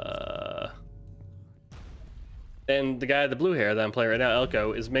 And the guy with the blue hair that I'm playing right now,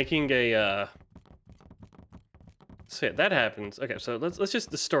 Elko, is making a so yeah, that happens. Okay, so let's just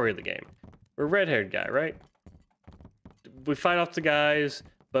the story of the game. We're a red-haired guy, right? We fight off the guys,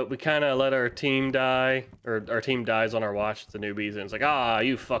 but we kind of let our team die, or our team dies on our watch, the newbies, and it's like, ah,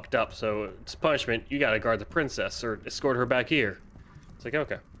 you fucked up, so it's punishment. You gotta guard the princess or escort her back here. It's like,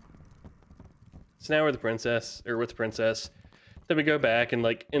 okay. So now we're the princess, or with the princess. Then we go back, and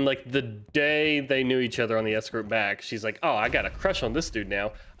like in like the day they knew each other on the escort back, she's like, oh, I got a crush on this dude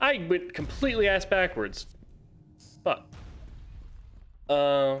now. I went completely ass backwards. But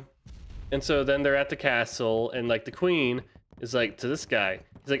and so then they're at the castle, and like the queen is like to this guy,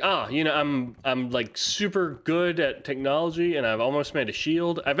 he's like, ah, you know, I'm like super good at technology, and I've almost made a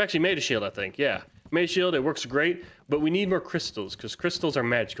shield. I've actually made a shield, I think. Yeah, made a shield. It works great, but we need more crystals, because crystals are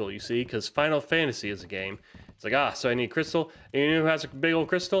magical, you see, because Final Fantasy is a game. It's like, ah, so I need crystal. And you know who has a big old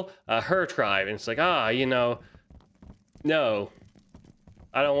crystal? Her tribe. And it's like, ah, you know, no,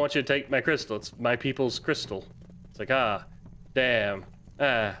 I don't want you to take my crystal. It's my people's crystal. It's like, ah, damn.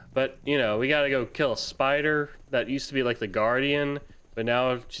 But, you know, we gotta go kill a spider that used to be like the guardian, but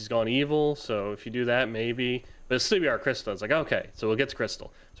now she's gone evil, so if you do that, maybe. But it'll still be our crystal. It's like, okay, so we'll get to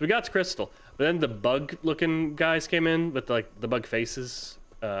crystal. So we got to crystal, but then the bug-looking guys came in with, like, the bug faces,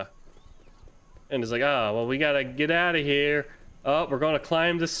 and it's like, ah, well, we gotta get out of here. Oh, we're gonna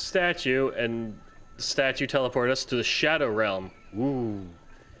climb this statue, and the statue teleported us to the Shadow Realm. Ooh.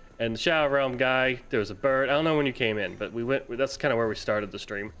 And the Shadow Realm guy, there was a bird. I don't know when you came in, but we went. That's kind of where we started the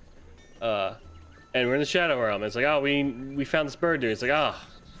stream. And we're in the Shadow Realm. It's like, oh, we found this bird dude. It's like, ah,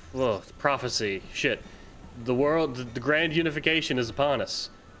 oh, prophecy, shit. The world, the grand unification is upon us.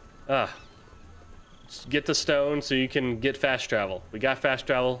 Get the stone so you can get fast travel. We got fast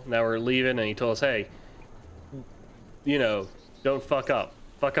travel. Now we're leaving, and he told us, hey, you know, don't fuck up.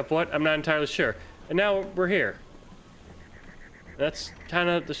 Fuck up what? I'm not entirely sure. And now we're here. That's kind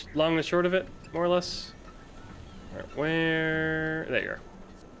of the long and short of it, more or less. All right, where? There you are.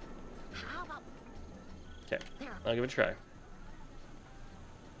 Okay, I'll give it a try.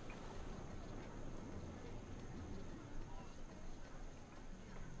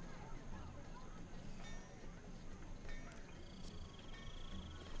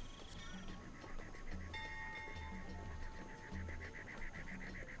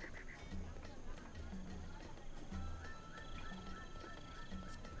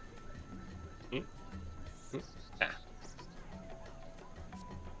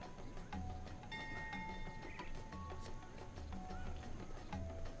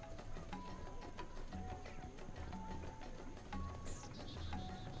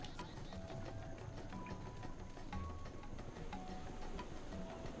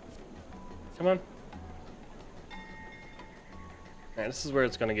 Come on. Alright, this is where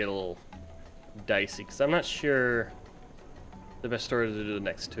it's gonna get a little dicey, because I'm not sure the best story to do the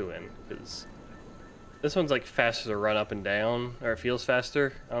next two in, because this one's like faster to run up and down, or it feels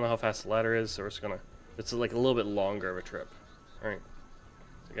faster. I don't know how fast the ladder is, so we're just gonna, it's like a little bit longer of a trip. Alright,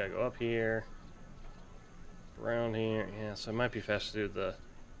 so I gotta go up here, around here, yeah, so it might be faster to do the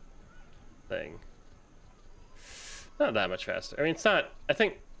thing. Not that much faster. I mean, it's not, I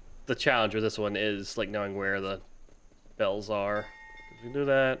think the challenge with this one is like knowing where the bells are. If we do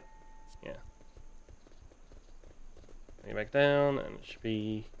that, yeah. Bring it back down, and it should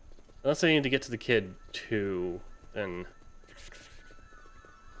be, unless I need to get to the kid too, then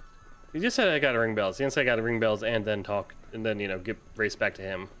He just said I gotta ring bells. He didn't say I gotta ring bells and then talk, and then, you know, get race back to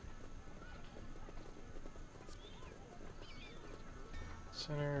him.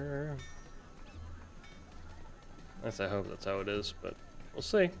 Center. I hope that's how it is, but we'll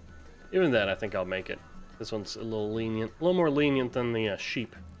see. Even then, I think I'll make it. This one's a little lenient, a little more lenient than the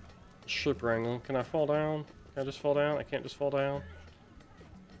sheep. Sheep wrangle. Can I fall down? Can I just fall down? I can't just fall down.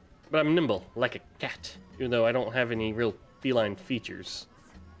 But I'm nimble, like a cat, even though I don't have any real feline features.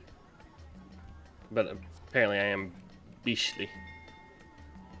 But apparently I am beastly.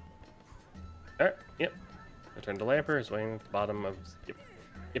 Alright, yep. Return to Lamper is waiting at the bottom of...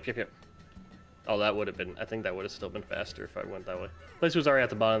 Yep. Oh, that would have been... I think that would have still been faster if I went that way. Place was already at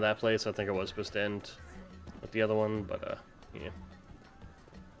the bottom of that place. I think I was supposed to end with the other one, but, yeah.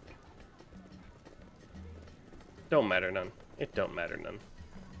 Don't matter none. It don't matter none.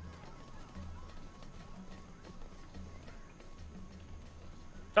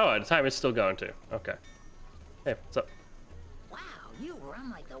 Oh, the time is still going too. Okay. Hey, what's up? Wow, you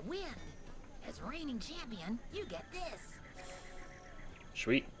run like the wind. As reigning champion, you get this.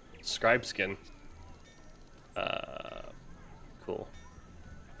 Sweet. Scribe skin. Cool.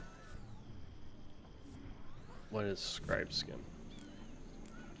 What is scribe skin?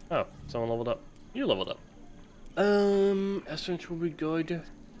 Oh, someone leveled up. You leveled up. Essence would be good.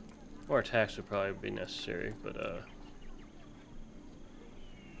 More attacks would probably be necessary, but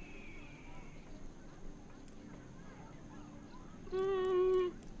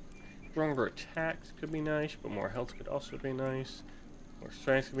stronger attacks could be nice, but more health could also be nice. More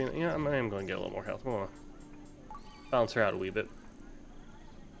strength could be... Yeah, I am going to get a little more health. I'm going to balance her out a wee bit.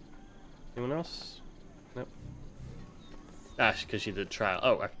 Anyone else? Nope. Ah, because she did trial.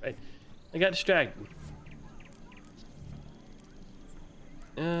 Oh, I got distracted.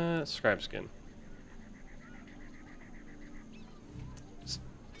 Scribe skin.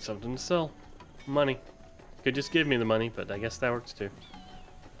 Something to sell. Money. Could just give me the money, but I guess that works too.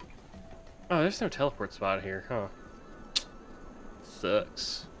 Oh, there's no teleport spot here, huh?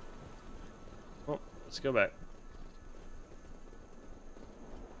 Sucks. Well, let's go back.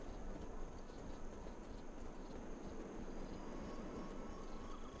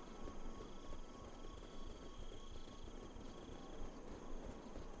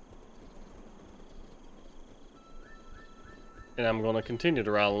 And I'm going to continue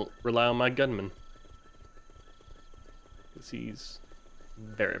to rely on my gunman. Because he's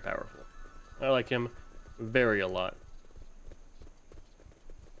very powerful. I like him very a lot.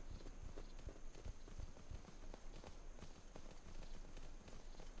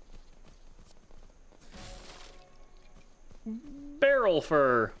 Barrel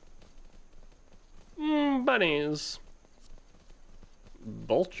fur. Bunnies.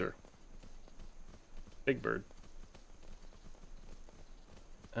 Vulture. Big bird.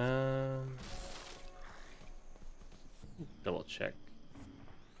 Double check.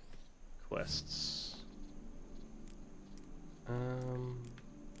 Quests.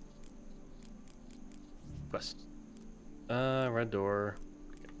 Quest. Red door.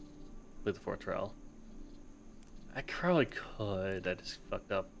 Leave the fort trail. I probably could. I just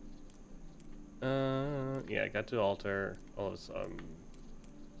fucked up. Yeah, I got to altar. All of so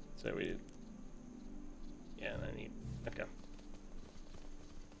we. Yeah, and I need. Okay.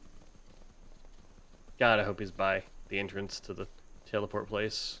 God, I hope he's by the entrance to the teleport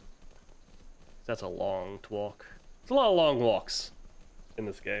place. That's a long walk. It's a lot of long walks in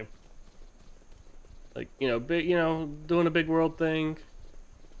this game. Like, you know, big, doing a big world thing.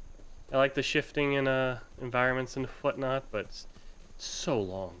 I like the shifting in environments and whatnot, but it's so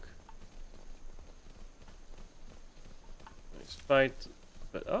long. Nice fight,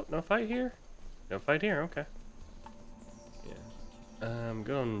 but oh, no fight here. No fight here. Okay. Yeah. I'm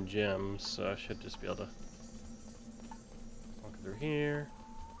good on gems, so I should just be able to walk through here.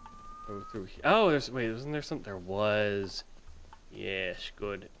 Go through here. Oh, wait, wasn't there something? There was. Yes,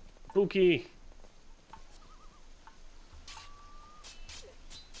 good. Pookie.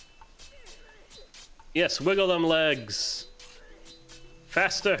 Yes, wiggle them legs.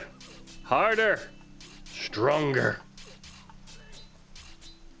 Faster. Harder. Stronger.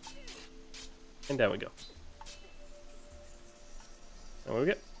 And down we go. And what do we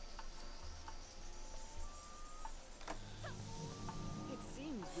get? It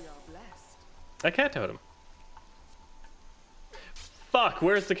seems we are blessed. A cat totem. Fuck,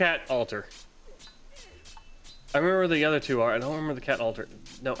 where's the cat altar? I remember where the other two are. I don't remember the cat altar.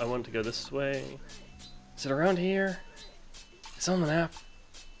 No, I want to go this way. Is it around here? It's on the map.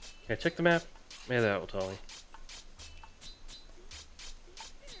 Can I check the map? Maybe that will tell me.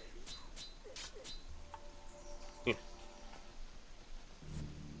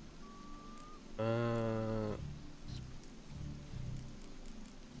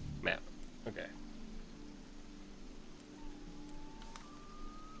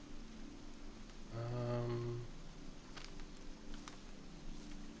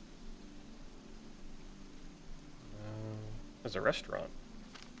 There's a restaurant.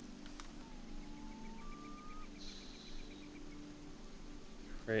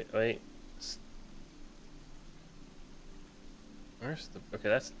 Wait. Where's the... Okay,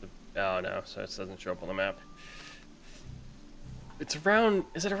 that's the... Oh, no. So it doesn't show up on the map. It's around...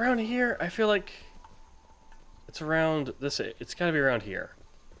 Is it around here? I feel like... It's around this... It's gotta be around here.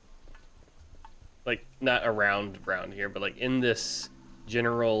 Like, not around here, but like in this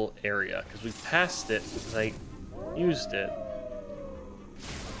general area. Because we passed it because I used it.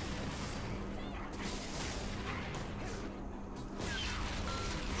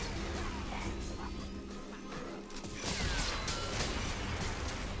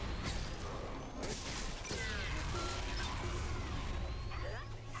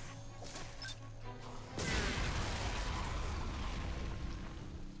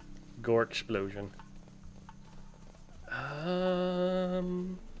 Gore explosion.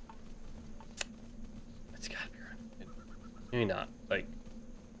 It's gotta be around. Maybe not. Like,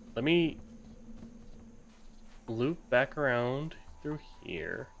 let me loop back around through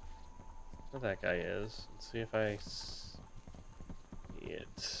here. Where that guy is. Let's see if I see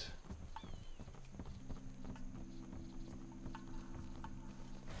it.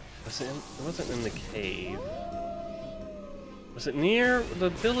 It wasn't in the cave. Was it near the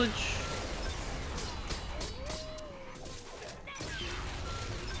village?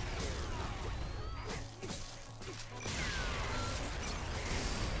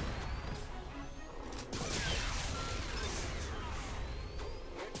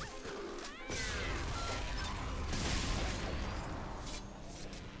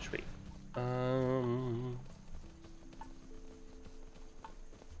 Sweet.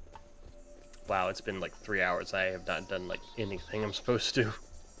 Wow, it's been like 3 hours. I have not done like anything I'm supposed to.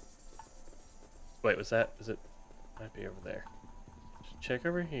 Wait, was that? Is it? Might be over there. Just check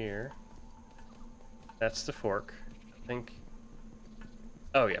over here. That's the fork, I think.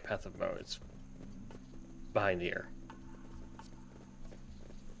 Oh yeah, Path of Mo. It's behind here.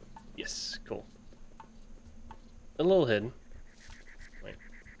 Yes, cool. A little hidden. Wait,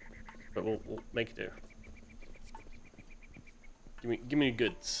 but we'll make it do. Give me the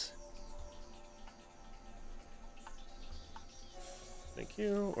goods. Thank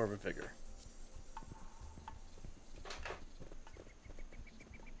you. Orb of Vigor.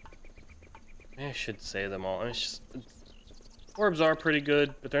 I should say them all. It's just, orbs are pretty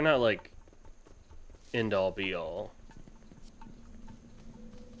good, but they're not like end all be all.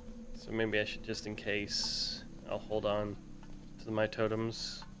 So maybe I should, just in case, I'll hold on to my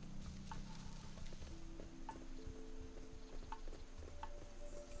totems.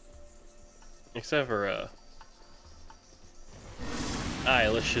 Except for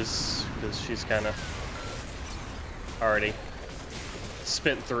Eilish's, because she's kind of already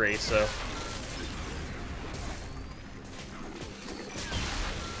spent 3, so.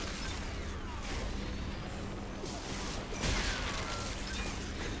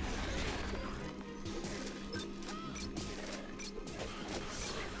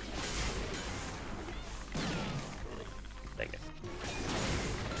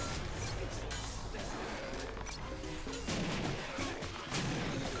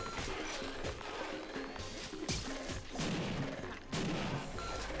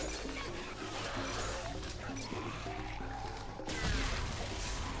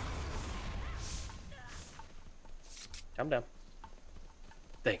 Calm down.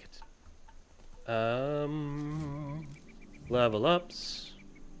 Dang it. Level ups.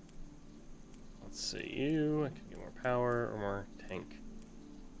 Let's see you. I can get more power or more tank.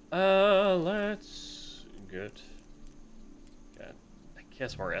 Let's good. God, I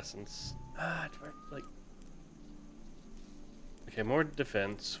guess more essence. Do I like? Okay, more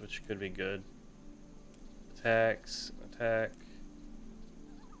defense, which could be good. Attacks, attack.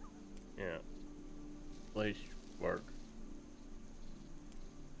 Yeah. Place work.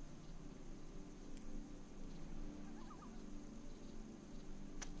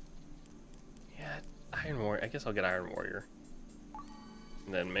 Iron Warrior. I guess I'll get Iron Warrior.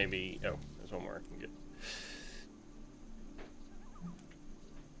 And then maybe... Oh, there's one more I can get.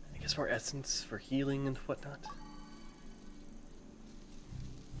 I guess more essence for healing and whatnot.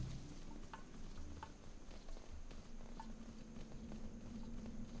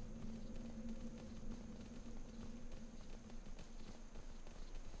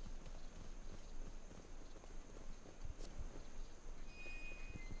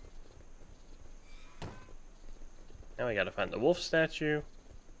 Now I gotta find the wolf statue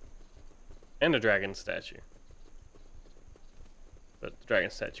and the dragon statue. But the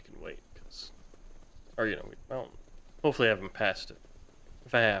dragon statue can wait, because, or you know, well, hopefully I haven't passed it.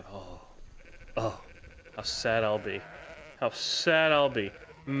 If I have, oh, how sad I'll be. How sad I'll be.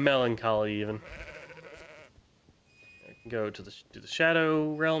 Melancholy, even. I can go to do the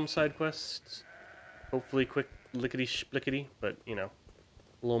Shadow Realm side quests. Hopefully quick lickety-splickety, but, you know,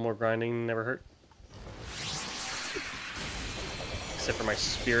 a little more grinding never hurt. Except for my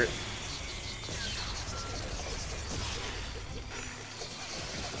spirit.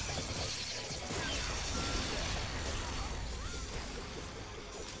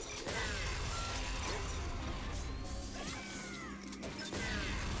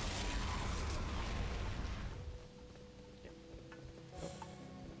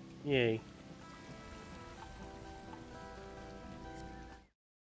 Yay.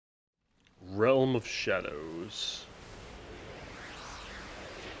 Realm of Shadows.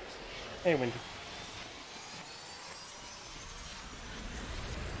 Hey, Wendy.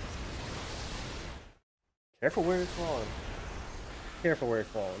 Careful where you're clawing. Careful where you're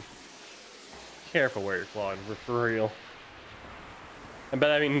clawing. Careful where you're clawing, for real. And by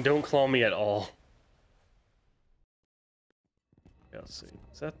that I mean don't claw me at all. Okay, let's see.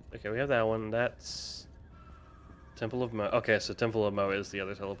 Is that okay? We have that one. That's Temple of Mo. Okay, so Temple of Mo is the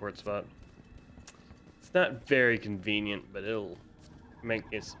other teleport spot. It's not very convenient, but it'll make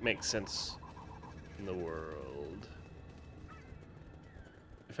sense in the world.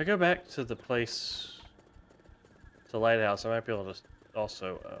 If I go back to the place, to Lighthouse, I might be able to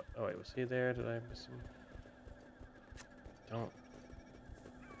also. Oh wait, was he there? Did I miss him? Don't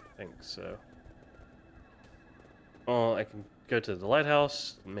think so. Well, I can go to the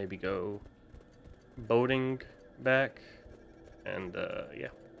lighthouse, maybe go boating back, and yeah.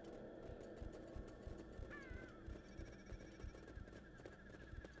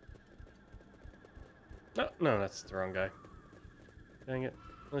 Oh, no, that's the wrong guy. Dang it.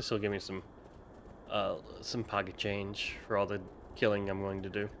 At least he'll give me some pocket change for all the killing I'm going to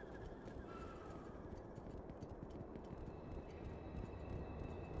do.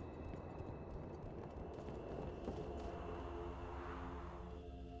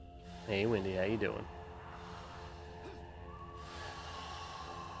 Hey, Wendy, how you doing?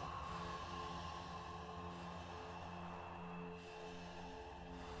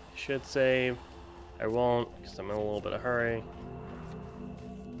 Should save. I won't, because I'm in a little bit of a hurry.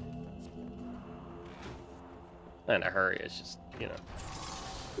 Not in a hurry, it's just, you know.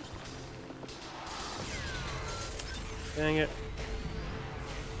 Dang it.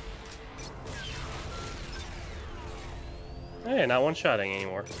 Hey, not one-shotting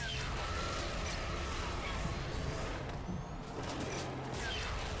anymore.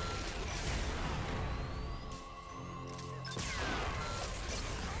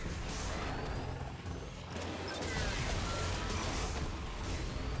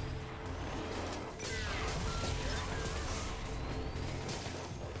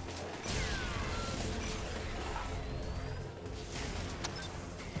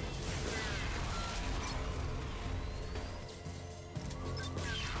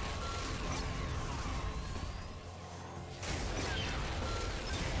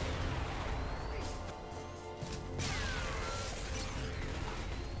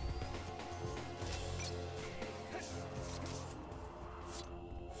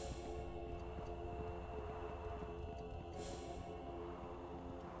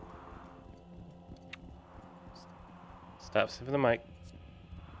 Stop sniffing the mic.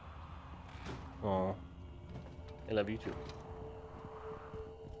 Aw. I love you too.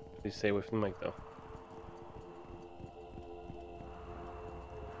 Please stay away from the mic though.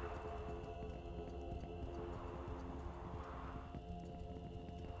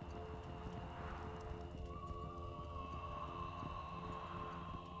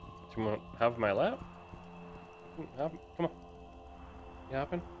 Do you want to have my lap? Come on. You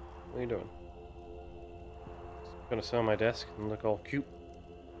hopping? What are you doing? Gonna sit on my desk and look all cute.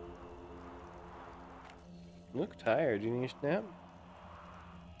 You look tired. You need a nap?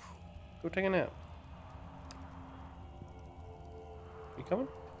 Go take a nap. You coming?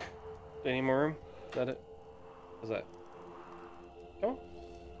 Do you need more room? Is that it? What's that? Come on.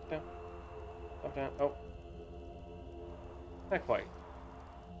 Down. Up, down. Oh. Not quite.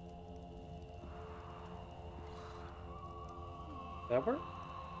 That work?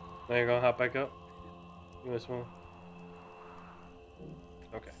 Now you're gonna hop back up? You miss one?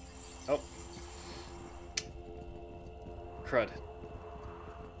 Okay. Oh. Crud.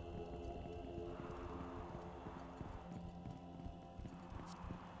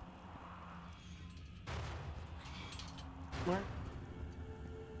 What?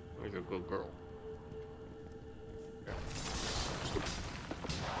 Like a good girl. Yeah.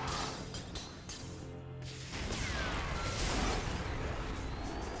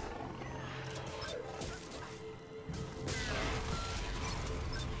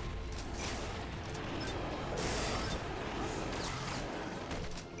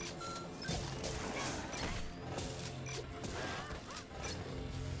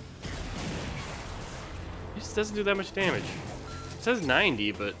 This doesn't do that much damage. It says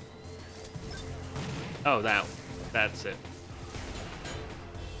 90, but... Oh, that's it.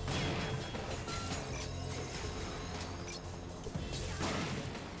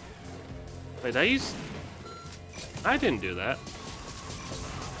 Wait, I didn't do that.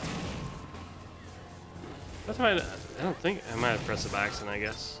 That's why I don't think I might have pressed it by accident, I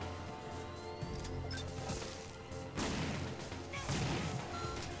guess.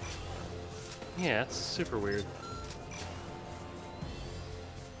 Yeah, that's super weird.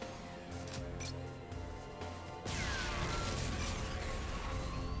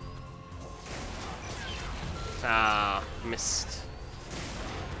 Ah, missed.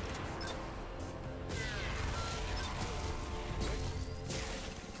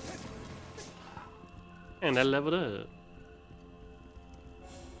 And I leveled up.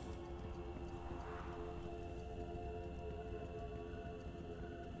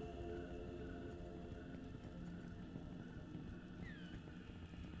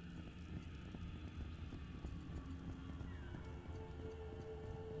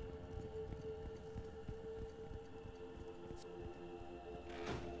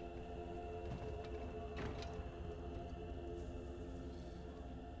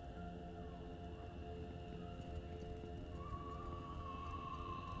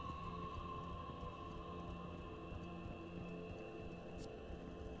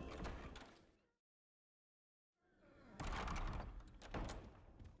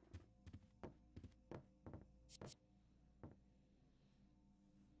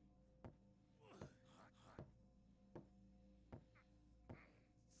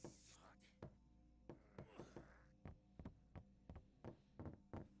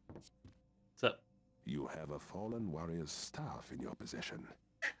 What's up? You have a fallen warrior's staff in your possession.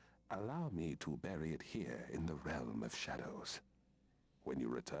 Allow me to bury it here in the realm of shadows. When you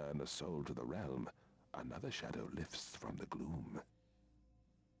return a soul to the realm, another shadow lifts from the gloom.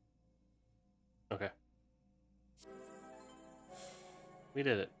 Okay. We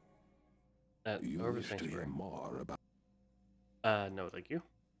did it. You wish to hear more about... No, thank you.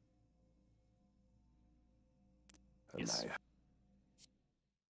 Yes.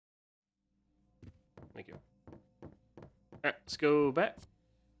 Thank you. Alright, let's go back.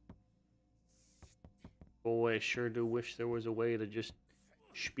 Boy, I sure do wish there was a way to just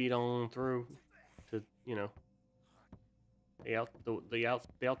speed on through to, you know, the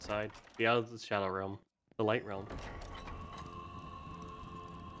outside, be out of the shadow realm, the light realm.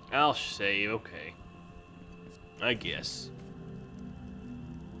 I'll save, okay. I guess.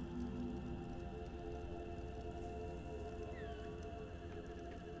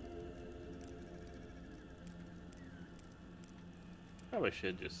 Probably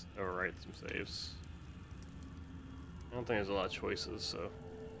should just overwrite some saves. I don't think there's a lot of choices, so...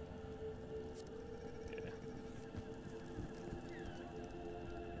 Yeah.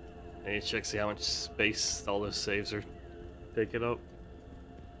 I need to check, see how much space all those saves are taking up.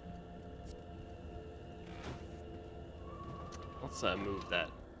 Let's move that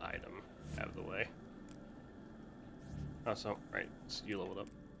item out of the way. Oh, so, right, so you leveled up.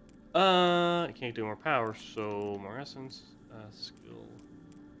 I can't do more power, so more essence. Skill.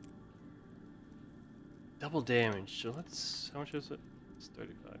 Double damage, so let's... How much is it? It's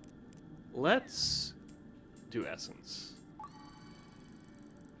 35. Let's do essence.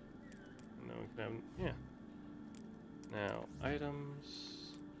 No, we can have... Yeah. Now,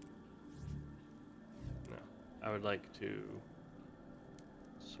 items... No. I would like to...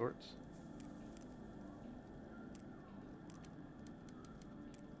 Sort.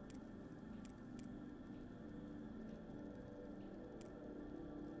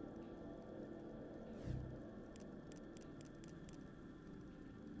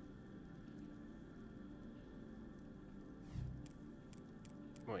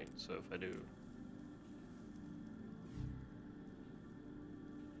 Wait, so if I do...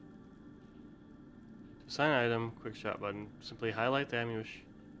 Assign item, quick shot button, simply highlight the ambush.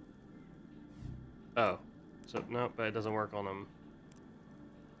 Oh, so no, but it doesn't work on them.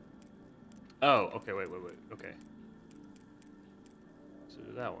 Oh, okay, wait, okay. So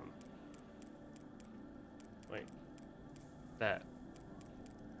do that one. Wait. That.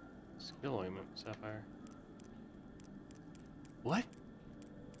 Skill ointment, sapphire. What?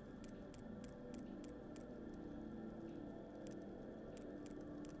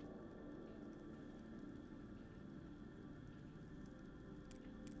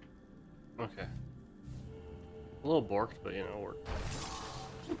 Okay. A little borked, but you know, it'll work.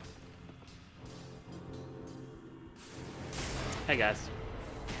 Hey guys.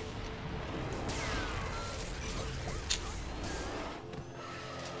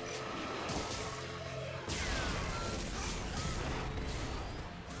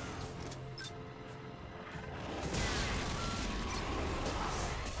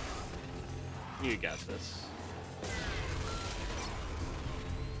 You got this.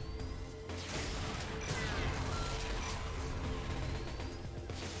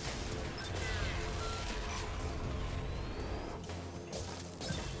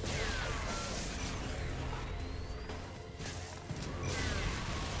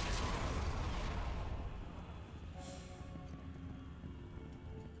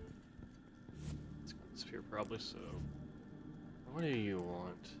 Here probably so. What do you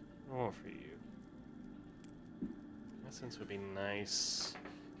want? I want for you. Essence would be nice.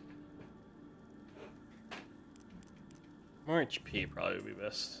 More HP probably would be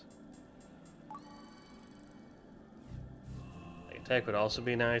best. Like, attack would also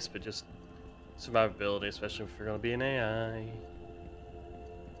be nice, but just survivability, especially if you're gonna be an AI.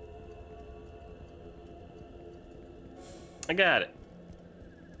 I got it.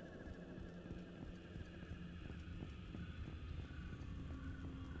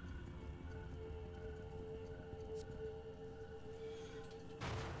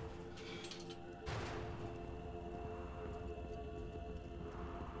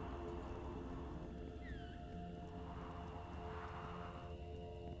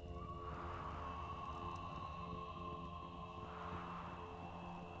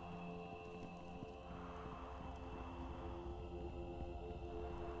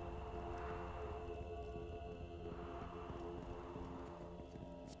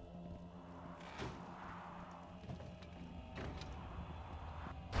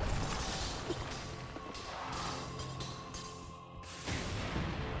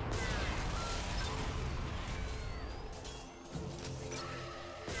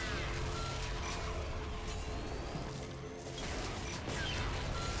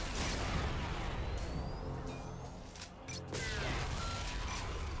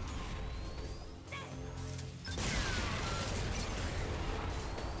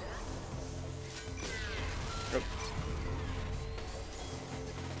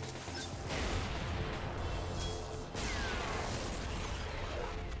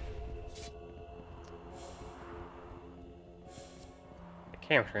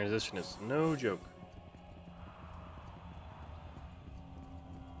 Camera transition is no joke.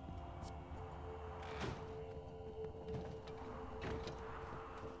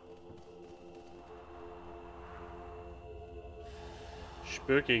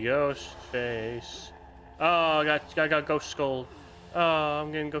 Spooky ghost face. Oh, I got ghost skull. Oh,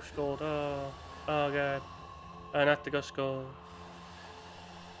 I'm getting ghost skull. Oh, oh god. Not the ghost skull.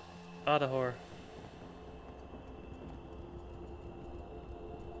 Ah, the horror.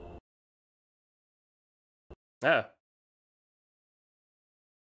 Oh.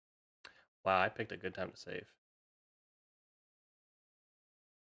 Wow, I picked a good time to save.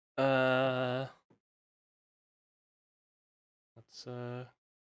 Let's load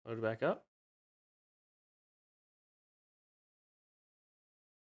it back up.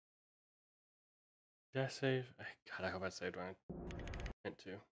 Did I save? God, I hope I saved when I meant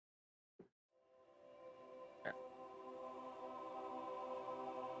to. Right.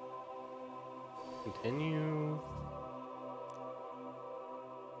 Continue.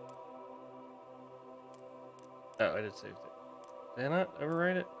 Oh, I did save it. Did I not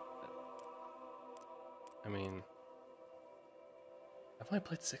overwrite it? I mean, I've only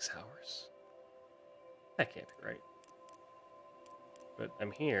played 6 hours. That can't be right. But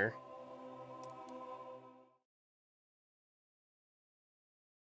I'm here.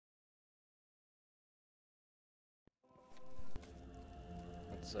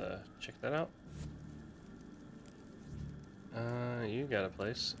 Let's check that out. You got a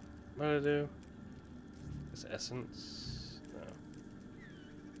place. What do I do? This essence? No.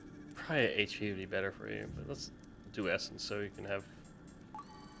 Probably HP would be better for you, but let's do essence so you can have.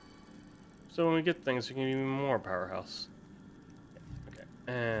 So when we get things, we can be even more powerhouse. Okay,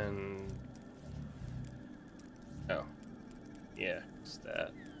 and oh, yeah, it's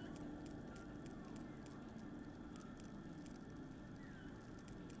that.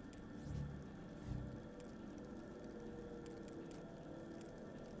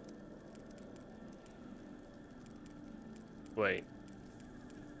 Wait.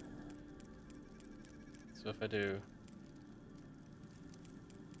 So if I do...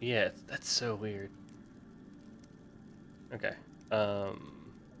 Yeah, that's so weird. Okay.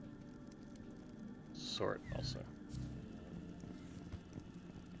 Sort also.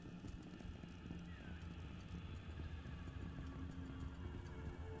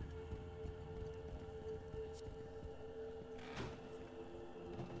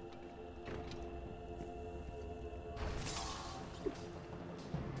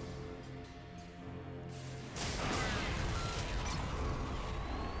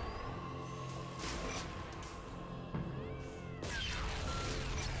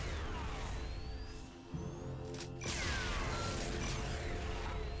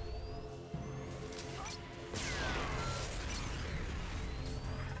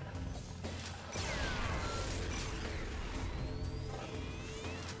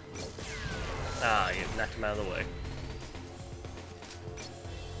 knocked him out of the way.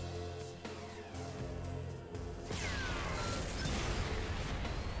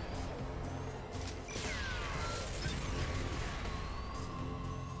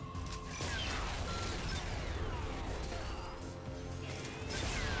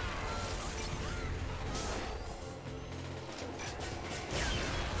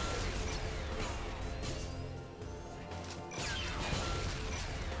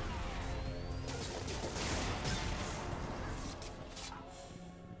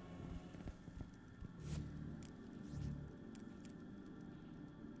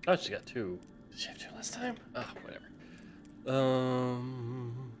 Oh, she got 2. Did she have 2 last time? Oh, whatever.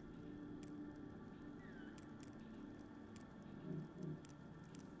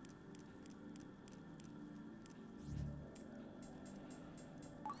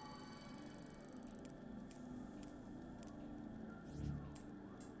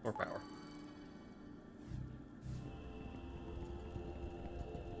 More power.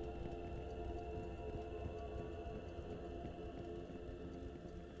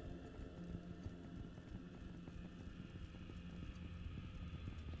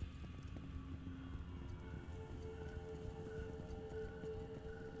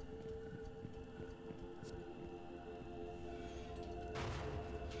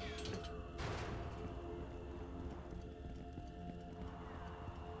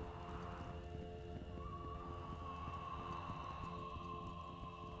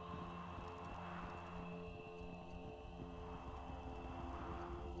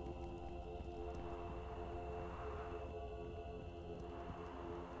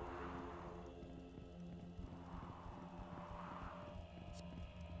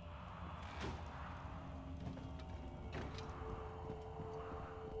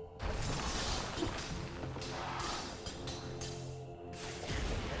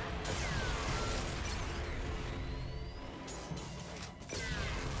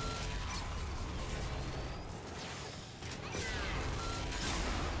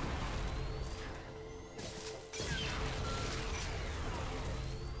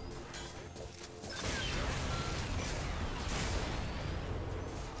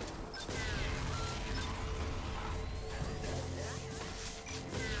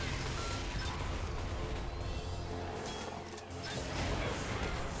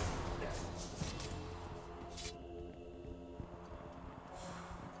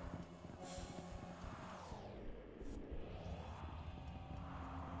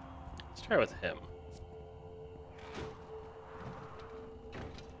 Let's try with him.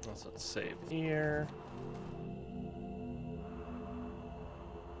 Let's save here.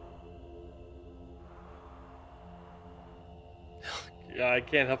 Yeah, I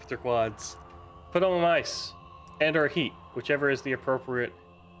can't help with their quads. Put on ice and or heat, whichever is the appropriate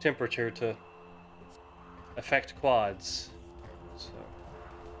temperature to affect quads. So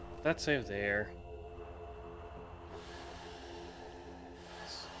that's save there.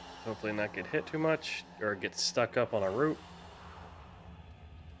 Hopefully not get hit too much or get stuck up on a root.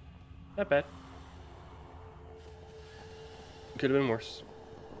 Not bad. Could have been worse.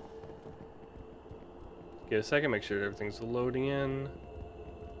 Give it a second, make sure everything's loading in.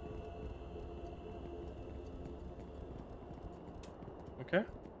 Okay.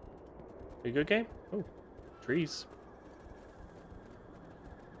 Pretty good game. Oh, trees.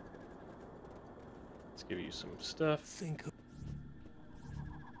 Let's give you some stuff. Think of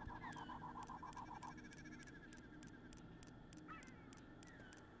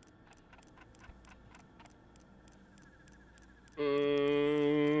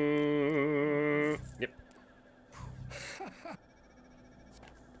Yep.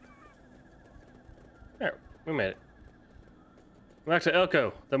 Alright, we made it. We're back to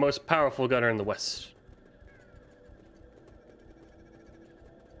Elko, the most powerful gunner in the West.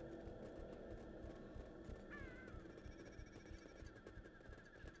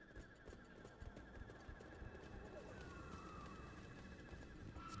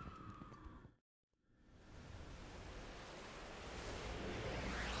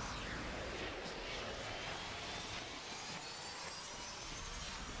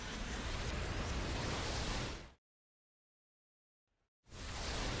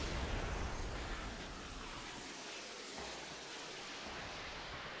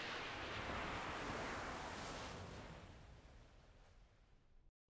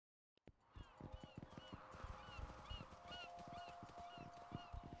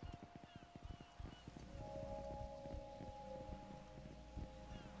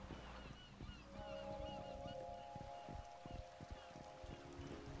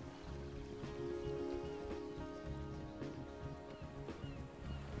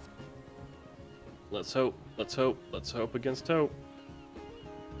 Let's hope. Let's hope. Let's hope against hope.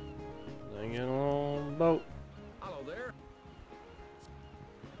 I get on boat. Hello there.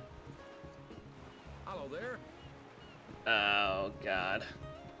 Hello there. Oh God.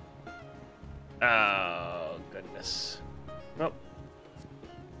 Oh goodness. Well,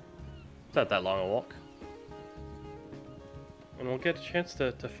 it's not that long a walk, and we'll get a chance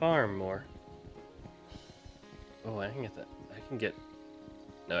to farm more. Oh, I can get that. I can get.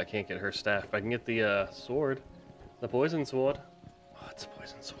 No, I can't get her staff. I can get the sword, the poison sword. Oh, it's a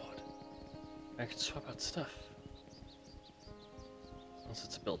poison sword. I can swap out stuff. Unless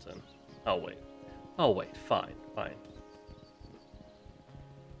it's built in. Oh wait. Oh wait. Fine. Fine.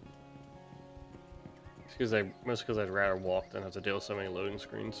 Mostly because I'd rather walk than have to deal with so many loading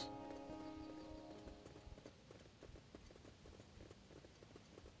screens.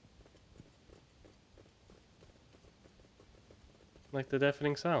 Like the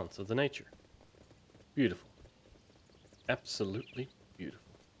deafening silence of the nature. Beautiful. Absolutely beautiful.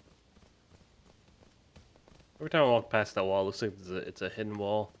 Every time I walk past that wall, it looks like it's a hidden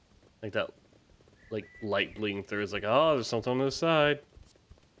wall. Like that, like light bleeding through. It's like, oh, there's something on the side.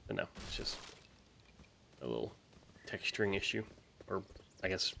 But no, it's just a little texturing issue. Or, I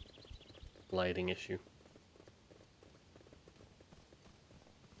guess, lighting issue.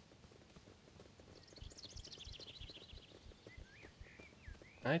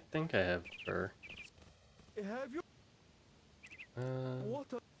 I think I have fur. Have you? What?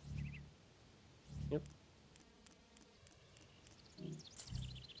 Yep.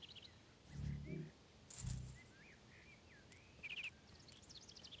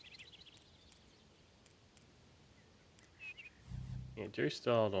 Yeah, Jerry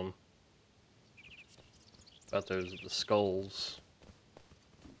stalled on about the skulls.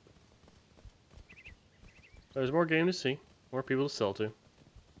 There's more game to see, more people to sell to.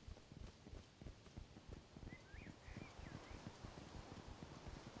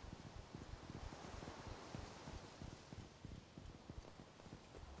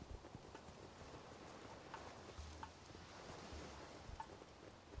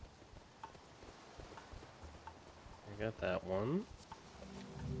 I got that one.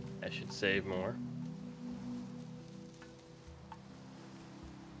 I should save more.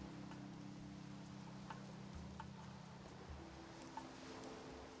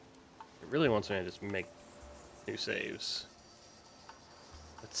 It really wants me to just make new saves.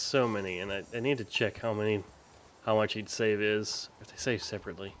 That's so many, and I need to check how much each save is. If they save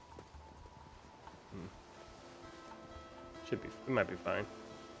separately. Should be, it might be fine.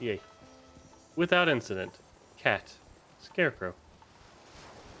 Yay. Without incident. Cat. Scarecrow.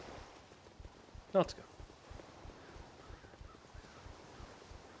 Let's go.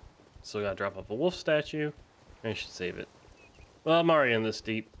 Still gotta drop off a wolf statue. I should save it. Well, I'm already in this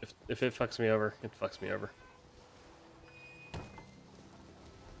deep. If it fucks me over, it fucks me over.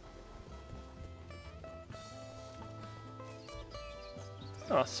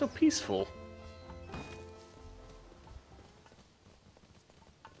 Oh, it's so peaceful.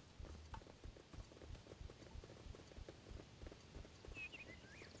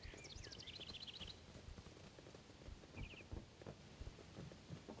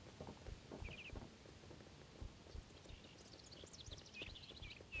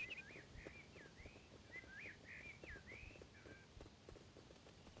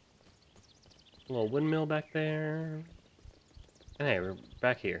 A little windmill back there. And hey, we're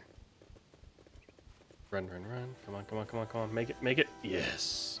back here. Run, run, run. Come on, come on, come on, come on. Make it, make it.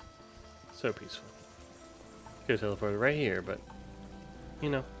 Yes. So peaceful. Could have teleported right here, but, you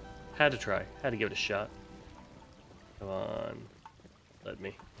know, had to try. Had to give it a shot. Come on. Let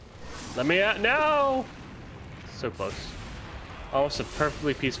me out. No! So close. Almost a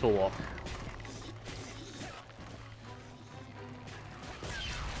perfectly peaceful walk.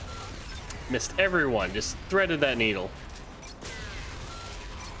 Missed everyone. Just threaded that needle.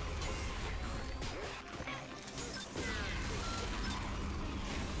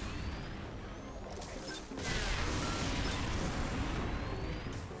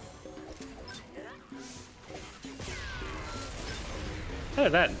 How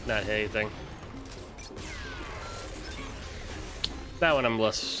did that not hit anything? That one I'm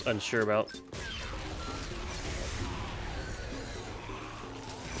less unsure about.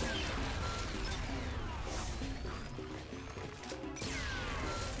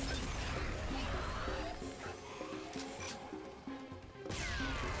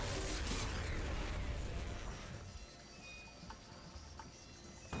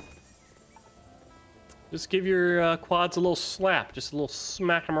 Just give your quads a little slap, just a little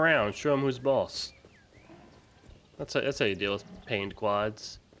smack them around, show them who's boss. That's how you deal with pained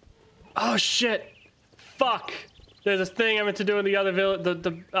quads. Oh shit! fuck! There's this thing I meant to do in the other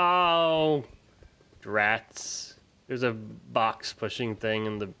village. Oh, drats! There's a box pushing thing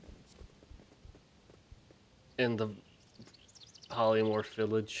in the polymorph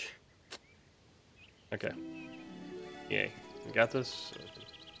village. Okay. Yay. We got this.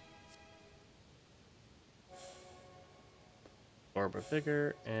 Orbit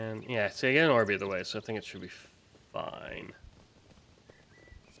bigger, and yeah, see, I get an orb either way, so I think it should be fine.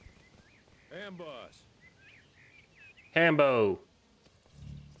 Amboss. Hambo!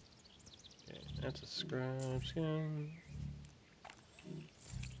 Okay, that's a scrub skin.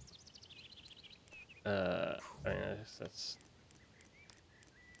 I guess that's...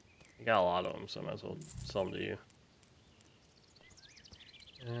 You got a lot of them, so I might as well sell them to you.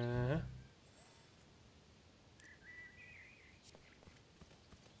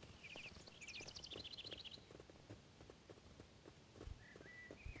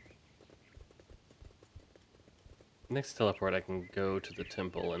 Next teleport, I can go to the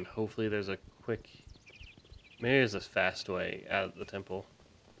temple, and hopefully there's a quick... Maybe there's a fast way out of the temple.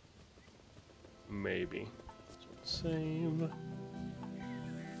 Maybe. So let's save.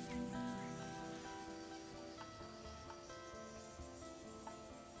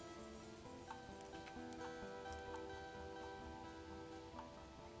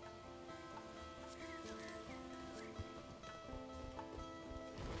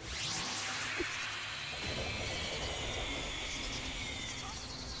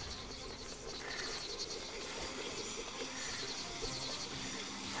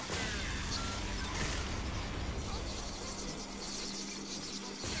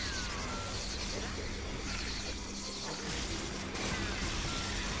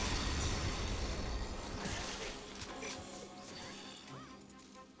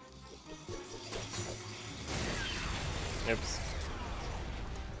 Oops.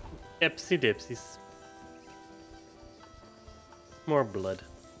 Ipsy dipsies. More blood.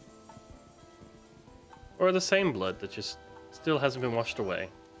 Or the same blood that just still hasn't been washed away.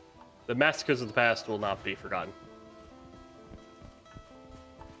 The massacres of the past will not be forgotten.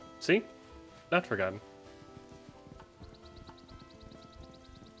 See? Not forgotten.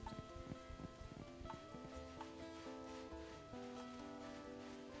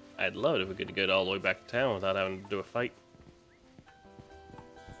 I'd love it if we could get all the way back to town without having to do a fight.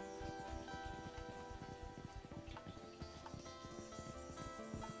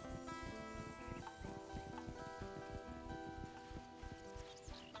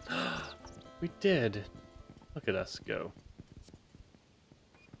 We did. Look at us go.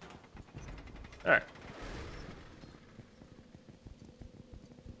 Alright.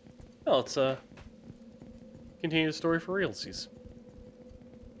 Well, let's continue the story for realsies.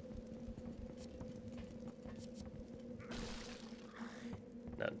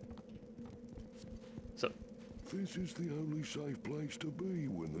 None. So. This is the only safe place to be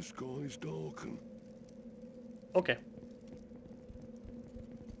when the skies darken. Okay.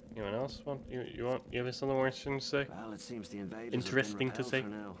 Anyone else want you have something more interesting to say? Well, it seems the invaders interesting have been to say. for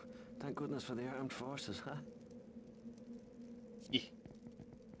now. Thank goodness for the armed forces, huh? Yeah.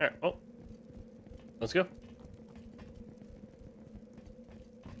 All right. Well, let's go.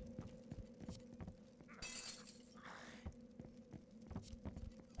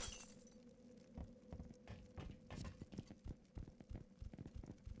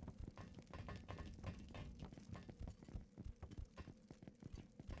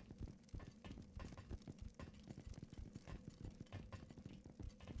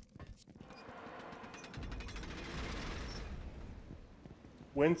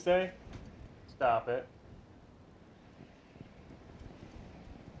 Wednesday? Stop it.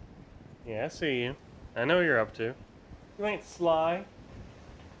 Yeah, I see you. I know what you're up to. You ain't sly.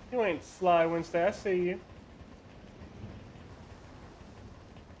 You ain't sly, Wednesday. I see you.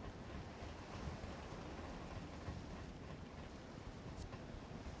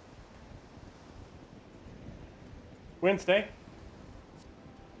 Wednesday?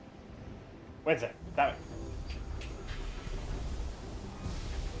 Wednesday. Stop it.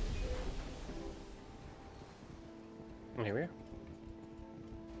 Here we are.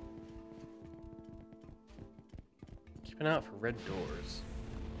 Keeping out for red doors.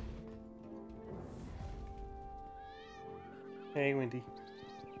 Hey, Wendy.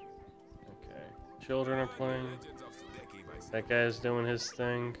 Okay. Children are playing. That guy's doing his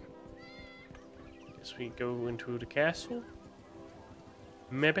thing. Guess we go into the castle?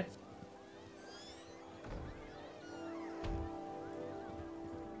 Maybe?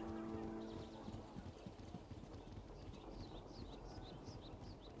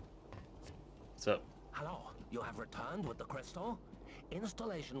 What's up? Hello, you have returned with the crystal?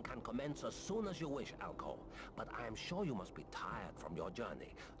 Installation can commence as soon as you wish, Alco. But I am sure you must be tired from your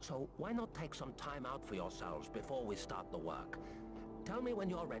journey. So why not take some time out for yourselves before we start the work? Tell me when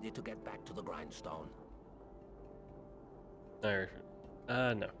you're ready to get back to the grindstone. No.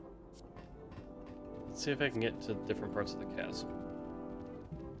 Let's see if I can get to different parts of the castle.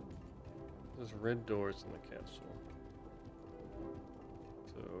 There's red doors in the castle.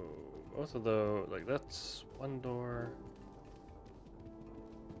 So both of those, like that's one door.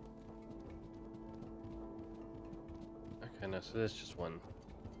 Okay, no, so that's just one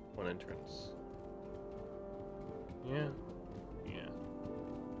entrance. Yeah.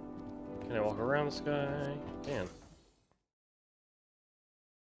 Can I walk around this guy? Can.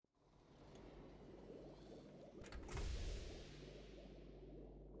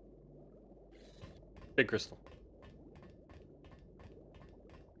 Big crystal.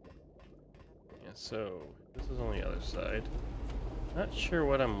 Yeah, so this is on the other side. Not sure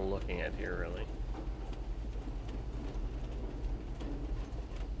what I'm looking at here, really.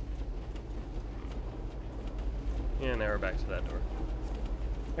 Yeah, now we're back to that door.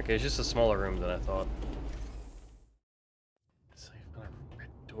 Okay, it's just a smaller room than I thought. So I found a red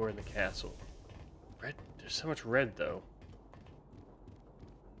door in the castle. Red? There's so much red, though.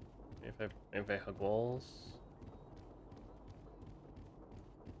 If I hug walls...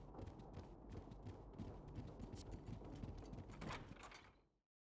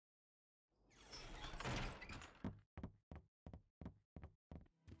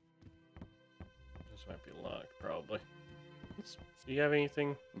 This might be locked, probably. Do you have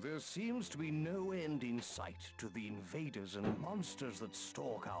anything? There seems to be no end in sight to the invaders and monsters that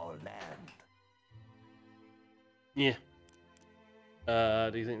stalk our land. Yeah.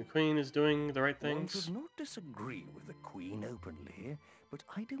 Do you think the Queen is doing the right One things? should not disagree with the Queen openly, but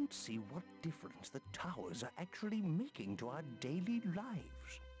I don't see what difference the towers are actually making to our daily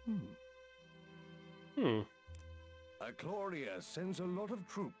lives. Icloria sends a lot of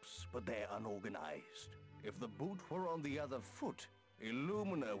troops, but they're unorganized. If the boot were on the other foot,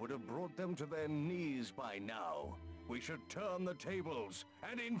 Illumina would have brought them to their knees by now. We should turn the tables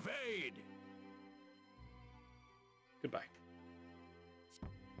and invade! Goodbye.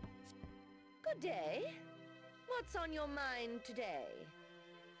 Good day. What's on your mind today?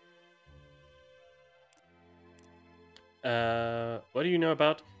 What do you know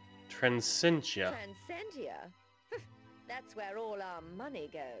about Transcentia? Transcentia? That's where all our money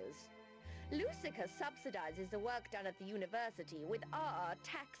goes. Lucica subsidizes the work done at the university with our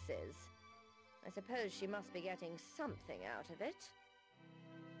taxes. I suppose she must be getting something out of it.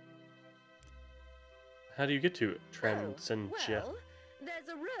 How do you get to Transcentia? Well, there's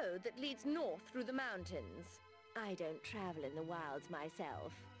a road that leads north through the mountains. I don't travel in the wilds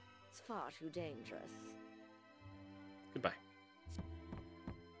myself. It's far too dangerous. Goodbye.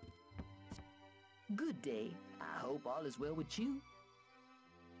 Good day. I hope all is well with you.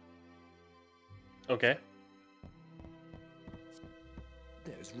 Okay.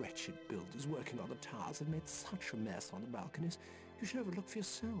 Those wretched builders working on the towers have made such a mess on the balconies. You should have a look for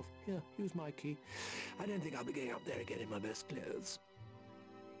yourself. Here, use my key. I don't think I'll be going up there again in my best clothes.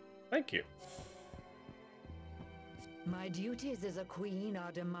 Thank you. My duties as a queen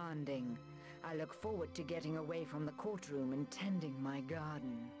are demanding. I look forward to getting away from the courtroom and tending my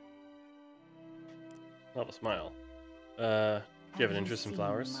garden. Love a smile. Do you have an interest in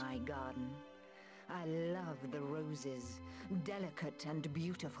flowers? My garden. I love the roses. Delicate and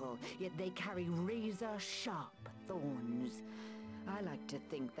beautiful, yet they carry razor-sharp thorns. I like to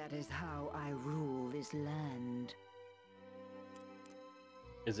think that is how I rule this land.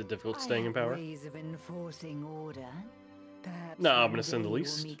 Is it difficult staying in power? Ways of enforcing order. Perhaps No, I'm gonna send the one day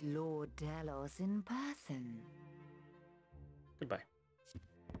least. we'll meet Lord Delos in person. Goodbye.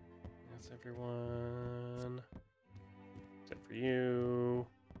 That's everyone. Except for you.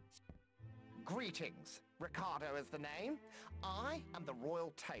 Greetings. Ricardo is the name. I am the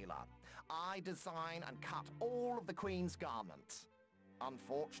royal tailor. I design and cut all of the Queen's garments.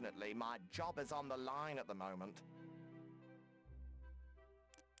 Unfortunately, my job is on the line at the moment.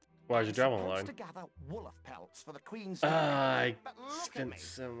 Why is your job on the I'm line? supposed to gather wolf pelts for the Queen's I but look at spent me.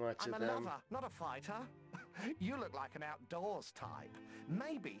 so much I'm of a them. lover, not a fighter. You look like an outdoors type.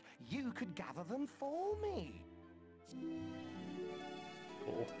 Maybe you could gather them for me.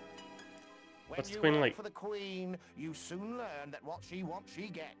 Cool. When What's the you Queen work like? for the Queen, you soon learn that what she wants, she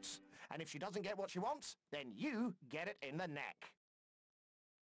gets. And if she doesn't get what she wants, then you get it in the neck.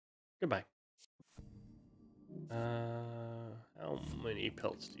 Goodbye. How many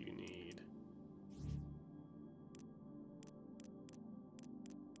pelts do you need?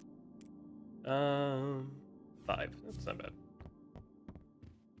 Five. That's not bad.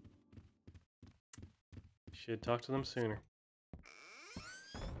 should talk to them sooner.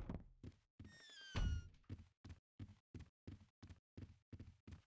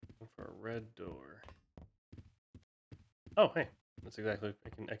 For a red door. Oh, hey, that's exactly.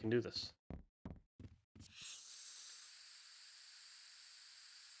 I can do this.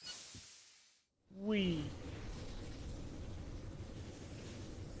 Wee.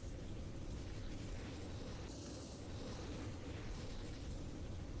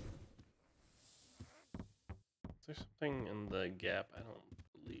 Is there something in the gap? I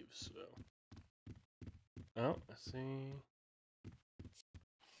don't believe so. Oh, I see.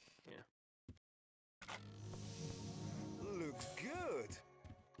 Yeah. Looks good.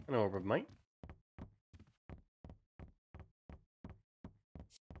 An orb of might.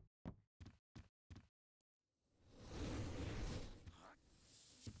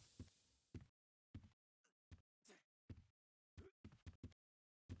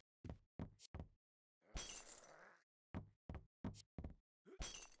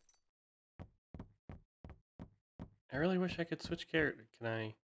 I really wish I could switch character. Can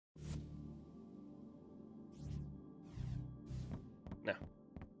I? No.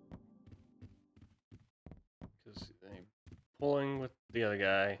 Because I'm pulling with the other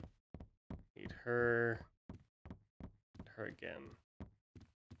guy. Need her. Need her again.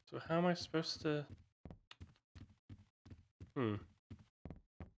 So how am I supposed to? Hmm.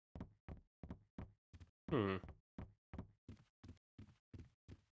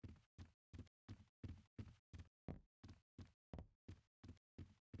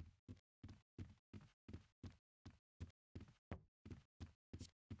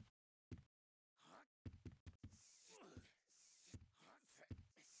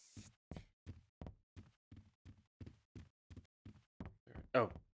 Oh,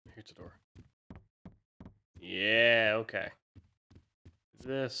 here's the door. Yeah, okay.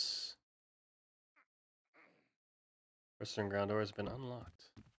 This western ground door has been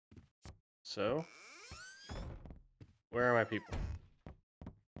unlocked. So, where are my people?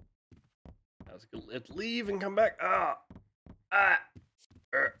 Let's leave and come back.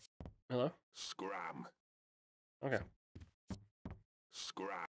 Hello? Scram. Okay.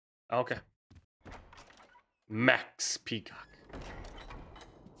 Scram. Okay. Max Peacock.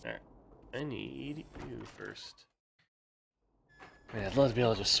 Alright. I need you first. I mean, I'd love to be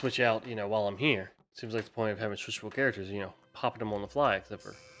able to just switch out, while I'm here. Seems like the point of having switchable characters, popping them on the fly, except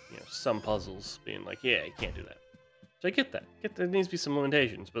for, some puzzles being like, yeah, you can't do that. So I get that. There needs to be some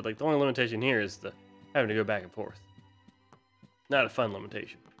limitations, but like the only limitation here is the having to go back and forth. Not a fun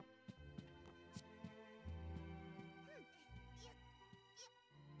limitation.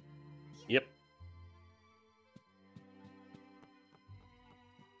 Yep.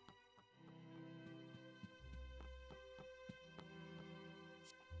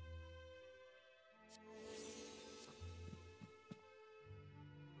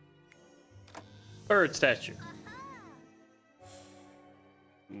 Bird statue.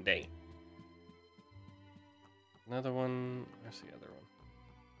 Day. Another one. Where's the other one?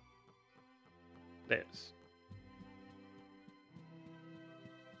 There it is.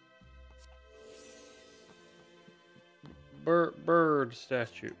 Bird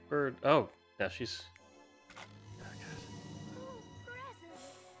statue. Bird. Oh, now she's.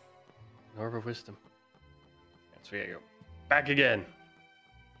 An orb of wisdom. That's where I go. Back again.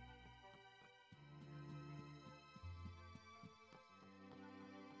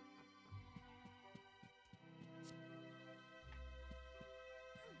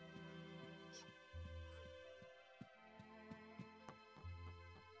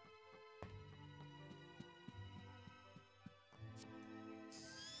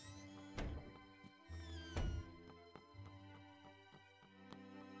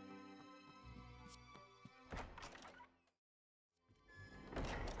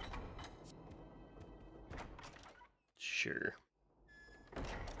 Sure.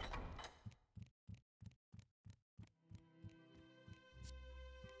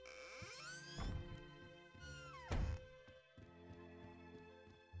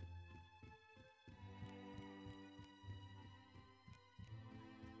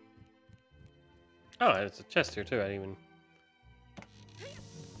 Oh, it's a chest here too. I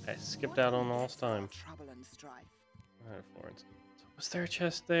skipped out on all this time. Trouble and strife. Alright, Florence. So was there a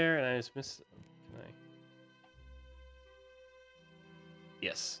chest there and I just missed it? Can I?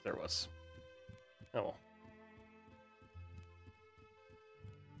 Yes, there was. Oh well.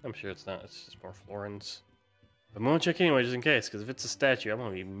 I'm sure it's not. It's just more Florence. But I'm gonna check anyway, just in case, because if it's a statue, I'm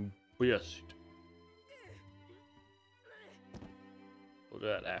gonna be pissed. We'll do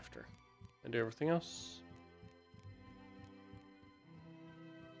that after. And do everything else.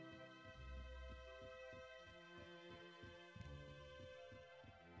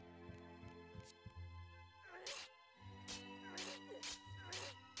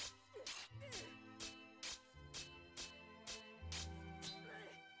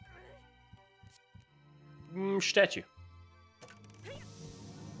 Statue.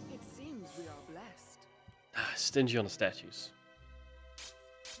 It seems we are blessed. Ah, stingy on the statues.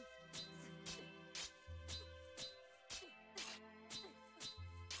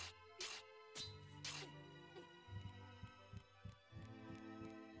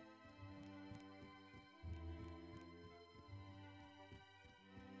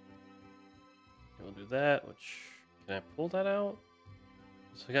 We'll do that, which... Can I pull that out?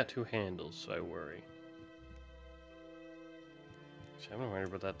 So I got 2 handles, so I worry. Actually, I'm not worried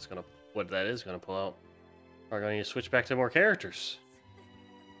about what that is gonna pull out. We're gonna need to switch back to more characters.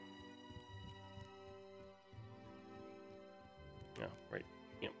 Yeah, right.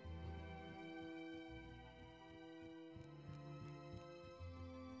 Yep.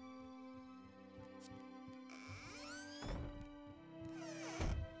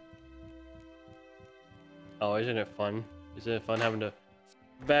 Oh, isn't it fun? Isn't it fun having to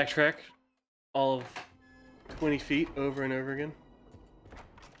backtrack all of 20 feet over and over again?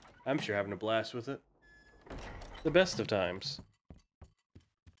 I'm sure having a blast with it. The best of times.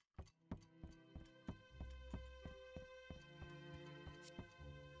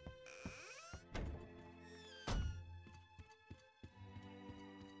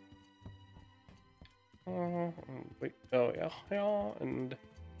 Wait, oh yeah, yeah, and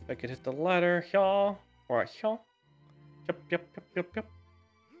if I could hit the ladder, yeah, or yeah. Yep.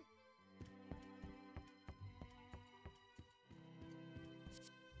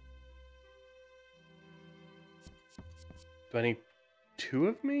 Do I need 2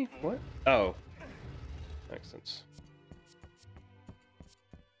 of me? What? Oh. Makes sense.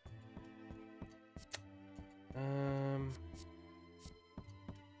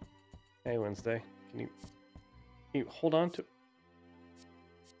 Hey, Wednesday. Can you hold on to...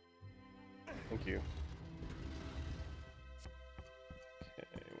 Thank you. Okay,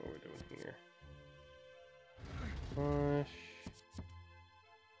 what are we doing here? Push.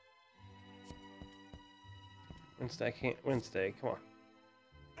 Wednesday, I can't. Wednesday, come on.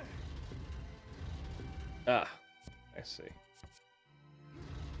 Ah, I see.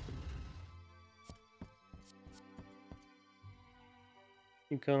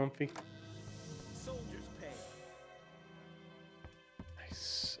 You comfy? Soldiers pay.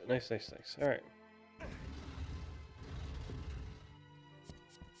 Nice. All right.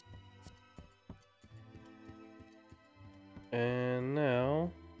 And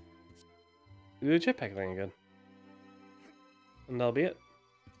now, do the jetpack thing again. And that'll be it.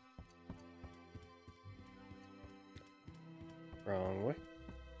 Wrong way.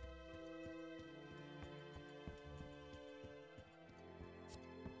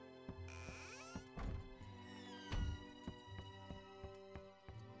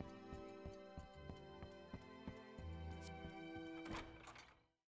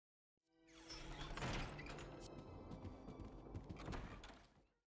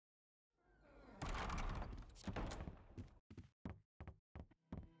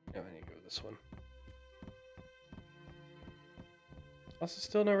 Oh, I need to go with this one. Also,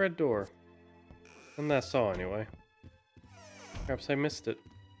 still no red door. And that saw anyway. Perhaps I missed it.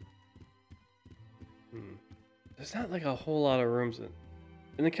 There's not like a whole lot of rooms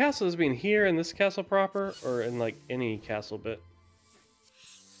in the castle. Does it mean here in this castle proper, or in like any castle bit?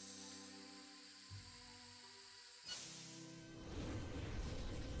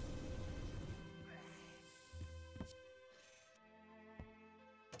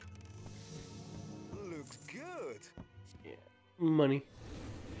 Looks good. Yeah, money.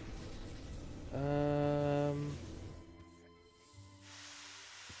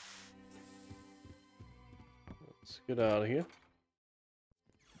 Let's get out of here.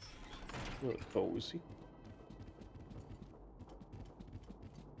 Look cozy.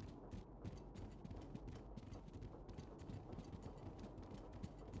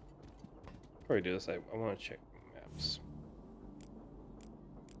 Before we do this, I want to check maps.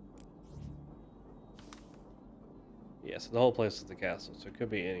 Yeah, so the whole place is the castle, so it could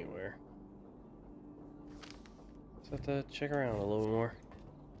be anywhere. Just have to check around a little more.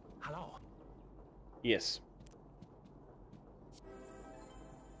 Hello? Yes.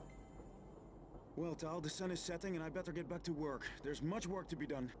 Well, Tal, the sun is setting and I better get back to work. There's much work to be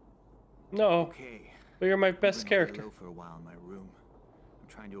done. No. Okay. But you're my best character. For a while in my room. I'm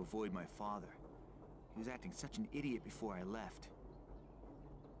trying to avoid my father. He was acting such an idiot before I left.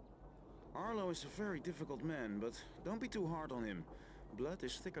 Arlo is a very difficult man, but don't be too hard on him. Blood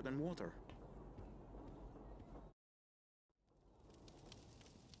is thicker than water.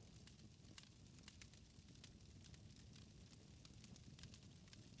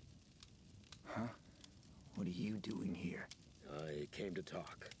 Huh? What are you doing here? I came to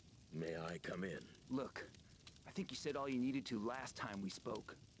talk. May I come in? Look, I think you said all you needed to last time we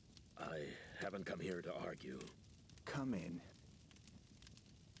spoke. I haven't come here to argue. Come in.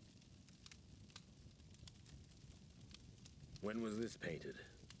 When was this painted?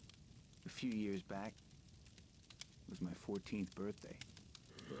 A few years back. It was my 14th birthday.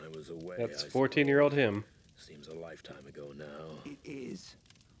 I was away. That's 14-year-old him. Seems a lifetime ago now. It is.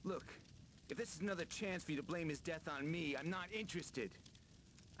 Look, if this is another chance for you to blame his death on me, I'm not interested.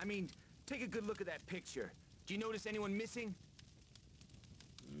 I mean, take a good look at that picture. Do you notice anyone missing?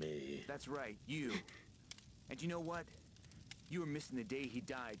 Me? That's right, you. And you know what? You were missing the day he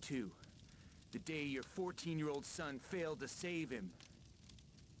died, too. The day your 14-year-old son failed to save him.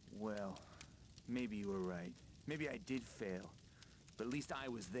 Well, maybe you were right. Maybe I did fail. But at least I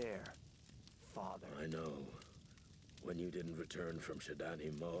was there. Father. I know. When you didn't return from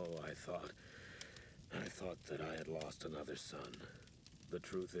Shidani Mo, I thought that I had lost another son. The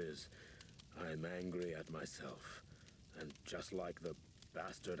truth is, I'm angry at myself. And just like the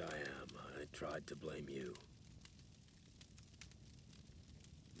bastard I am, I tried to blame you.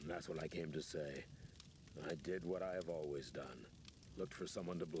 And that's what I came to say. I did what I have always done. Looked for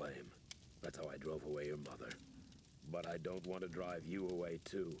someone to blame. That's how I drove away your mother. But I don't want to drive you away,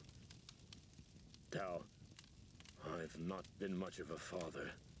 too. Tal, I've not been much of a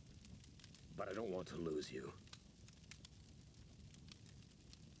father, but I don't want to lose you.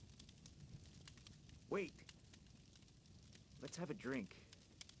 Wait. Let's have a drink,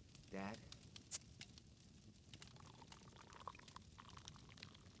 Dad.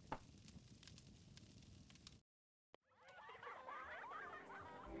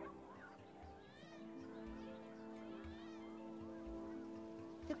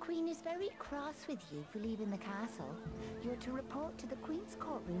 The Queen is very cross with you for leaving the castle. You're to report to the Queen's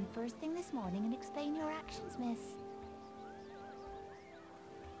courtroom first thing this morning and explain your actions, miss.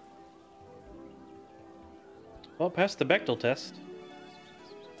 Well, passed the Bechtel test.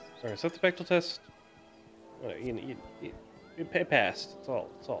 Sorry, is that the Bechtel test? Well, it passed. That's all.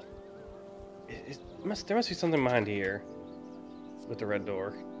 That's all. There must be something behind here with the red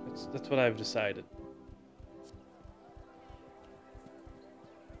door. That's what I've decided.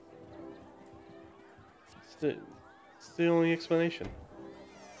 It's the only explanation.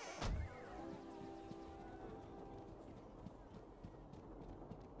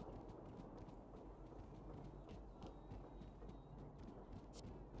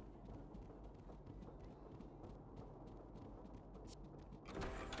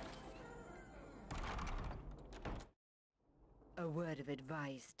 A word of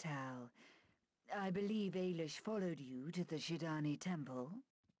advice, Tal. I believe Ailish followed you to the Shidani temple.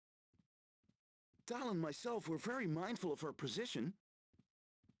 Tal and myself were very mindful of her position.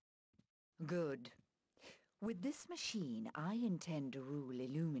 Good. With this machine, I intend to rule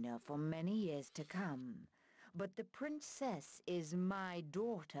Illumina for many years to come. But the princess is my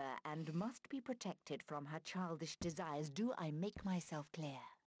daughter and must be protected from her childish desires. Do I make myself clear?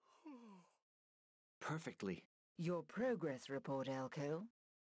 Perfectly. Your progress report, Elko.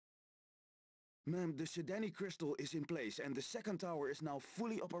 Ma'am, the Shidani crystal is in place and the second tower is now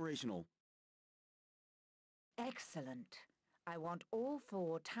fully operational. Excellent. I want all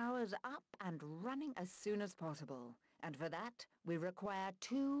 4 towers up and running as soon as possible. And for that, we require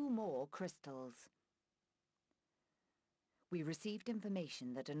 2 more crystals. We received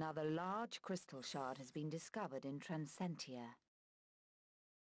information that another large crystal shard has been discovered in Transcentia.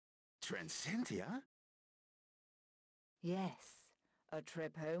 Transcentia? Yes. A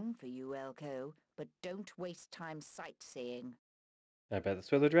trip home for you, Elko, but don't waste time sightseeing. I bet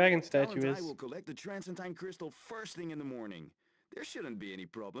that's where the dragon Tal statue and I is. will collect the Transcendine crystal first thing in the morning. There shouldn't be any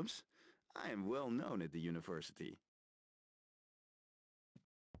problems. I am well known at the university.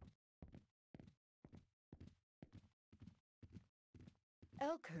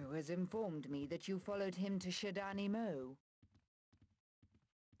 Elko has informed me that you followed him to Shidani Mo.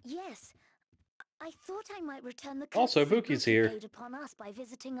 Yes. I thought I might return the Also, courtesy Buki's here. paid upon us by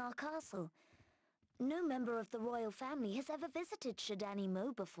visiting our castle. No member of the royal family has ever visited Shidani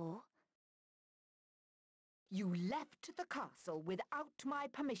Mo before. You left the castle without my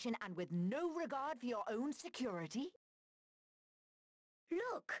permission and with no regard for your own security?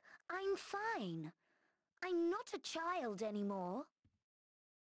 Look, I'm fine. I'm not a child anymore.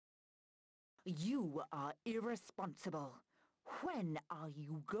 You are irresponsible. When are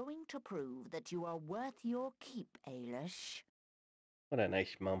you going to prove that you are worth your keep, Ailish? What a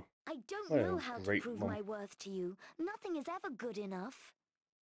nice mum. I don't What a know how to great prove mum. my worth to you. Nothing is ever good enough.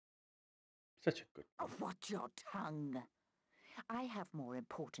 Such a good Oh, watch your tongue. I have more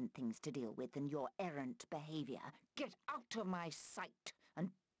important things to deal with than your errant behavior. Get out of my sight and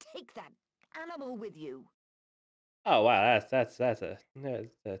take that animal with you. Oh wow,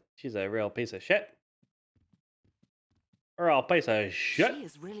 she's a real piece of shit. Real piece of shit. She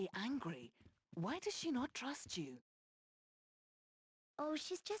is really angry. Why does she not trust you? Oh,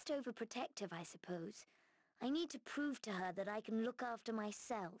 she's just overprotective, I suppose. I need to prove to her that I can look after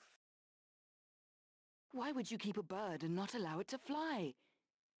myself. Why would you keep a bird and not allow it to fly?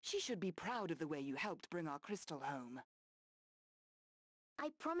 She should be proud of the way you helped bring our crystal home. I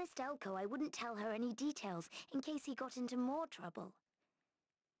promised Elko I wouldn't tell her any details in case he got into more trouble.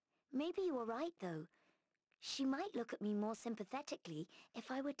 Maybe you were right, though. She might look at me more sympathetically if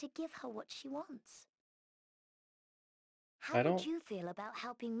I were to give her what she wants. How would you feel about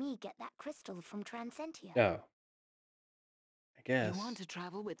helping me get that crystal from Transcentia? Oh. I guess. You want to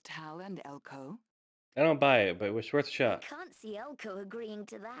travel with Tal and Elko? I don't buy it, but it was worth a shot. I can't see Elko agreeing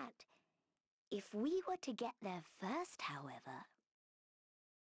to that. If we were to get there first, however...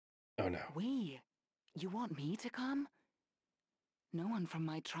 Oh no. You want me to come? No one from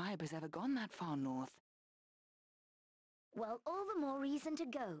my tribe has ever gone that far north. Well, all the more reason to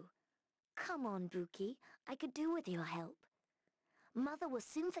go. Come on, Buki. I could do with your help. Mother will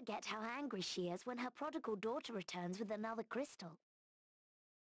soon forget how angry she is when her prodigal daughter returns with another crystal.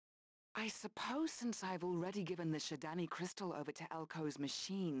 I suppose since I've already given the Shadani crystal over to Elko's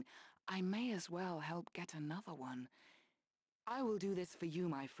machine, I may as well help get another one. I will do this for you,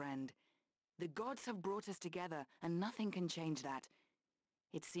 my friend. The gods have brought us together, and nothing can change that.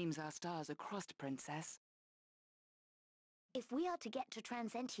 It seems our stars are crossed, Princess. If we are to get to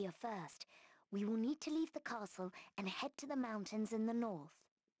Transcentia first, we will need to leave the castle and head to the mountains in the north.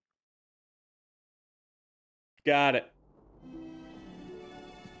 Got it.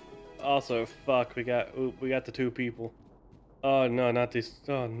 Also, fuck, we got the two people. Oh no, not these.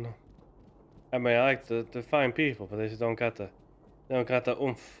 Oh no. I mean, I like the fine people, but they just don't got the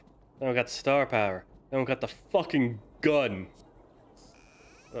oomph. They don't got the star power. They don't got the fucking gun.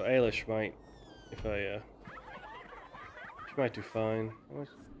 Well, Ailish might, if I she might do fine.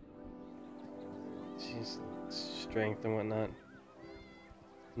 She's strength and whatnot.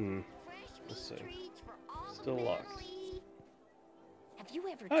 Let's see. Still locked. Have you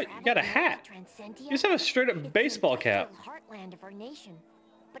ever Oh, you got a hat. You just have a straight up baseball cap. Heartland of our nation,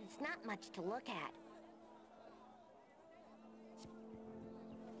 but it's not much to look at.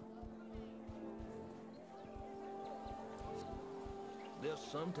 There's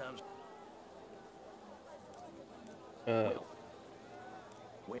sometimes.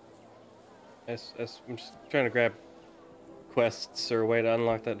 I'm just trying to grab quests or a way to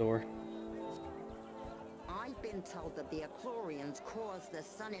unlock that door. I've been told that the Eclorians caused the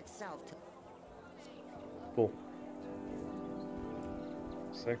sun itself to... Cool.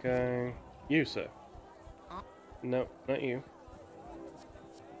 Is that guy? You, sir. No, not you.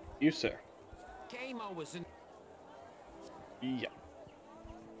 You, sir. Kamo was in... Yeah.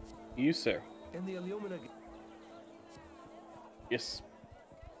 You, sir. In the Illumina... Yes.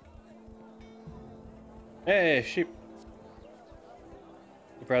 Hey, sheep.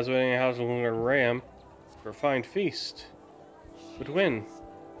 The prize winning house of lunar ram for a fine feast. Would win.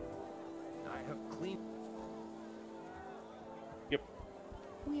 I have cleaned. Yep.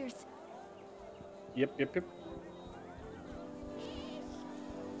 We're... Yep.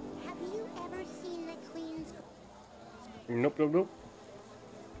 Have you ever seen the Queen's... Nope.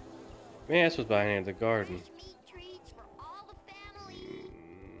 Man, that's what's behind the garden.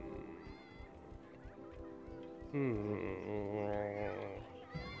 How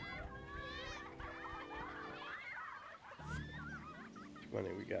much money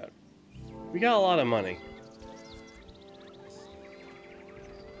we got? We got a lot of money.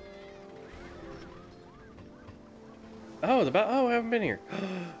 Oh, I haven't been here.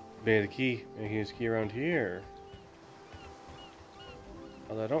 Maybe the key. Maybe there's a key around here.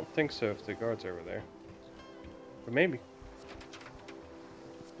 Although I don't think so if the guard's over there. But maybe.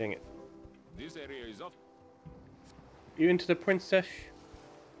 Dang it. This area is off. You into the princess?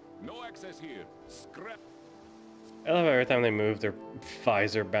 No access here. Scrap. I love how every time they move, their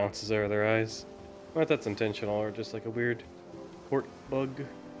visor bounces over their eyes. I wonder if that's intentional or just like a weird port bug.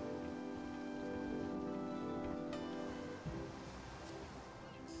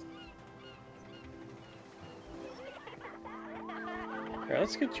 Alright,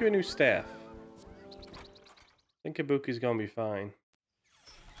 let's get you a new staff. I think Kabuki's gonna be fine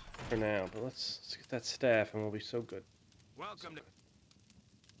for now, but let's get that staff and we'll be so good. Welcome to...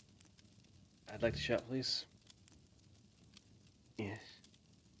 I'd like to shop, please. Yes.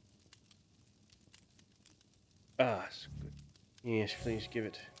 Ah, so good. Yes, please give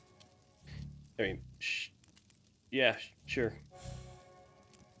it. I mean, yeah, sure.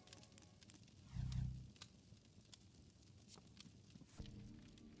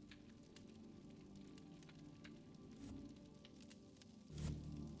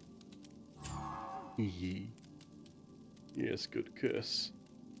 Yes, good curse.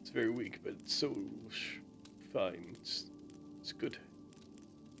 It's very weak, but it's so fine. It's good.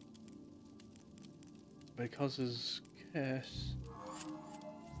 But it causes curse.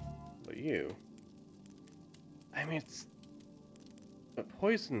 But you? I mean, it's a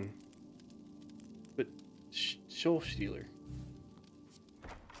poison. But soul stealer.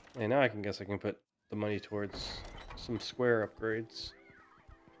 And now I guess I can put the money towards some square upgrades.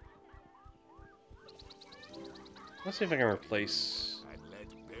 Let's see if I can replace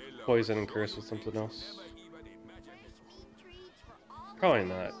poison and curse with something else. Probably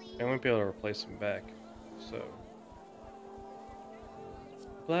not. I won't be able to replace them back. So,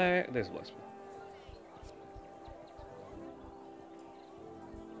 there's a blacksmith.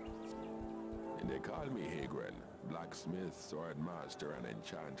 They call me Hagren, blacksmith, sword master, and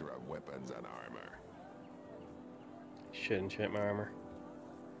enchanter of weapons and armor. Should enchant my armor.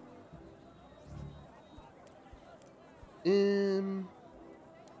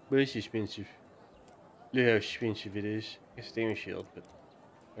 But it's expensive. Look how expensive it is. It's a damage shield, but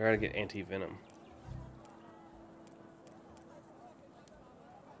I gotta get anti-venom.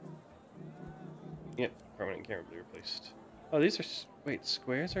 Yep, permanent can't be replaced. Oh, these are wait,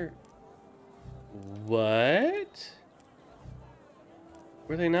 squares are what?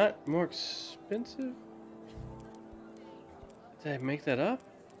 Were they not more expensive? Did I make that up?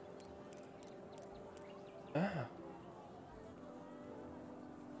 Ah.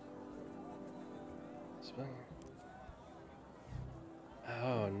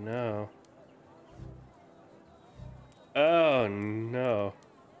 Oh no. Oh no.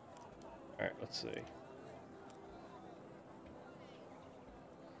 Alright, let's see.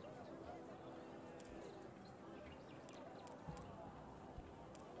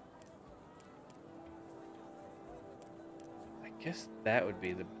 I guess that would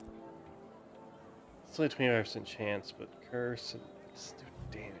be the... It's only 25% chance, but curse and stupid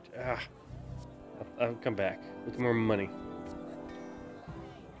damage. Ah. I'll come back with more money.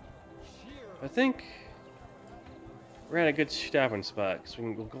 I think we're at a good stopping spot, because we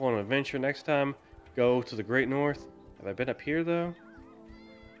can go on an adventure next time. Go to the Great North. Have I been up here, though?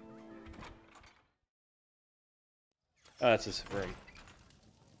 Oh, that's this room.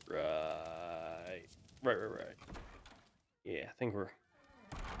 Right. Right. Yeah, I think we're...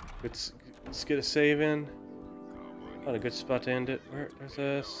 Let's get a save in. Not a good spot to end it. There's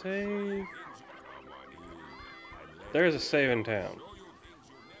a save... There's a save in town.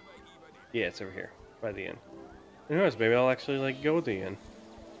 Yeah, it's over here, by the inn. Who knows, maybe I'll actually, like, go to the inn.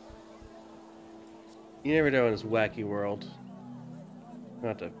 You never know in this wacky world. I'll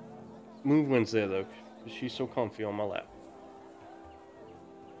have to move Wednesday, though, because she's so comfy on my lap.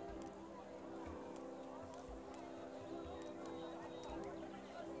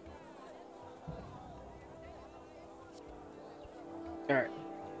 Alright.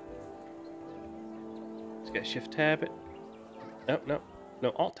 Just gotta shift tab it. No,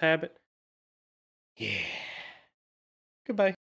 Alt tab it. Yeah. Goodbye.